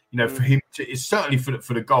played. For him it's certainly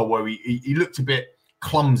for the goal where he looked a bit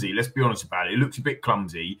clumsy. Let's be honest about it. He looked a bit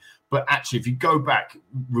clumsy. But actually, if you go back,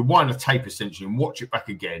 rewind the tape essentially, and watch it back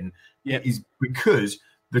again, it is because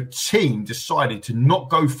the team decided to not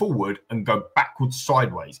go forward and go backwards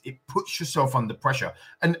sideways. It puts yourself under pressure.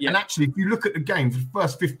 And actually, if you look at the game for the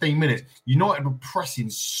first 15 minutes, United were pressing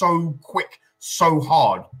so quick, so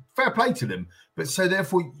hard. Fair play to them. But so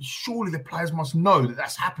therefore, surely the players must know that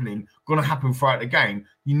that's happening, going to happen throughout the game.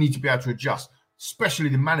 You need to be able to adjust. Especially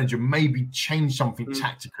the manager, maybe change something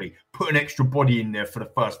tactically, put an extra body in there for the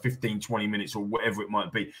first 15, 20 minutes or whatever it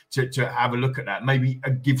might be to have a look at that. Maybe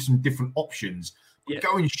give some different options. But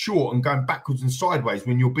going short and going backwards and sideways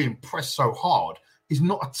when you're being pressed so hard is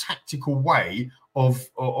not a tactical way of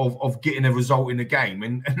getting a result in the game.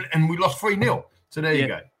 And we lost 3-0. So there you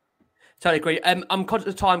go. Totally agree. I'm conscious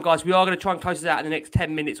of time, guys. We are going to try and close this out in the next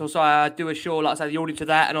 10 minutes or so. I do assure, like I say, the audience of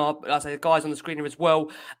that, and like I say, the guys on the screen here as well.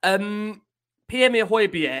 Pierre-Emile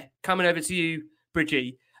Højbjerg, coming over to you,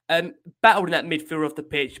 Bridgie, battled in that midfield of the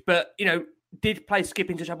pitch, but, did play Skip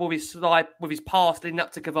into trouble with his pass leading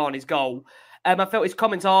up to Cavani's goal. I felt his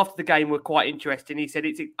comments after the game were quite interesting. He said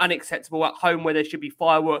it's unacceptable at home where there should be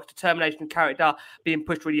fireworks, determination and character being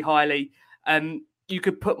pushed really highly. You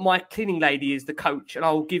could put my cleaning lady as the coach and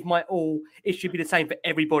I'll give my all. It should be the same for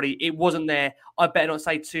everybody. It wasn't there. I better not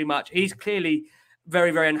say too much. He's clearly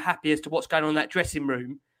very, very unhappy as to what's going on in that dressing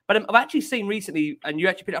room. But I've actually seen recently, and you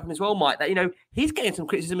actually picked up on as well, Mike, that, he's getting some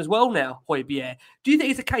criticism as well now, Højbjerg. Do you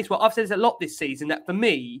think it's a case where I've said this a lot this season, that for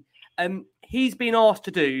me, he's been asked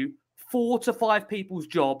to do 4 to 5 people's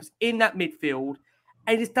jobs in that midfield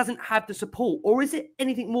and just doesn't have the support? Or is it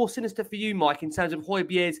anything more sinister for you, Mike, in terms of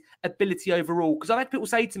Højbjerg's ability overall? Because I've had people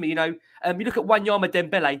say to me, you look at Wanyama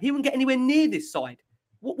Dembele, he wouldn't get anywhere near this side.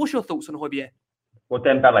 What's your thoughts on Højbjerg? Well,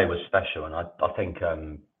 Dembele was special, and I think,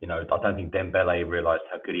 I don't think Dembele realised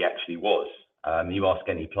how good he actually was. You ask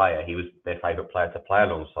any player, he was their favourite player to play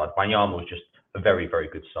alongside. Wanyama was just a very, very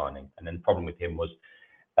good signing. And then the problem with him was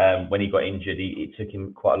when he got injured, it took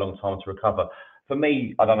him quite a long time to recover. For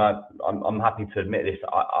me, I don't know, I'm happy to admit this,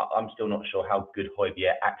 I'm still not sure how good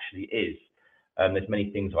Højbjerg actually is. There's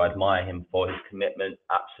many things I admire him for, his commitment,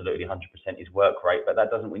 absolutely 100% his work rate, but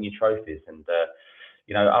that doesn't win you trophies. And,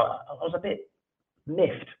 I was a bit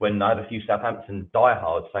miffed when I had a few Southampton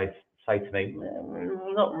diehards say to me,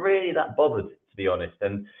 I'm not really that bothered, to be honest.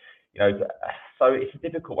 And, so it's a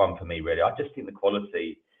difficult one for me, really. I just think the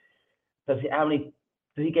quality, does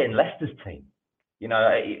he get in Leicester's team?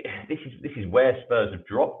 This is where Spurs have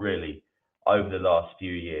dropped, really, over the last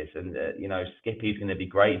few years. And, Skippy's going to be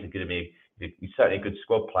great. He's certainly a good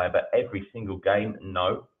squad player, but every single game,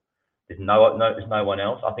 no. There's no one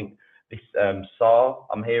else. I think this Sarr,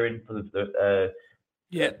 I'm hearing for the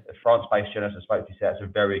France-based journalist I spoke to, said that's a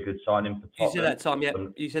very good signing for Tottenham. You said that, Tom, yeah.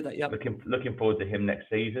 You said that, yeah. Looking forward to him next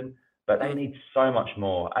season, but they need so much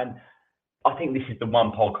more. And I think this is the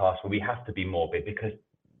one podcast where we have to be morbid because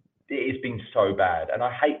it has been so bad. And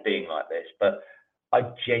I hate being like this, but I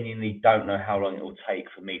genuinely don't know how long it will take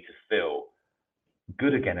for me to feel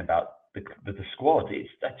good again about the squad.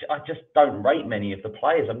 I just don't rate many of the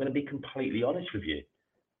players. I'm going to be completely honest with you.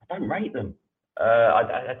 I don't rate them.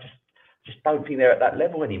 I just don't think they're at that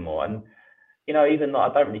level anymore. And, even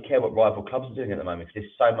I don't really care what rival clubs are doing at the moment because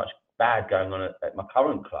there's so much bad going on at my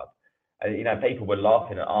current club. And, people were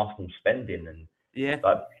laughing at Arsenal spending and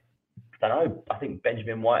I don't know. I think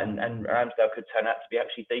Benjamin White and Ramsdale could turn out to be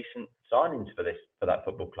actually decent signings for that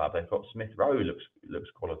football club. They've got Smith Rowe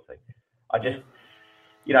looks quality. I just,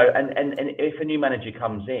 and if a new manager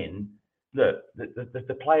comes in, look,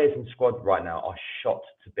 the players in squad right now are shot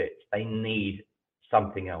to bits. They need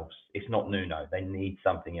something else. It's not Nuno. They need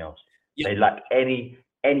something else. Yeah. They lack any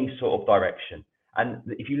sort of direction. And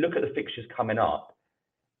if you look at the fixtures coming up,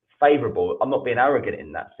 favourable. I'm not being arrogant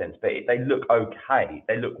in that sense, but they look okay.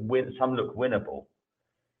 Some look winnable.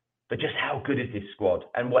 But just how good is this squad?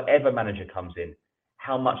 And whatever manager comes in,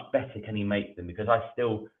 how much better can he make them? Because I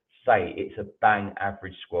still say it's a bang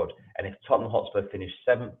average squad. And if Tottenham Hotspur finish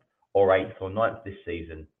 7th or 8th or 9th this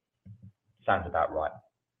season, sounds about right.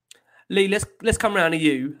 Lee, let's come round to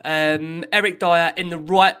you. Eric Dyer in the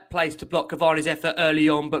right place to block Cavani's effort early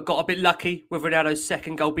on, but got a bit lucky with Ronaldo's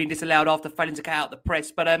second goal being disallowed after failing to cut out the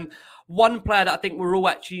press. But one player that I think we're all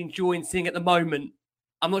actually enjoying seeing at the moment,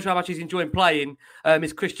 I'm not sure how much he's enjoying playing,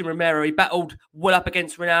 is Christian Romero. He battled well up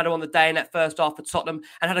against Ronaldo on the day in that first half for Tottenham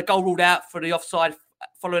and had a goal ruled out for the offside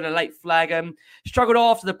following a late flag. Struggled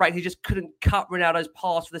after the break. He just couldn't cut Ronaldo's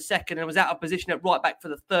pass for the second and was out of position at right back for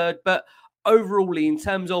the third. But overall, in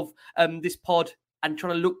terms of this pod and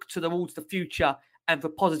trying to look towards the future and for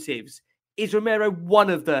positives, is Romero one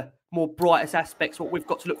of the more brightest aspects, what we've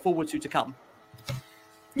got to look forward to come?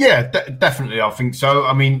 Yeah, definitely. I think so.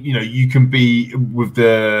 I mean, you can be with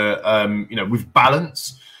the, with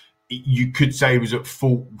balance. You could say he was at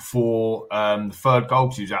fault for the third goal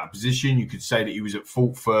because he was out of position. You could say that he was at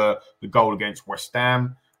fault for the goal against West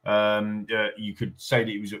Ham. You could say that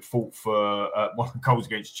he was at fault for one of the goals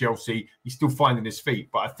against Chelsea. He's still finding his feet,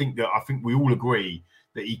 but I think we all agree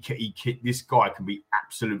that this guy can be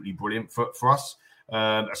absolutely brilliant for us,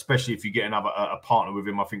 especially if you get a partner with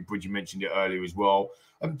him. I think Bridgie mentioned it earlier as well.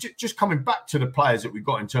 Just coming back to the players that we've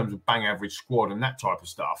got in terms of bang average squad and that type of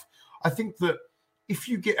stuff, I think that if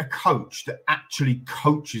you get a coach that actually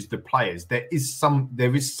coaches the players, there is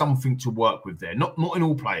something to work with there. Not in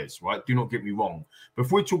all players, right? Do not get me wrong. But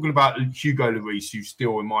if we're talking about Hugo Lloris, who's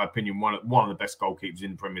still, in my opinion, one of the best goalkeepers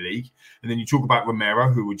in the Premier League, and then you talk about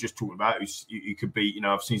Romero, who we're just talking about, who could be,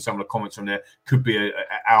 I've seen some of the comments on there, could be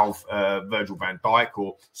a Virgil van Dijk,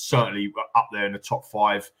 or certainly up there in the top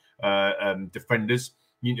 5 defenders.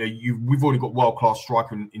 We've already got world-class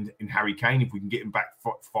striker in Harry Kane. If we can get him back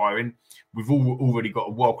firing, we've already got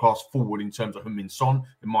a world-class forward in terms of Heung-min Son,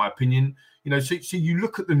 in my opinion. So you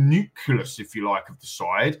look at the nucleus, if you like, of the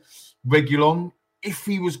side. Reguilon, if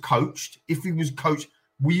he was coached,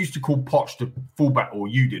 we used to call Poch the fullback, or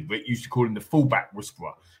you did, but used to call him the fullback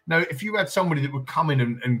whisperer. Now, if you had somebody that would come in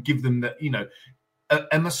and give them that,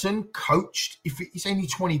 Emerson coached, if he's only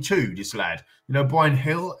 22, this lad. Brian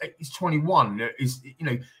Hill, he's 21.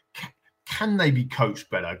 Can they be coached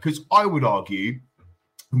better? Because I would argue,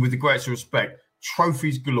 with the greatest respect,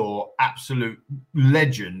 trophies galore, absolute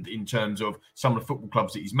legend in terms of some of the football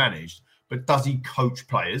clubs that he's managed. But does he coach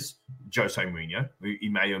players? Jose Mourinho, he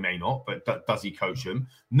may or may not, but does he coach them?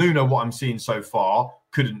 Nuno, what I'm seeing so far,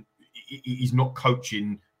 he's not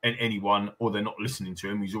coaching anyone, or they're not listening to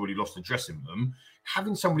him. He's already lost the dressing room.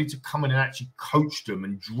 Having somebody to come in and actually coach them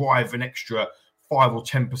and drive an extra 5 or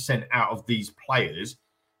 10% out of these players,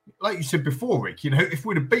 like you said before, Rick, if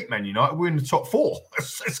we'd have beat Man United, we're in the top 4.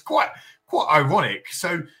 It's quite ironic.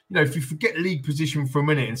 So, if you forget league position for a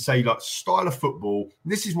minute and say, like, style of football,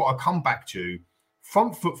 this is what I come back to,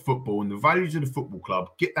 front foot football and the values of the football club,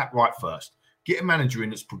 get that right first. Get a manager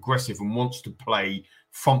in that's progressive and wants to play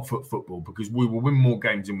front foot football, because we will win more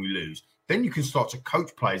games than we lose. Then you can start to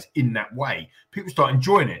coach players in that way. People start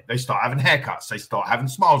enjoying it. They start having haircuts. They start having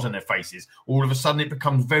smiles on their faces. All of a sudden, it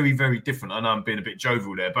becomes very, very different. I know I'm being a bit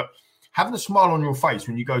jovial there, but having a smile on your face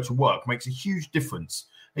when you go to work makes a huge difference.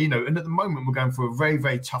 And at the moment, we're going through a very,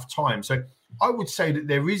 very tough time. So I would say that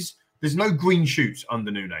there's no green shoots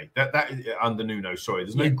under Nuno.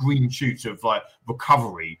 There's no green shoots of like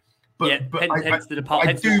recovery. But hence the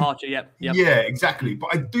departure. Yeah, exactly.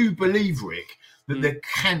 But I do believe, Rick, that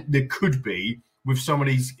there could be, with some of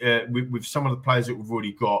these, with some of the players that we've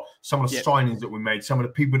already got, some of the signings that we made, some of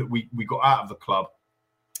the people that we got out of the club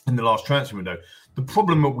in the last transfer window. The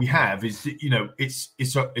problem that we have is that,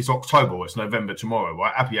 it's October, it's November tomorrow,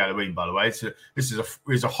 right? Happy Halloween, by the way. This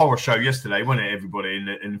is a horror show yesterday, wasn't it, everybody,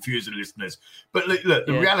 and a few of the listeners? But look,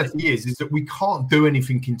 the reality is that we can't do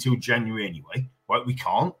anything until January anyway, right? We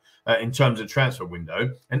can't. In terms of transfer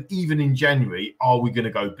window, and even in January, are we going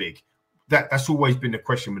to go big? That's always been the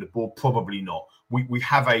question with the board. Probably not. We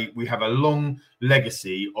have a long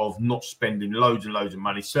legacy of not spending loads and loads of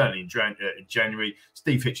money. Certainly in January,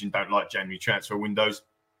 Steve Hitchen don't like January transfer windows.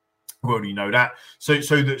 We already know that. So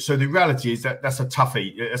the reality is that's a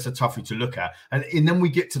toughie. That's a toughie to look at. And then we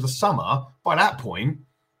get to the summer. By that point,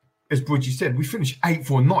 as Bridgie said, we finished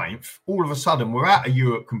 8th or 9th. All of a sudden, we're out of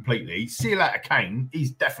Europe completely. See you later, Kane.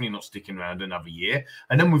 He's definitely not sticking around another year.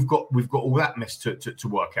 And then we've got all that mess to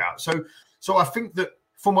work out. So I think that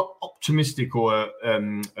from an optimistic or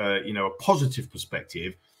a positive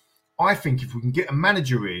perspective, I think if we can get a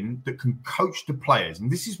manager in that can coach the players, and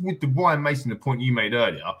this is with the Ryan Mason, the point you made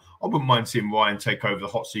earlier, I wouldn't mind seeing Ryan take over the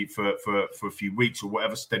hot seat for a few weeks or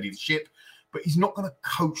whatever, steady the ship. But he's not going to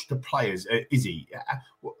coach the players, is he?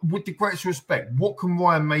 With the greatest respect, what can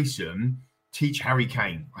Ryan Mason teach Harry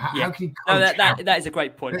Kane? How can he coach that is a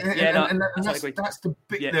great point. That's the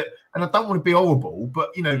bit that, and I don't want to be horrible, but,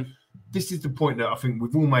 this is the point that I think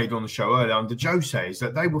we've all made on the show earlier under Jose, is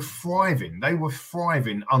that they were thriving. They were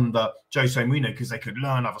thriving under Jose Mourinho because they could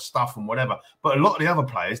learn other stuff and whatever. But a lot of the other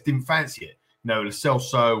players didn't fancy it. Lo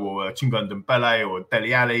Celso or Chingon Dembele or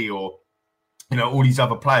Dele Alli or all these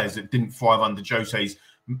other players that didn't thrive under Jose's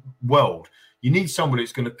world. You need somebody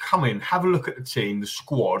that's going to come in, have a look at the team, the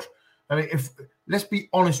squad, I mean, if let's be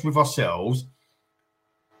honest with ourselves,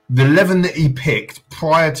 the 11 that he picked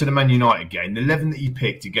prior to the Man United game, the 11 that he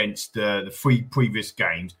picked against the 3 previous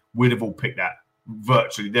games, we'd have all picked that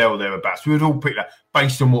virtually there or thereabouts. We would all pick that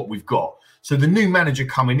based on what we've got. So the new manager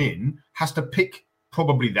coming in has to pick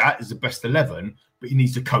probably that as the best 11, but he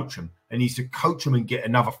needs to coach them. He needs to coach them and get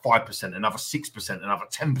another 5%, another 6%, another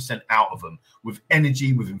 10% out of them with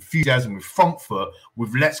energy, with enthusiasm, with front foot,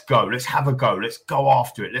 with let's go, let's have a go, let's go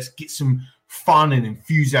after it, let's get some fun and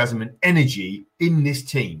enthusiasm and energy in this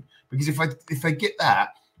team. Because if they get that,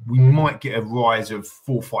 we might get a rise of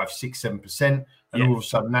 4, 5, 6, 7%, and all of a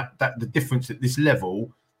sudden that the difference at this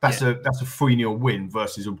level, that's a 3-0 win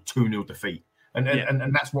versus a 2-0 defeat.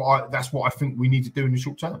 And that's what I think we need to do in the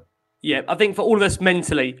short term. Yeah, I think for all of us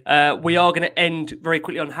mentally, we are going to end very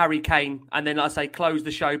quickly on Harry Kane and then, like I say, close the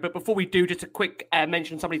show. But before we do, just a quick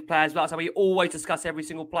mention of some of these players. Like I say, we always discuss every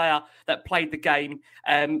single player that played the game.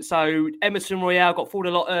 So Emerson Royale got forward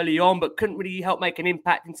a lot early on, but couldn't really help make an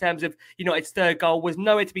impact in terms of United's third goal. Was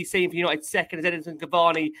nowhere to be seen for United's second as Edinson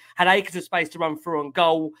Cavani had acres of space to run through on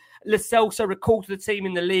goal. Lo Celso recalled to the team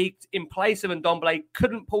in the league in place of Ndombele,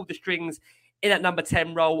 couldn't pull the strings in that number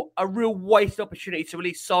 10 role. A real wasted opportunity to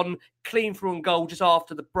release Son clean through on goal just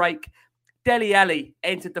after the break. Dele Alli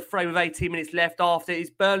entered the frame with 18 minutes left after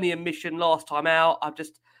his Burnley admission last time out.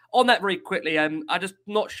 On that very quickly, I'm just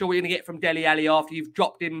not sure what you're going to get from Dele Alli after you've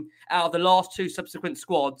dropped him out of the last 2 subsequent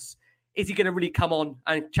squads. Is he going to really come on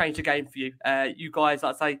and change the game for you? You guys,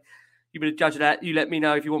 like I say, you would judge that. You let me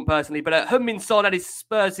know if you want personally. But Heung-min Son had his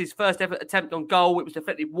first ever attempt on goal. It was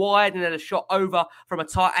deflected wide and then a shot over from a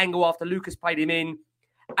tight angle after Lucas played him in.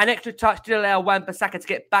 An extra touch did allow Wan-Bissaka to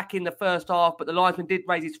get back in the first half, but the linesman did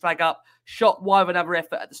raise his flag up, shot wide with another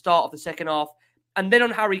effort at the start of the second half. And then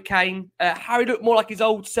on Harry Kane, Harry looked more like his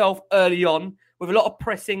old self early on with a lot of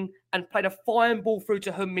pressing and played a fine ball through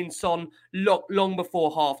to Heung-min Son long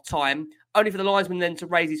before half-time, only for the linesman then to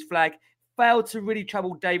raise his flag. Failed to really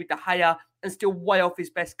trouble David De Gea and still way off his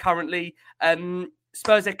best currently.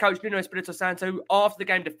 Spurs head coach Nuno Espirito Santo after the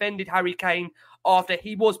game defended Harry Kane after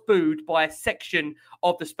he was booed by a section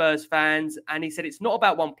of the Spurs fans, and he said it's not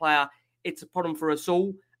about one player, it's a problem for us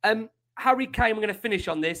all. Harry Kane, we're going to finish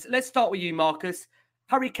on this. Let's start with you, Marcus.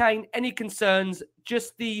 Harry Kane, any concerns?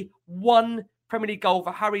 Just the one Premier League goal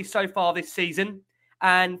for Harry so far this season,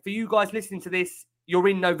 and for you guys listening to this, you're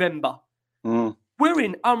in November. We're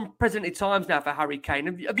in unprecedented times now for Harry Kane.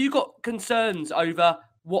 Have you got concerns over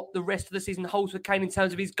what the rest of the season holds for Kane in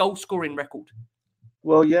terms of his goal-scoring record?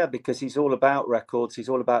 Well, yeah, because he's all about records. He's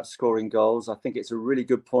all about scoring goals. I think it's a really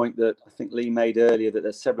good point that I think Lee made earlier, that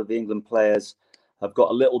there's several of the England players have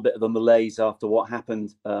got a little bit of a malaise after what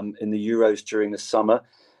happened in the Euros during the summer.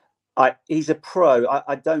 He's a pro.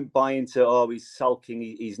 I don't buy into, he's sulking,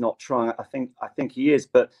 he's not trying. I think he is.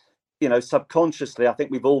 But, subconsciously, I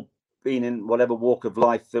think we've all been in whatever walk of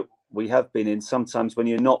life that we have been in. Sometimes when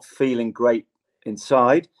you're not feeling great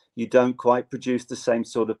inside, you don't quite produce the same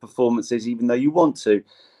sort of performances, even though you want to.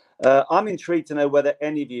 I'm intrigued to know whether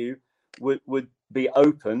any of you would be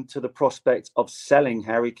open to the prospect of selling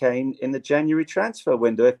Harry Kane in the January transfer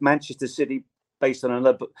window. If Manchester City, based on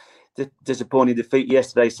another disappointing defeat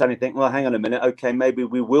yesterday, suddenly think, well, hang on a minute, okay, maybe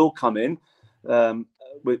we will come in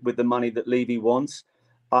with the money that Levy wants.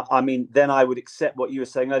 Then I would accept what you were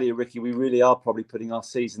saying earlier, Ricky. We really are probably putting our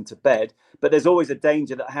season to bed. But there's always a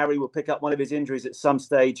danger that Harry will pick up one of his injuries at some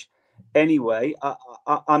stage anyway.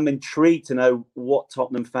 I'm intrigued to know what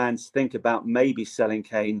Tottenham fans think about maybe selling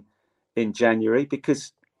Kane in January.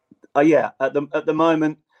 Because, at the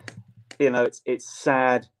moment, it's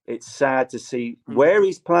sad. It's sad to see where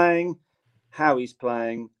he's playing, how he's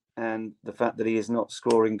playing, and the fact that he is not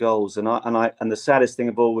scoring goals. And the saddest thing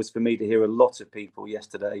of all was for me to hear a lot of people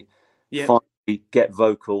yesterday finally get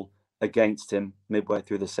vocal against him midway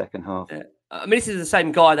through the second half. Yeah. This is the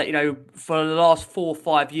same guy that, for the last 4 or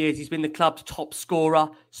 5 years, he's been the club's top scorer,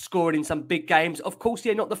 scoring in some big games. Of course,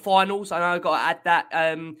 not the finals. I know I've got to add that.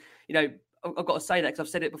 I've got to say that because I've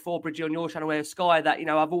said it before, Bridgie, on your channel, Air Sky, that,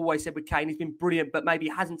 I've always said with Kane, he's been brilliant, but maybe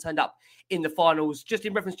he hasn't turned up in the finals. Just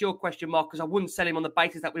in reference to your question, Mark, because I wouldn't sell him on the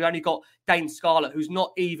basis that we've only got Dane Scarlett, who's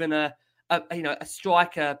not even a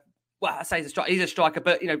striker. Well, I say he's a striker,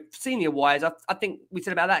 but, senior-wise, I think we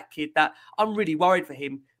said about that kid that I'm really worried for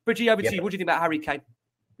him. Bridgie, over to you. What do you think about Harry Kane?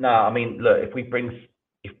 No, look,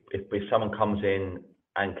 if someone comes in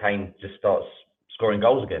and Kane just starts scoring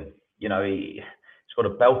goals again, he's got a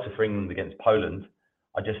belter for England against Poland.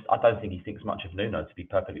 I don't think he thinks much of Nuno, to be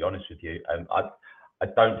perfectly honest with you. I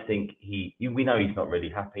don't think we know he's not really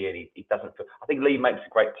happy, and he doesn't feel. I think Lee makes a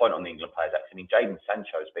great point on the England players. Actually, Jadon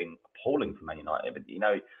Sancho has been appalling for Man United, but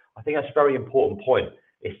I think that's a very important point.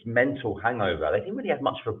 it's mental hangover. They didn't really have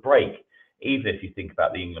much of a break, even if you think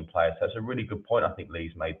about the England players. So it's a really good point I think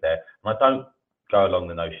Lee's made there. And I don't go along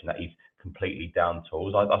the notion that he's completely down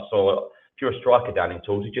tools. I saw, if you're a striker down in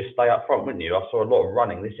tools, you just stay up front, wouldn't you? I saw a lot of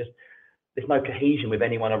running. There's no cohesion with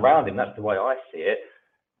anyone around him. That's the way I see it.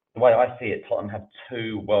 The way I see it, Tottenham have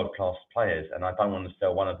 2 world-class players, and I don't want to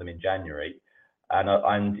sell one of them in January.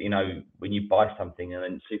 And you know, when you buy something in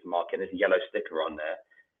a supermarket and there's a yellow sticker on there,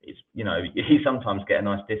 it's, you know, you sometimes get a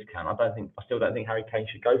nice discount. I still don't think Harry Kane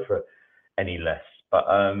should go for any less. But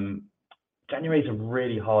January is a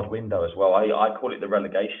really hard window as well. I call it the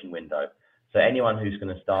relegation window. So anyone who's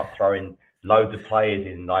going to start throwing loads of players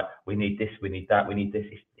in, like, we need this, we need that, we need this,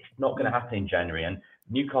 it's not going to happen in January. And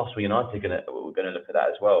Newcastle United are going to look at that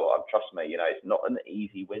as well. Trust me, you know, it's not an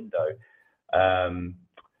easy window.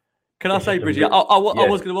 Can I say, Bridget, I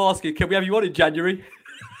was going to ask you, can we have you on in January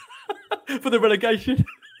for the relegation?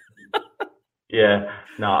 Yeah,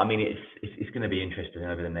 no, I mean, it's going to be interesting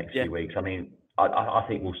over the next few weeks. I mean, I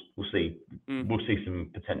think we'll see some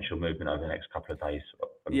potential movement over the next couple of days,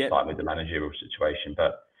 starting with the managerial situation.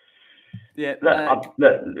 But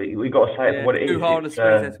look, we've got to say it for what it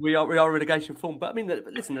is. We are relegation form, but I mean,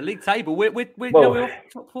 listen, the league table, we're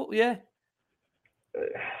top 4, yeah.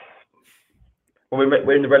 Well,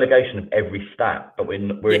 we're in the relegation of every stat, but we're in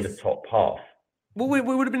the top half. Well, we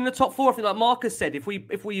would have been in the top 4, I think, like Marcus said. If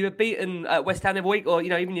we had beaten West Ham every week, or, you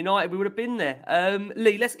know, even United, we would have been there.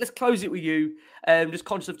 Lee, let's close it with you. Just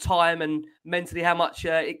conscious of time and mentally how much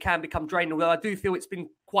it can become draining. Although I do feel it's been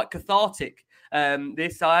quite cathartic. I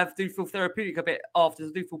do feel therapeutic a bit after. I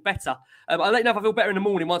do feel better. I'll let you know if I feel better in the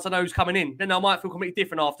morning once I know who's coming in. Then I might feel completely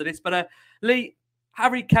different after this. But Lee,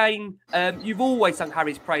 Harry Kane, you've always sung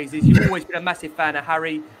Harry's praises. You've always been a massive fan of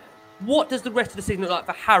Harry. What does the rest of the season look like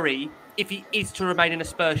for Harry if he is to remain in a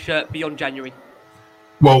Spurs shirt beyond January?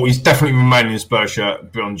 Well, he's definitely remaining in a Spurs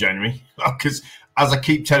shirt beyond January, because as I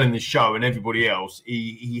keep telling this show and everybody else,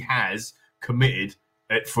 he has committed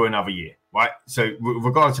it for another year, right? So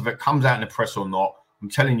regardless if it comes out in the press or not, I'm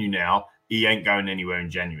telling you now, he ain't going anywhere in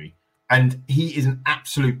January. And he is an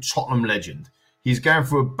absolute Tottenham legend. He's going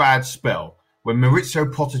through a bad spell. When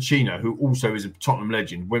Maurizio Pochettino, who also is a Tottenham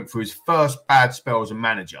legend, went through his first bad spell as a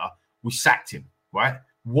manager, we sacked him, right?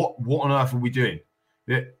 What on earth are we doing?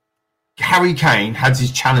 Harry Kane had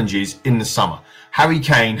his challenges in the summer. Harry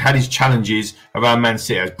Kane had his challenges around Man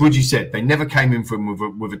City. As Bridgie said, they never came in for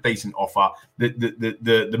him with a decent offer.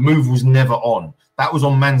 The move was never on. That was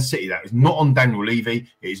on Man City. That is not on Daniel Levy.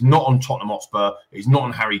 It is not on Tottenham Hotspur. It is not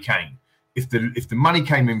on Harry Kane. If the money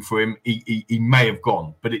came in for him, he may have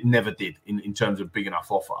gone, but it never did in terms of big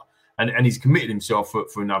enough offer. And he's committed himself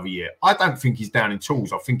for another year. I don't think he's down in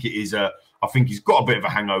tools. I think I think he's got a bit of a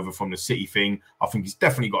hangover from the City thing. I think he's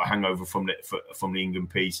definitely got a hangover from the England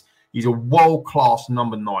piece. He's a world-class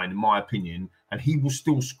number 9, in my opinion, and he will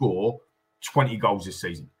still score 20 goals this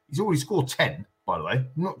season. He's already scored 10, by the way,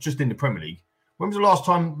 not just in the Premier League. When was the last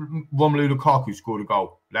time Romelu Lukaku scored a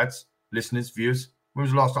goal? Lads, listeners, viewers, when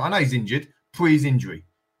was the last time? I know he's injured, pre his injury.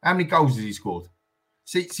 How many goals has he scored?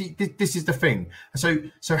 See, this is the thing.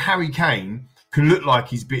 So Harry Kane can look like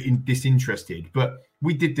he's a bit disinterested, but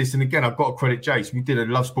we did this, and again, I've got to credit Jace. We did a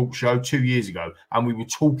Love Sport show 2 years ago, and we were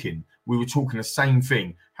talking the same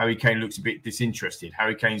thing. Harry Kane looks a bit disinterested.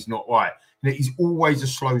 Harry Kane's not right. He's always a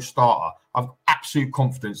slow starter. I've absolute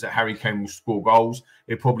confidence that Harry Kane will score goals.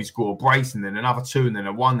 He'll probably score a brace, and then another 2, and then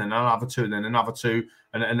a 1, and another 2, and then another 2,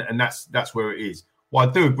 and that's where it is. What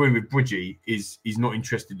I do agree with Bridgie is he's not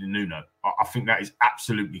interested in Nuno. I think that is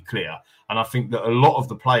absolutely clear. And I think that a lot of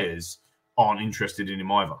the players aren't interested in him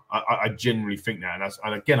either. I genuinely think that.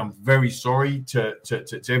 And again, I'm very sorry to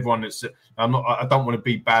everyone that's... I don't want to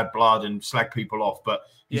be bad blood and slag people off, but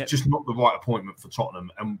he's just not the right appointment for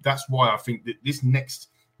Tottenham. And that's why I think that this next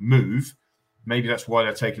move, maybe that's why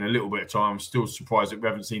they're taking a little bit of time. I'm still surprised that we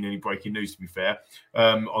haven't seen any breaking news, to be fair,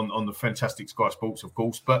 on the fantastic Sky Sports, of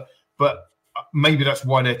course. But maybe that's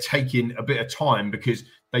why they're taking a bit of time, because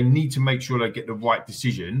they need to make sure they get the right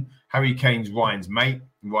decision. Harry Kane's Ryan's mate,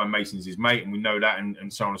 Ryan Mason's his mate, and we know that,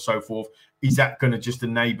 and so on and so forth. Is that going to just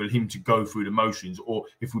enable him to go through the motions? Or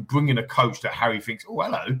if we bring in a coach that Harry thinks, oh,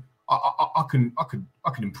 hello, I can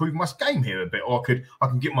improve my game here a bit, or I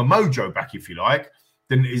can get my mojo back, if you like,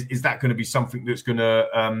 then is that going to be something that's going to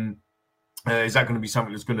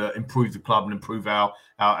improve the club and improve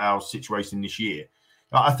our situation this year?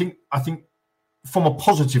 I think from a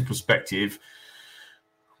positive perspective,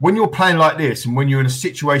 when you're playing like this and when you're in a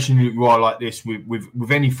situation that you are like this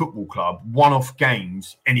with any football club, one-off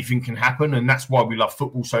games, anything can happen. And that's why we love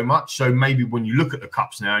football so much. So maybe when you look at the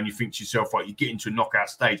cups now and you think to yourself, right, you get into a knockout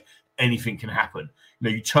stage, anything can happen.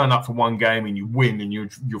 You turn up for one game and you win and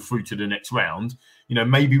you're through to the next round.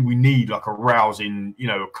 Maybe we need like a rousing,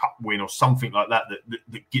 a cup win or something like that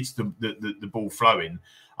gets the ball flowing.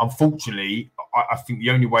 Unfortunately, I think the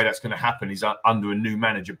only way that's going to happen is under a new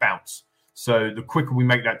manager bounce. So the quicker we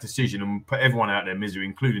make that decision and put everyone out of their misery,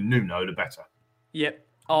 including Nuno, the better. Yep.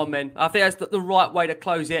 Amen. I think that's the right way to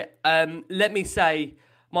close it. Let me say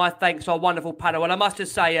my thanks to our wonderful panel. And I must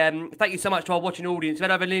just say thank you so much to our watching audience. We've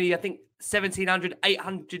had over nearly, I think, 1,700,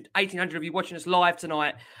 800, 1,800 of you watching us live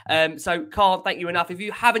tonight. So can't thank you enough. If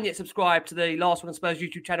you haven't yet subscribed to the Last Word on Spurs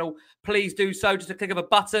YouTube channel, please do so. Just a click of a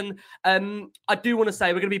button. I do want to say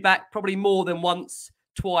we're going to be back probably more than once,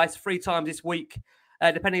 twice, 3 times this week.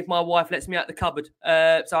 Depending if my wife lets me out the cupboard.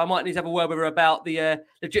 So I might need to have a word with her about the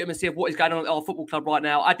legitimacy of what is going on at our football club right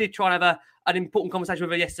now. I did try and have an important conversation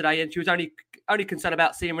with her yesterday, and she was only concerned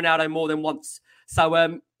about seeing Ronaldo more than once.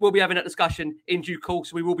 So we'll be having that discussion in due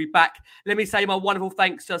course. We will be back. Let me say my wonderful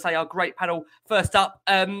thanks to our great panel. First up,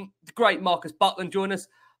 the great Marcus Buckland join us.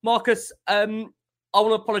 Marcus, I want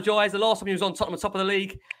to apologise. The last time he was on Tottenham, top of the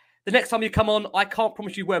league. The next time you come on, I can't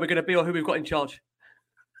promise you where we're going to be or who we've got in charge.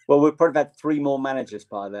 Well, we've probably had 3 more managers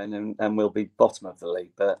by then and we'll be bottom of the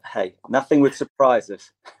league. But hey, nothing would surprise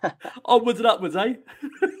us. Onwards and upwards, eh?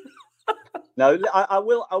 No, I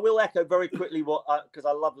will echo very quickly because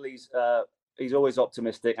I love Lee's. He's always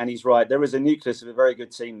optimistic and he's right. There is a nucleus of a very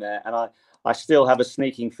good team there. And I still have a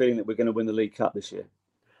sneaking feeling that we're going to win the League Cup this year.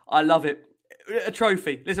 I love it. A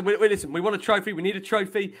trophy. Listen, we want a trophy. We need a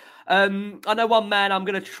trophy. I know one man I'm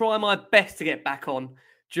going to try my best to get back on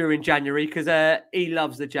during January because he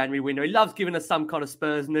loves the January window. He loves giving us some kind of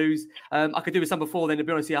Spurs news. I could do with some before then, to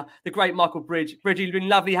be honest with you. The great Michael Bridge. Bridgie, it's been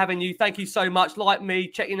lovely having you. Thank you so much. Like me,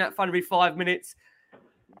 checking that phone every 5 minutes.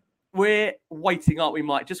 We're waiting, aren't we,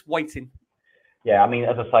 Mike? Just waiting. Yeah, I mean,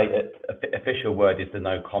 as I say, official word is the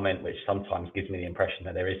no comment, which sometimes gives me the impression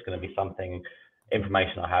that there is going to be something,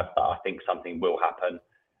 information I have that I think something will happen.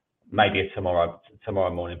 Maybe tomorrow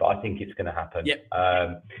morning, but I think it's going to happen. Yep.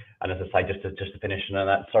 And as I say, just to finish on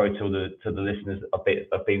that, sorry to the listeners of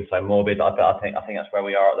being so morbid. I think that's where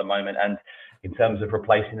we are at the moment. And in terms of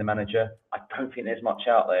replacing the manager, I don't think there's much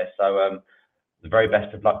out there. So the very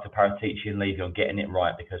best of luck to Paratici and Levy on getting it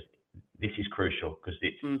right, because this is crucial. Because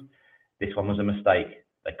this one was a mistake.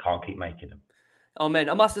 They can't keep making them. Oh, man,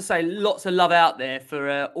 I must say, lots of love out there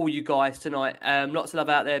for all you guys tonight. Lots of love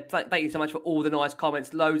out there. Thank you so much for all the nice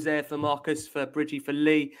comments. Loads there for Marcus, for Bridgie, for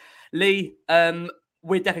Lee. Lee,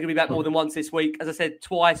 we're definitely going to be back more than once this week. As I said,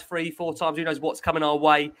 twice, 3, 4 times. Who knows what's coming our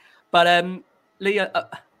way. But Lee,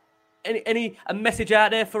 any message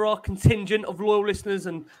out there for our contingent of loyal listeners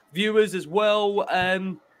and viewers as well?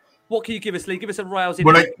 What can you give us, Lee? Give us a rousing,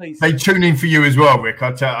 please. They tune in for you as well, Rick.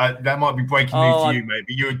 That might be breaking news to you, mate.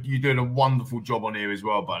 But you're doing a wonderful job on here as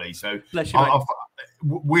well, buddy. So bless you,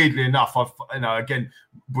 weirdly enough, again,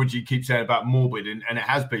 Bridgie keeps saying about morbid, and it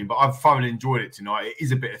has been, but I've thoroughly enjoyed it tonight. It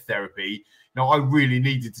is a bit of therapy. I really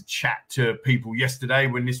needed to chat to people yesterday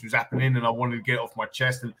when this was happening, and I wanted to get it off my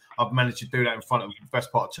chest, and I've managed to do that in front of the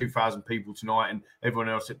best part of 2,000 people tonight, and everyone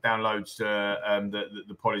else that downloads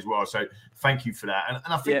the pod as well. So thank you for that. And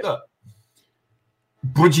I think, look,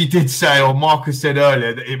 Bridgie did say, or Marcus said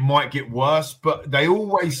earlier, that it might get worse, but they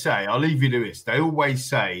always say, I'll leave you to this, they always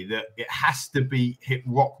say that it has to be hit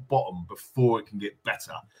rock bottom before it can get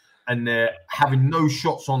better. And they're having no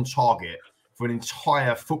shots on target for an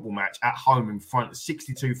entire football match at home in front of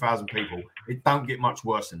 62,000 people. It don't get much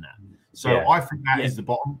worse than that. So I think that is the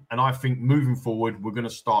bottom. And I think moving forward, we're going to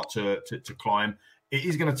start to climb. It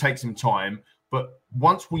is going to take some time. But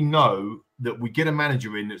once we know that we get a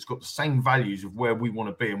manager in that's got the same values of where we want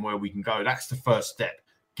to be and where we can go, that's the first step.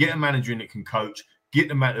 Get a manager in that can coach, get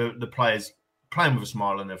the players playing with a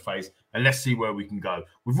smile on their face, and let's see where we can go.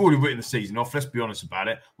 We've already written the season off. Let's be honest about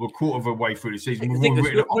it. We're a quarter of a way through the season.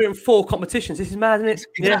 We're in 4 competitions. This is mad, isn't it?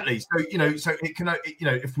 Exactly. Yeah. So it can,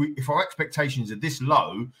 if our expectations are this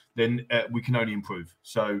low, then we can only improve.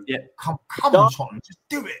 So come on, Tottenham, just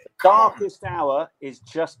do it. Darkest hour is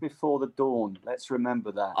just before the dawn. Let's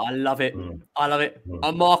remember that. I love it. I love it.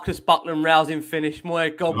 A Marcus Buckland rousing finish. My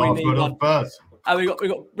God, we need one. And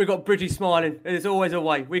we got Bridgie smiling. There's always a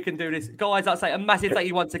way. We can do this. Guys, I'd say a massive thank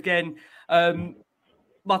you once again.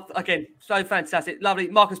 Again, so fantastic. Lovely.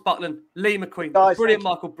 Marcus Buckland, Lee McQueen, guys, brilliant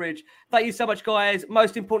Michael Bridge. Thank you so much, guys.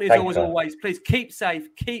 Most importantly, as always, please keep safe,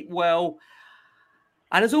 keep well.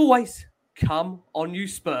 And as always, come on you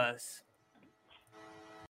Spurs.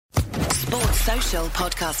 Sports Social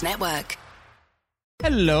Podcast Network.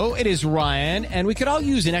 Hello, it is Ryan, and we could all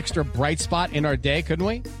use an extra bright spot in our day, couldn't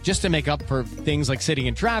we? Just to make up for things like sitting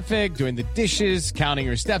in traffic, doing the dishes, counting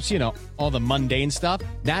your steps, you know, all the mundane stuff.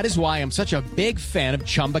 That is why I'm such a big fan of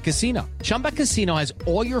Chumba Casino. Chumba Casino has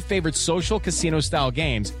all your favorite social casino-style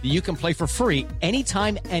games that you can play for free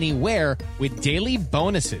anytime, anywhere with daily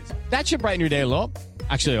bonuses. That should brighten your day a little.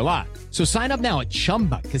 Actually, a lot. So sign up now at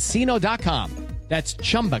ChumbaCasino.com. That's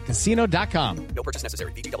ChumbaCasino.com. No purchase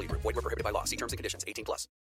necessary. VGW Group. Void where prohibited by law. See terms and conditions. 18+.